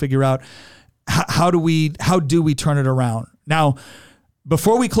strategies to figure out how do we turn it around. Now,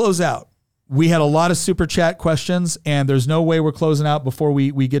 before we close out, we had a lot of super chat questions, and there's no way we're closing out before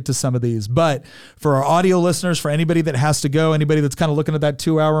we get to some of these. But for our audio listeners, for anybody that has to go, anybody that's kind of looking at that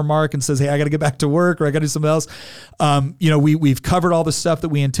 2 hour mark and says, hey, I got to get back to work or I got to do something else. We've covered all the stuff that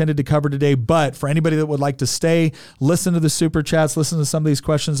we intended to cover today. But for anybody that would like to stay, listen to the super chats, listen to some of these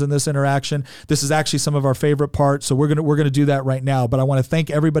questions in this interaction. This is actually some of our favorite parts. So we're going to do that right now. But I want to thank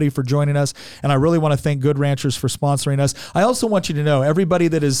everybody for joining us. And I really want to thank Good Ranchers for sponsoring us. I also want you to know, everybody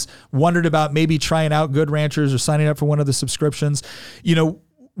that has wondered about maybe trying out Good Ranchers or signing up for one of the subscriptions,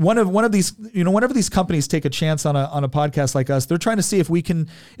 one of these, whenever these companies take a chance on a podcast like us, they're trying to see if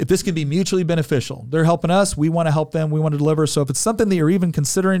this can be mutually beneficial. They're helping us. We want to help them. We want to deliver. So if it's something that you're even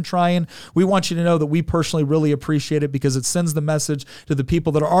considering trying, we want you to know that we personally really appreciate it because it sends the message to the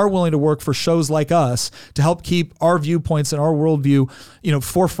people that are willing to work for shows like us to help keep our viewpoints and our worldview,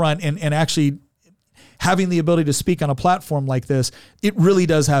 forefront and actually having the ability to speak on a platform like this. It really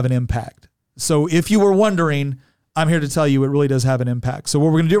does have an impact. So if you were wondering, I'm here to tell you it really does have an impact. So what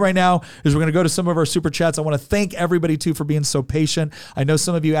we're going to do right now is we're going to go to some of our super chats. I want to thank everybody too for being so patient. I know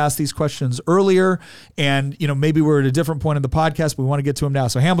some of you asked these questions earlier, and maybe we're at a different point in the podcast, but we want to get to them now.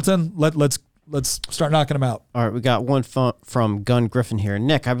 So Hamilton, let's start knocking them out. All right, we got one from Gun Griffin here.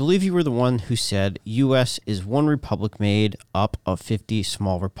 Nick, I believe you were the one who said U.S. is one republic made up of 50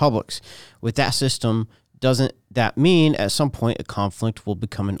 small republics. With that system, doesn't that mean at some point a conflict will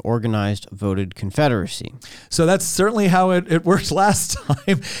become an organized, voted confederacy? So that's certainly how it worked last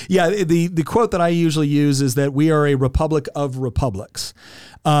time. Yeah, the quote that I usually use is that we are a republic of republics.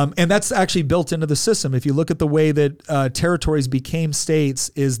 And that's actually built into the system. If you look at the way that territories became states,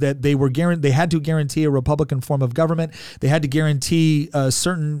 is that they had to guarantee a Republican form of government. They had to guarantee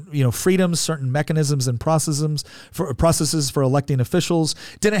certain freedoms, certain mechanisms and processes for electing officials.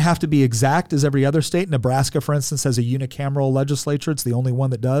 Didn't have to be exact as every other state. Nebraska, for instance, has a unicameral legislature. It's the only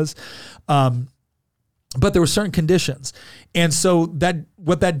one that does. But there were certain conditions. And so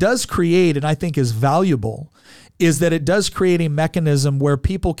what that does create, and I think is valuable, is that it does create a mechanism where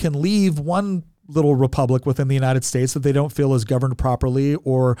people can leave one little republic within the United States that they don't feel is governed properly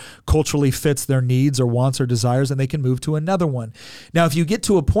or culturally fits their needs or wants or desires, and they can move to another one. Now, if you get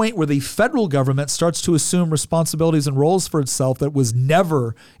to a point where the federal government starts to assume responsibilities and roles for itself that was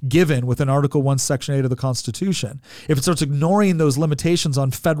never given within Article 1, Section 8 of the Constitution, if it starts ignoring those limitations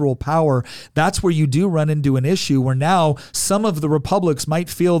on federal power, that's where you do run into an issue where now some of the republics might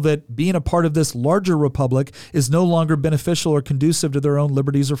feel that being a part of this larger republic is no longer beneficial or conducive to their own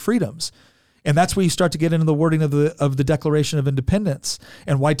liberties or freedoms. And that's where you start to get into the wording of the Declaration of Independence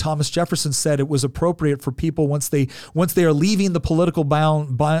and why Thomas Jefferson said it was appropriate for people once they are leaving the political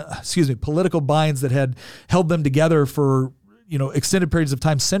political binds that had held them together for extended periods of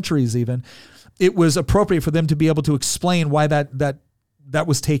time, centuries even. It was appropriate for them to be able to explain why that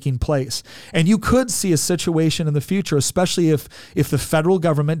was taking place. And you could see a situation in the future, especially if the federal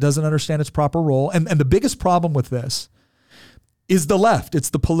government doesn't understand its proper role. And the biggest problem with this is the left. It's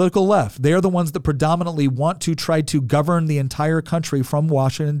the political left. They are the ones that predominantly want to try to govern the entire country from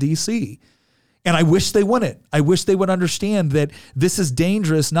Washington, D.C. And I wish they wouldn't. I wish they would understand that this is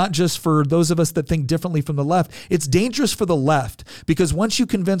dangerous, not just for those of us that think differently from the left. It's dangerous for the left because once you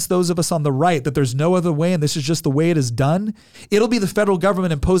convince those of us on the right that there's no other way and this is just the way it is done, it'll be the federal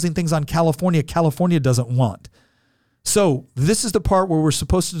government imposing things on California doesn't want. So this is the part where we're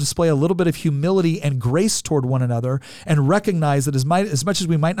supposed to display a little bit of humility and grace toward one another and recognize that as much as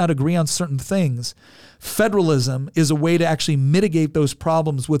we might not agree on certain things, federalism is a way to actually mitigate those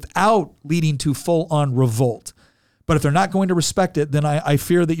problems without leading to full-on revolt. But if they're not going to respect it, then I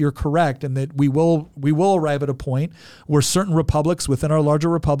fear that you're correct and that we will arrive at a point where certain republics within our larger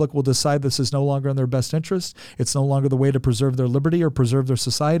republic will decide this is no longer in their best interest. It's no longer the way to preserve their liberty or preserve their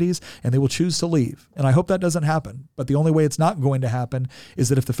societies, and they will choose to leave. And I hope that doesn't happen. But the only way it's not going to happen is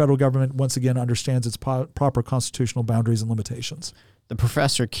that if the federal government once again understands its proper constitutional boundaries and limitations. The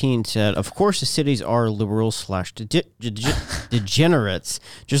Professor Keene said, of course, the cities are liberals / degenerates.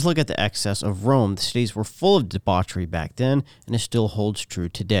 Just look at the excess of Rome. The cities were full of debauchery back then, and it still holds true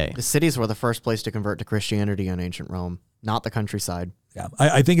today. The cities were the first place to convert to Christianity in ancient Rome, not the countryside. Yeah,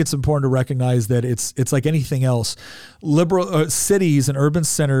 I think it's important to recognize that it's like anything else. Liberal cities and urban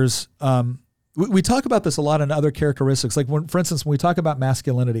centers, we talk about this a lot in other characteristics. Like, for instance, when we talk about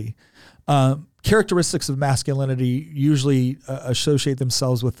masculinity, characteristics of masculinity usually associate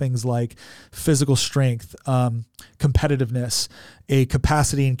themselves with things like physical strength, competitiveness, a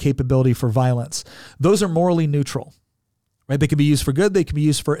capacity and capability for violence. Those are morally neutral, right? They can be used for good. They can be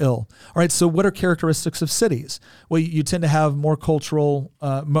used for ill. All right. So what are characteristics of cities? Well, you tend to have more cultural,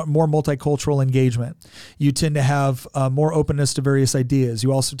 more multicultural engagement. You tend to have more openness to various ideas.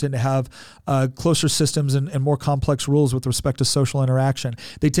 You also tend to have closer systems and more complex rules with respect to social interaction.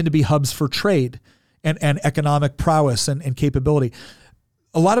 They tend to be hubs for trade and economic prowess and capability.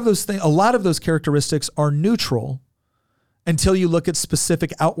 A lot of those characteristics are neutral until you look at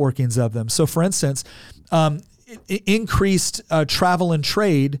specific outworkings of them. So for instance, increased travel and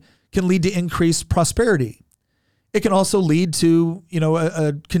trade can lead to increased prosperity. It can also lead to,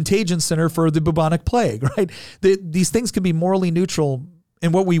 a contagion center for the bubonic plague, right? These things can be morally neutral.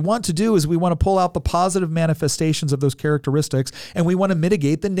 And what we want to do is we want to pull out the positive manifestations of those characteristics, and we want to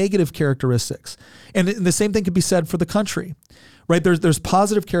mitigate the negative characteristics. And the same thing can be said for the country, right? There's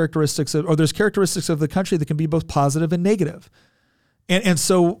positive characteristics, or there's characteristics of the country that can be both positive and negative. And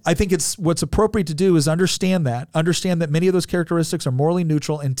so I think it's what's appropriate to do is understand that many of those characteristics are morally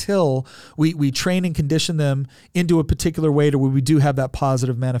neutral until we train and condition them into a particular way to where we do have that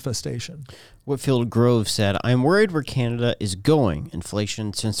positive manifestation. Whitfield Grove said, I'm worried where Canada is going.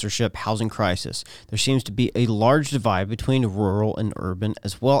 Inflation, censorship, housing crisis. There seems to be a large divide between rural and urban,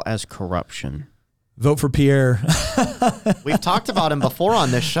 as well as corruption. Vote for Pierre. We've talked about him before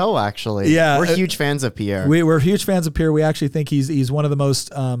on this show, actually. Yeah. We're huge fans of Pierre. We're huge fans of Pierre. We actually think he's one of the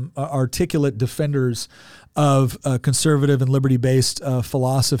most articulate defenders of conservative and liberty-based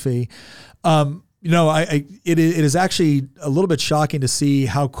philosophy. It is actually a little bit shocking to see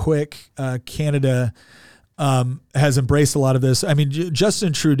how quick Canada has embraced a lot of this. I mean,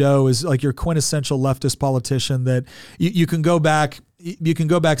 Justin Trudeau is like your quintessential leftist politician that you can go back. You can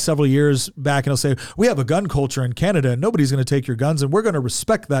go back several years back and he'll say, we have a gun culture in Canada and nobody's going to take your guns and we're going to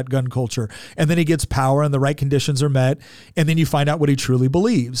respect that gun culture. And then he gets power and the right conditions are met. And then you find out what he truly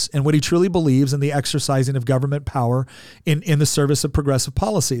believes, and what he truly believes in the exercising of government power in the service of progressive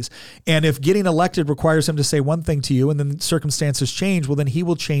policies. And if getting elected requires him to say one thing to you and then circumstances change, well, then he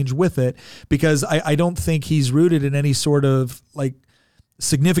will change with it, because I don't think he's rooted in any sort of like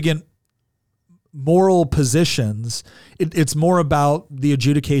significant moral positions. It's more about the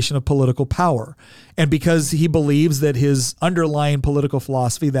adjudication of political power. And because he believes that his underlying political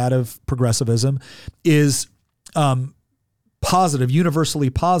philosophy, that of progressivism, is positive, universally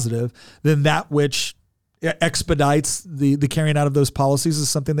positive, then that which expedites the carrying out of those policies is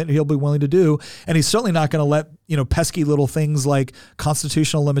something that he'll be willing to do. And he's certainly not going to let, pesky little things like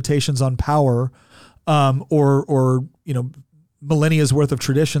constitutional limitations on power or millennia's worth of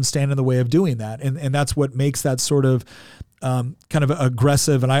tradition stand in the way of doing that. And that's what makes that sort of kind of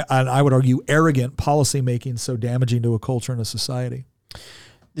aggressive and I would argue arrogant policymaking so damaging to a culture and a society.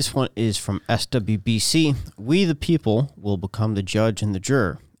 This one is from SWBC. We the people will become the judge and the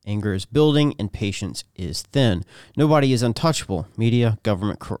juror. Anger is building and patience is thin. Nobody is untouchable. Media,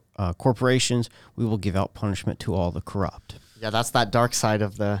 government, corporations. We will give out punishment to all the corrupt. Yeah, that's that dark side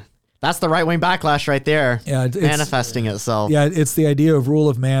of that's the right-wing backlash right there. Yeah, it's manifesting itself. Yeah, it's the idea of rule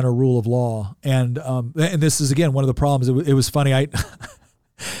of man or rule of law. And this is, again, one of the problems. It was funny.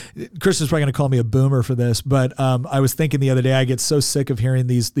 Kristen's probably going to call me a boomer for this, but I was thinking the other day, I get so sick of hearing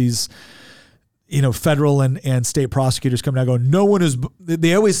these federal and state prosecutors come out and go, no one is,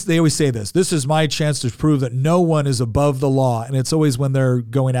 they always say this is my chance to prove that no one is above the law. And it's always when they're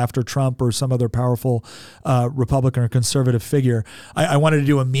going after Trump or some other powerful Republican or conservative figure. I wanted to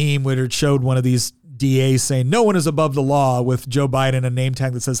do a meme where it showed one of these DAs saying no one is above the law with Joe Biden, a name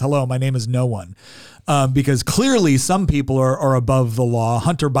tag that says, hello, my name is no one. Because clearly some people are above the law.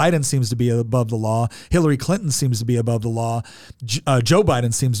 Hunter Biden seems to be above the law. Hillary Clinton seems to be above the law. Joe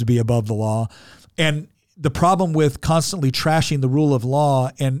Biden seems to be above the law. And the problem with constantly trashing the rule of law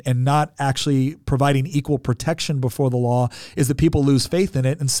and not actually providing equal protection before the law is that people lose faith in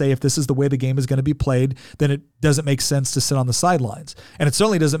it and say, if this is the way the game is going to be played, then it doesn't make sense to sit on the sidelines. And it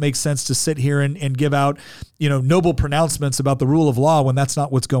certainly doesn't make sense to sit here and give out, noble pronouncements about the rule of law when that's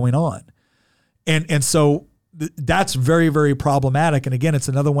not what's going on. And so that's very, very problematic. And again, it's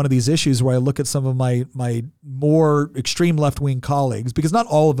another one of these issues where I look at some of my more extreme left-wing colleagues, because not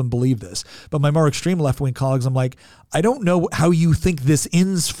all of them believe this, but my more extreme left-wing colleagues, I'm like, I don't know how you think this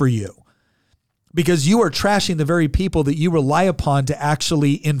ends for you, because you are trashing the very people that you rely upon to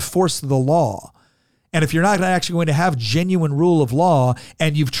actually enforce the law. And if you're not actually going to have genuine rule of law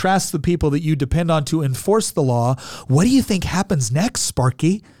and you've trashed the people that you depend on to enforce the law, what do you think happens next,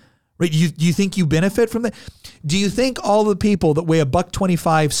 Sparky? Right? Do you think you benefit from that? Do you think all the people that weigh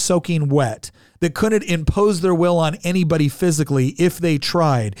 $125 soaking wet, that couldn't impose their will on anybody physically if they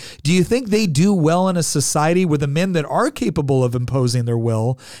tried, do you think they do well in a society where the men that are capable of imposing their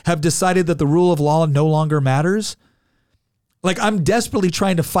will have decided that the rule of law no longer matters? Like, I'm desperately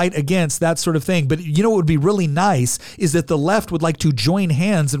trying to fight against that sort of thing. But what would be really nice is that the left would like to join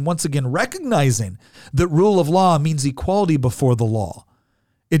hands and once again recognizing that rule of law means equality before the law.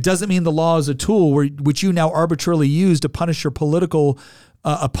 It doesn't mean the law is a tool which you now arbitrarily use to punish your political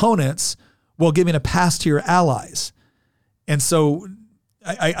opponents while giving a pass to your allies. And so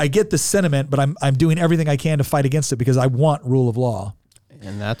I get the sentiment, but I'm doing everything I can to fight against it because I want rule of law.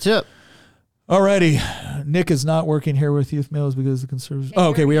 And that's it. Alrighty. Nick is not working here with Youth Meals because the conservatives. Oh,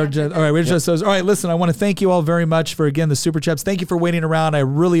 okay. We are just, all right. We're just those. All right. Listen, I want to thank you all very much for, again, the super chats. Thank you for waiting around. I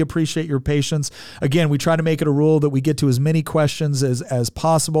really appreciate your patience. Again, we try to make it a rule that we get to as many questions as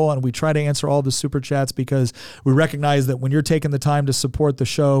possible, and we try to answer all the super chats because we recognize that when you're taking the time to support the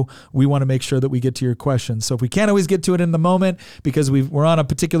show, we want to make sure that we get to your questions. So if we can't always get to it in the moment because we're on a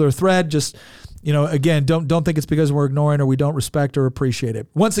particular thread, just again, don't think it's because we're ignoring or we don't respect or appreciate it.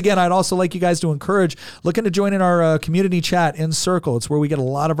 Once again, I'd also like you guys to encourage looking to join in our community chat in Circle. It's where we get a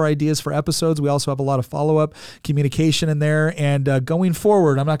lot of our ideas for episodes. We also have a lot of follow-up communication in there. And going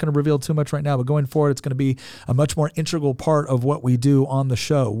forward, I'm not going to reveal too much right now, but going forward, it's going to be a much more integral part of what we do on the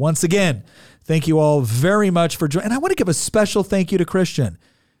show. Once again, thank you all very much for joining. And I want to give a special thank you to Christian.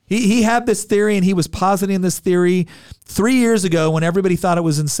 He had this theory, and he was positing this theory 3 years ago when everybody thought it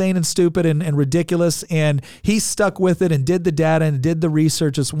was insane and stupid and ridiculous, and he stuck with it and did the data and did the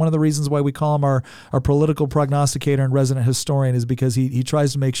research. It's one of the reasons why we call him our political prognosticator and resident historian, is because he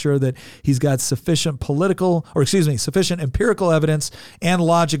tries to make sure that he's got sufficient empirical evidence and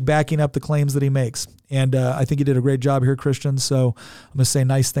logic backing up the claims that he makes. And I think you did a great job here, Christian, so I'm going to say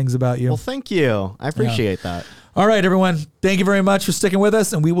nice things about you. Well, thank you. I appreciate that. All right, everyone. Thank you very much for sticking with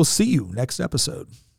us, and we will see you next episode.